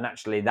and more, and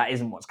actually that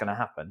isn't what's going to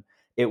happen.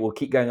 It will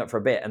keep going up for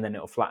a bit and then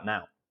it'll flatten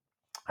out.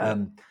 Yeah.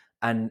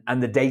 And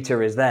the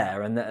data is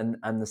there, and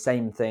the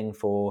same thing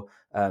for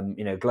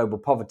global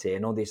poverty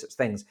and all these sorts of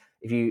things.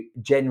 If you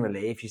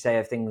say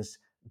if things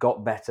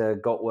got better,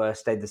 got worse,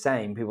 stayed the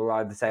same, people will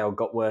either say, oh,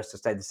 got worse or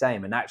stayed the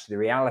same. And actually the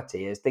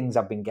reality is things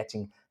have been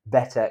getting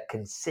better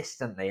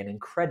consistently and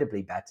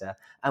incredibly better,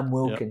 and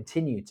will Yeah.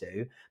 continue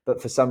to.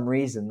 But for some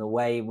reason, the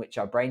way in which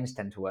our brains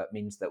tend to work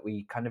means that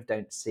we kind of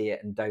don't see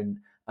it and don't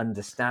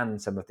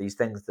understand some of these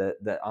things that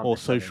aren't Or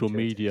necessarily social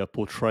intuitive. media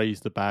portrays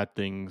the bad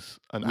things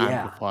and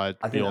Yeah, amplified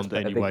I think that's beyond a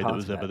any big way that part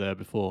was of ever it. there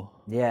before.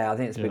 Yeah, I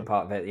think it's a Yeah. big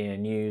part of it.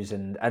 News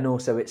and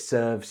also it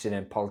serves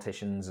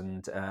politicians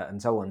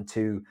and so on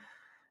to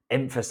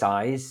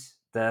emphasize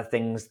the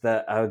things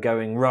that are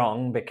going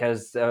wrong,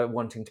 because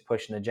wanting to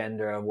push an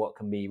agenda of what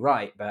can be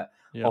right. But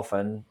Yeah.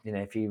 often,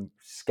 if you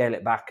scale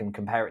it back and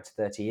compare it to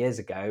 30 years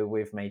ago,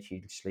 we've made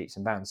huge leaps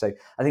and bounds. So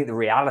I think the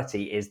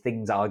reality is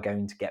things are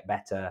going to get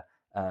better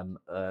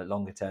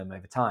longer term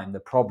over time.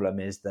 The problem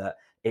is that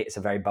it's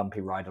a very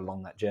bumpy ride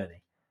along that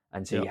journey.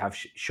 And so Yeah. you have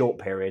short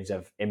periods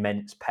of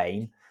immense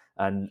pain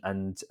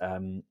and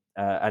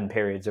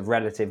periods of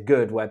relative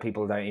good where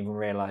people don't even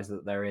realize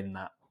that they're in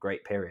that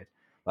great period.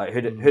 Like,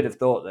 who'd have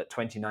thought that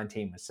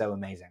 2019 was so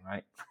amazing,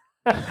 right?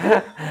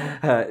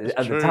 It's At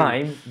the true.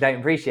 time, don't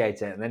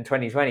appreciate it, and then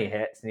 2020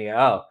 hits, and you go,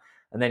 oh,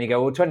 and then you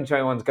go, well,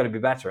 2021's got to be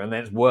better, and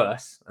then it's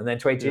worse, and then Yeah.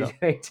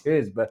 2022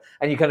 is,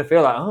 and you kind of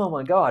feel like, oh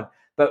my god,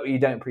 but you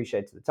don't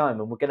appreciate it at the time,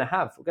 and we're gonna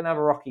have a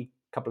rocky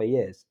couple of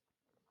years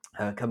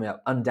coming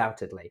up,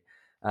 undoubtedly.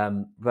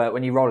 But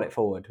when you roll it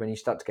forward, when you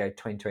start to go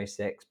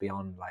 2026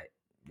 beyond, like,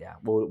 yeah,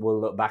 we'll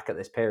look back at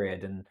this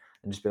period and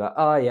just be like,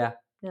 oh yeah,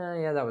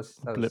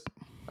 that Blip.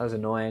 was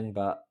annoying,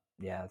 but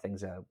yeah,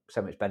 things are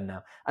so much better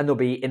now. And there'll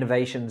be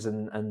innovations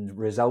and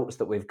results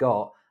that we've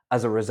got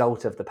as a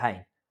result of the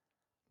pain.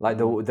 Like,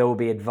 there will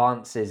be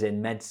advances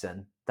in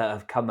medicine that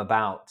have come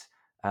about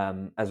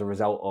as a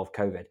result of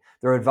COVID.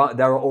 There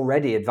are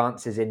already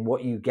advances in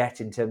what you get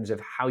in terms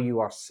of how you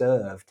are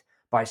served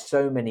by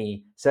so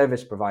many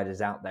service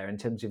providers out there, in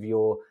terms of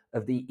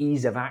the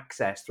ease of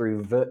access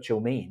through virtual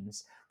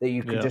means that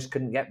you Yeah. just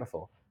couldn't get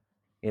before.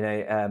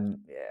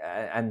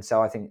 And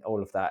so I think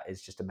all of that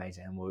is just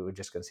amazing, and we're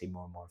just going to see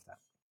more and more of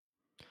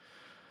that.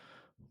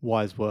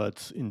 Wise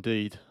words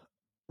indeed.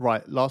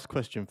 Right, last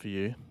question for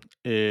you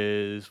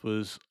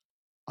was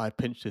I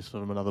pinched this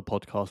from another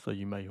podcaster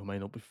you may or may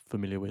not be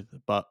familiar with,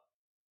 but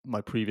my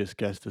previous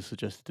guest has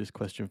suggested this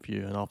question for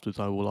you, and afterwards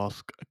I will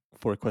ask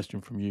for a question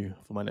from you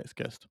for my next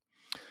guest.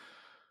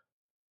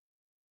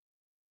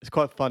 It's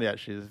quite funny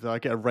actually. I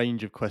get a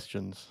range of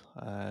questions,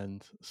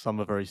 and some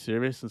are very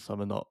serious and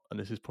some are not. And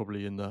this is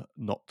probably in the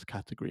not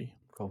category.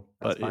 Cool,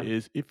 that's But it fine.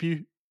 is if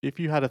you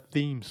had a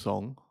theme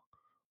song,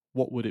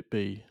 what would it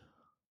be?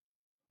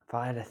 If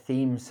I had a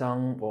theme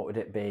song, what would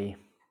it be?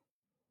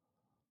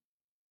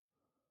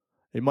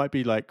 It might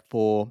be like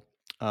for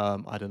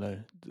I don't know,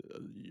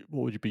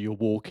 what would be your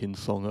walk-in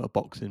song at a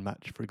boxing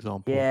match, for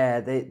example?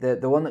 Yeah,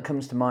 the one that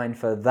comes to mind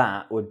for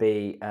that would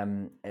be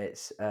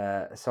it's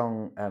a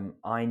song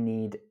I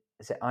Need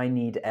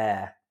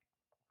Air,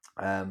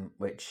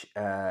 which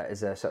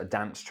is a sort of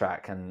dance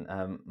track, and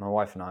my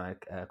wife and I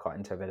are quite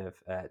into a bit of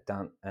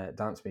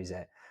dance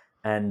music,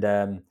 and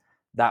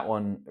that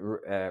one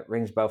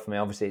rings a bell for me.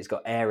 Obviously, it's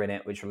got air in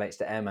it, which relates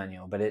to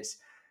AirManual, but it's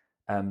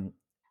um,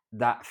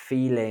 that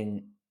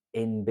feeling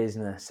in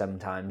business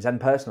sometimes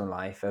and personal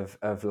life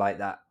of like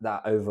that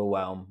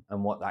overwhelm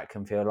and what that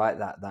can feel like.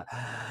 That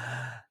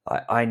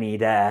I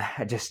need air,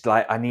 just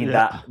like I need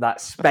Yeah.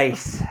 that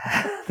space,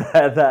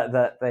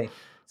 that thing.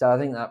 So I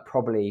think that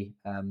probably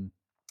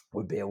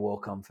would be a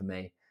walk on for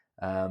me.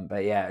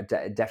 But yeah,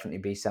 definitely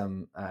be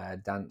some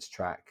dance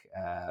track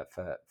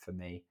for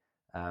me.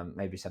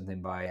 Maybe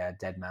something by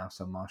Dead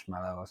Mouse or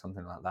Marshmallow or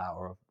something like that,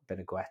 or a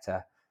bit of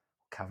Guetta,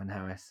 Calvin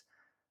Harris,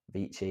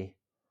 Vici.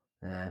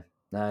 Yeah,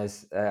 no,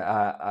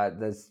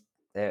 there's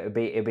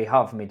it'd be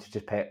hard for me to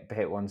just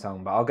hit one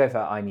song, but I'll go for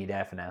I Need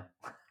Air for now.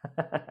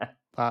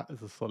 That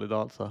is a solid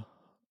answer.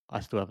 I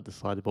still haven't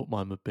decided what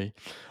mine would be.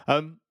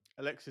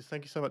 Alexis,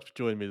 thank you so much for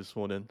joining me this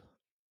morning.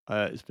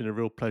 It's been a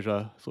real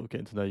pleasure sort of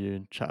getting to know you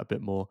and chat a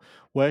bit more.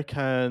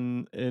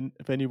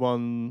 If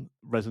anyone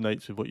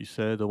resonates with what you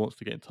said or wants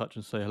to get in touch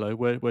and say hello,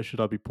 where should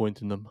I be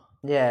pointing them?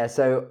 Yeah,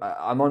 so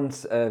I'm on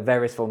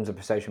various forms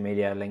of social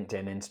media: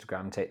 LinkedIn,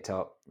 Instagram,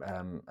 TikTok,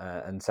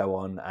 and so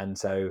on. And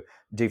so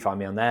do find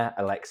me on there,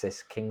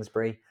 Alexis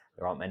Kingsbury.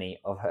 There aren't many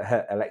of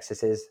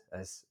Alexises,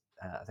 as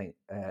I think.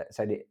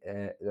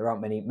 There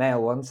aren't many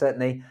male ones,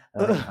 certainly.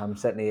 I think I'm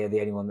certainly the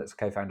only one that's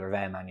co-founder of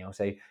AirManual.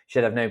 So you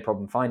should have no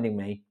problem finding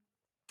me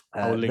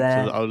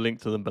there. I'll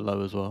link to them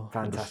below as well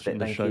Fantastic, in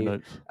the thank show you.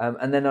 notes.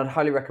 And then I'd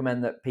highly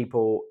recommend that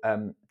people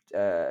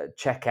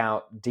check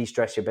out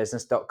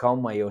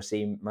destressyourbusiness.com, where you'll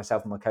see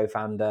myself and my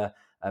co-founder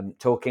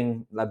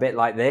talking a bit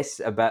like this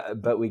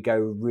but we go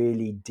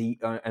really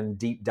deep and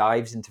deep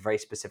dives into very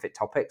specific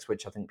topics,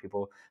 which I think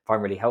people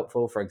find really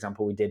helpful. For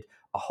example, we did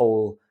a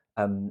whole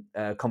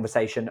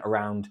conversation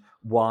around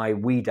why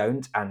we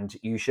don't and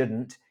you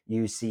shouldn't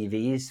use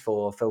CVs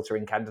for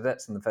filtering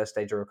candidates in the first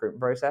stage of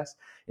recruitment process.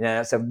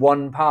 That's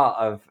one part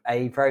of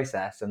a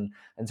process, and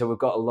so we've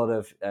got a lot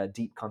of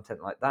deep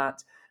content like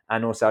that.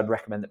 And also I'd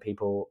recommend that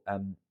people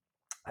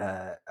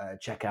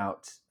check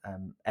out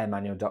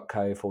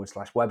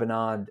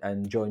airmanual.co/webinar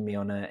and join me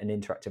on an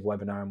interactive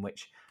webinar in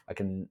which I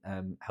can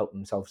help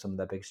them solve some of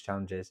their biggest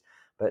challenges.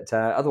 But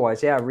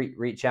otherwise, yeah,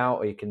 reach out,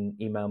 or you can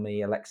email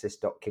me,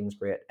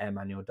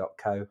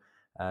 alexis.kingsbury@airmanual.co,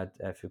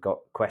 if you've got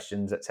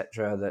questions,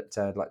 etc., that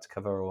I'd like to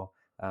cover or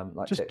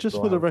like to Just explore for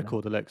how the we can help.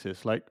 record,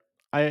 Alexis, like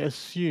I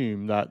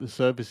assume that the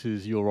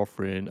services you're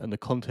offering and the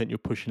content you're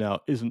pushing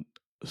out isn't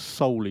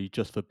solely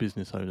just for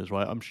business owners,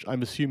 right?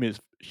 I'm assuming it's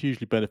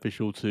hugely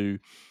beneficial to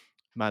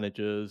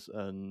managers,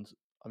 and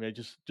I mean,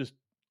 just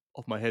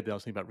off my head, there, I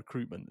was thinking about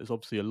recruitment. There's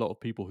obviously a lot of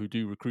people who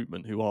do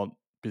recruitment who aren't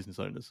business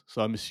owners,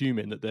 so I'm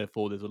assuming that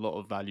therefore there's a lot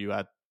of value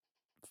add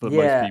for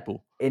most Yeah,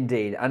 people.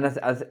 indeed, and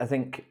I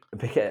think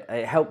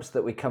it helps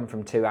that we come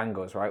from two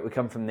angles, right? We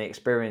come from the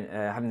experience,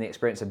 having the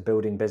experience of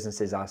building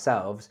businesses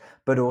ourselves,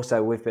 but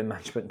also we've been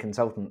management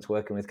consultants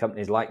working with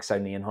companies like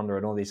Sony and Honda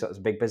and all these sorts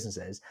of big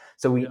businesses.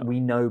 So Yeah, we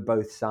know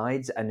both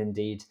sides, and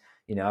indeed,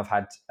 I've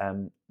had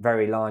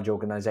very large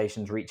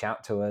organisations reach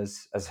out to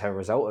us as a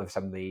result of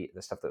some of the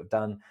stuff that we've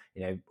done.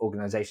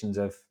 Organisations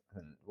of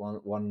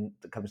one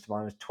that comes to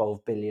mind was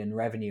 12 billion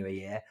revenue a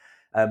year,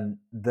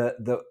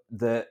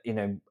 that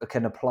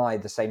can apply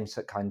the same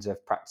kinds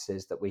of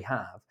practices that we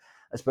have.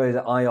 I suppose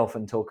I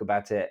often talk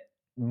about it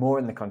more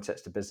in the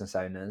context of business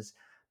owners,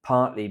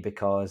 partly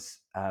because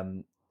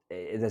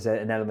there's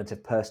an element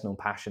of personal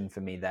passion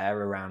for me there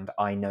around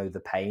I know the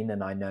pain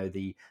and I know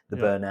the yeah,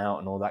 burnout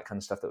and all that kind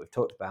of stuff that we've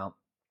talked about.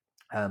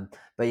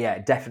 But yeah,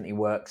 it definitely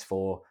works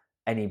for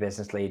any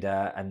business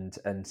leader and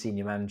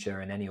senior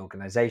manager in any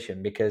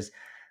organization, because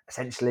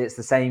essentially it's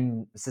the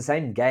same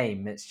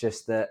game. It's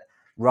just that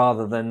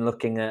rather than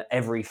looking at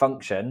every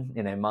function,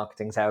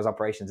 marketing, sales,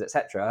 operations,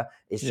 etc.,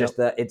 it's yeah. just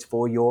that it's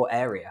for your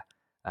area.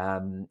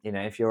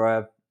 If you're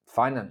a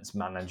finance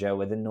manager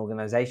within an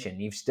organization,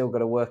 you've still got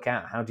to work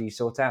out how do you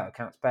sort out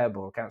accounts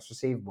payable, accounts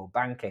receivable,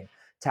 banking,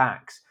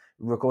 tax,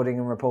 recording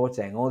and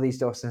reporting, all these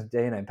sorts of,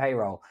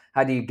 payroll.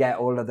 How do you get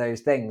all of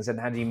those things, and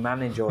how do you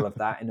manage all of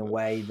that in a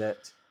way that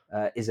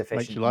is Makes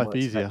efficient your and life works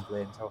easier.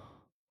 effectively and so on?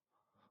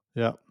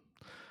 Yeah.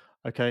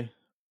 Okay.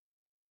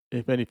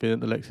 If anything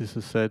that Alexis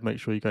has said, make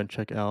sure you go and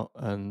check it out,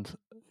 and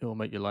it will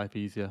make your life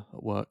easier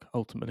at work,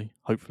 ultimately,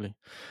 hopefully.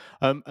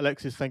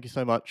 Alexis, thank you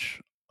so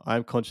much.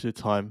 I'm conscious of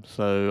time,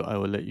 so I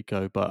will let you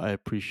go, but I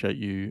appreciate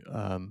you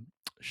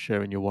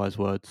sharing your wise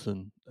words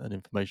and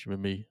information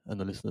with me and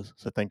the listeners.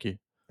 So thank you.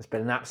 It's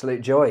been an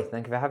absolute joy.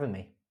 Thank you for having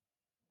me.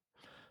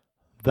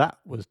 That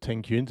was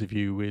 10Q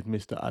interview with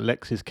Mr.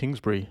 Alexis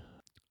Kingsbury.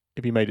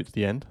 If you made it to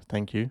the end,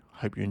 thank you.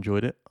 Hope you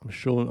enjoyed it.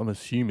 I'm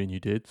assuming you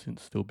did,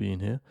 since still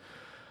being here.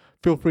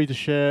 Feel free to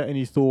share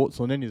any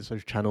thoughts on any of the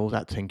social channels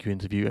at 10Q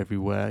Interview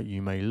everywhere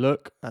you may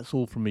look. That's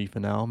all from me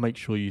for now. Make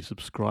sure you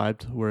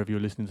subscribed wherever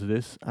you're listening to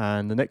this,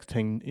 and the next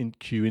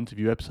 10Q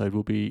Interview episode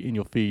will be in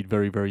your feed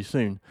very, very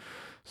soon.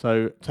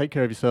 So take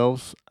care of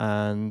yourselves,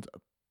 and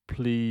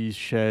please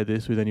share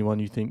this with anyone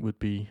you think would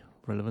be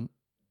relevant.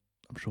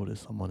 I'm sure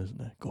there's someone, isn't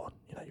there? Go on,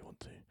 you want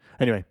to.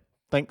 Anyway,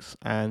 thanks,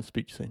 and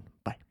speak to you soon.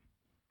 Bye.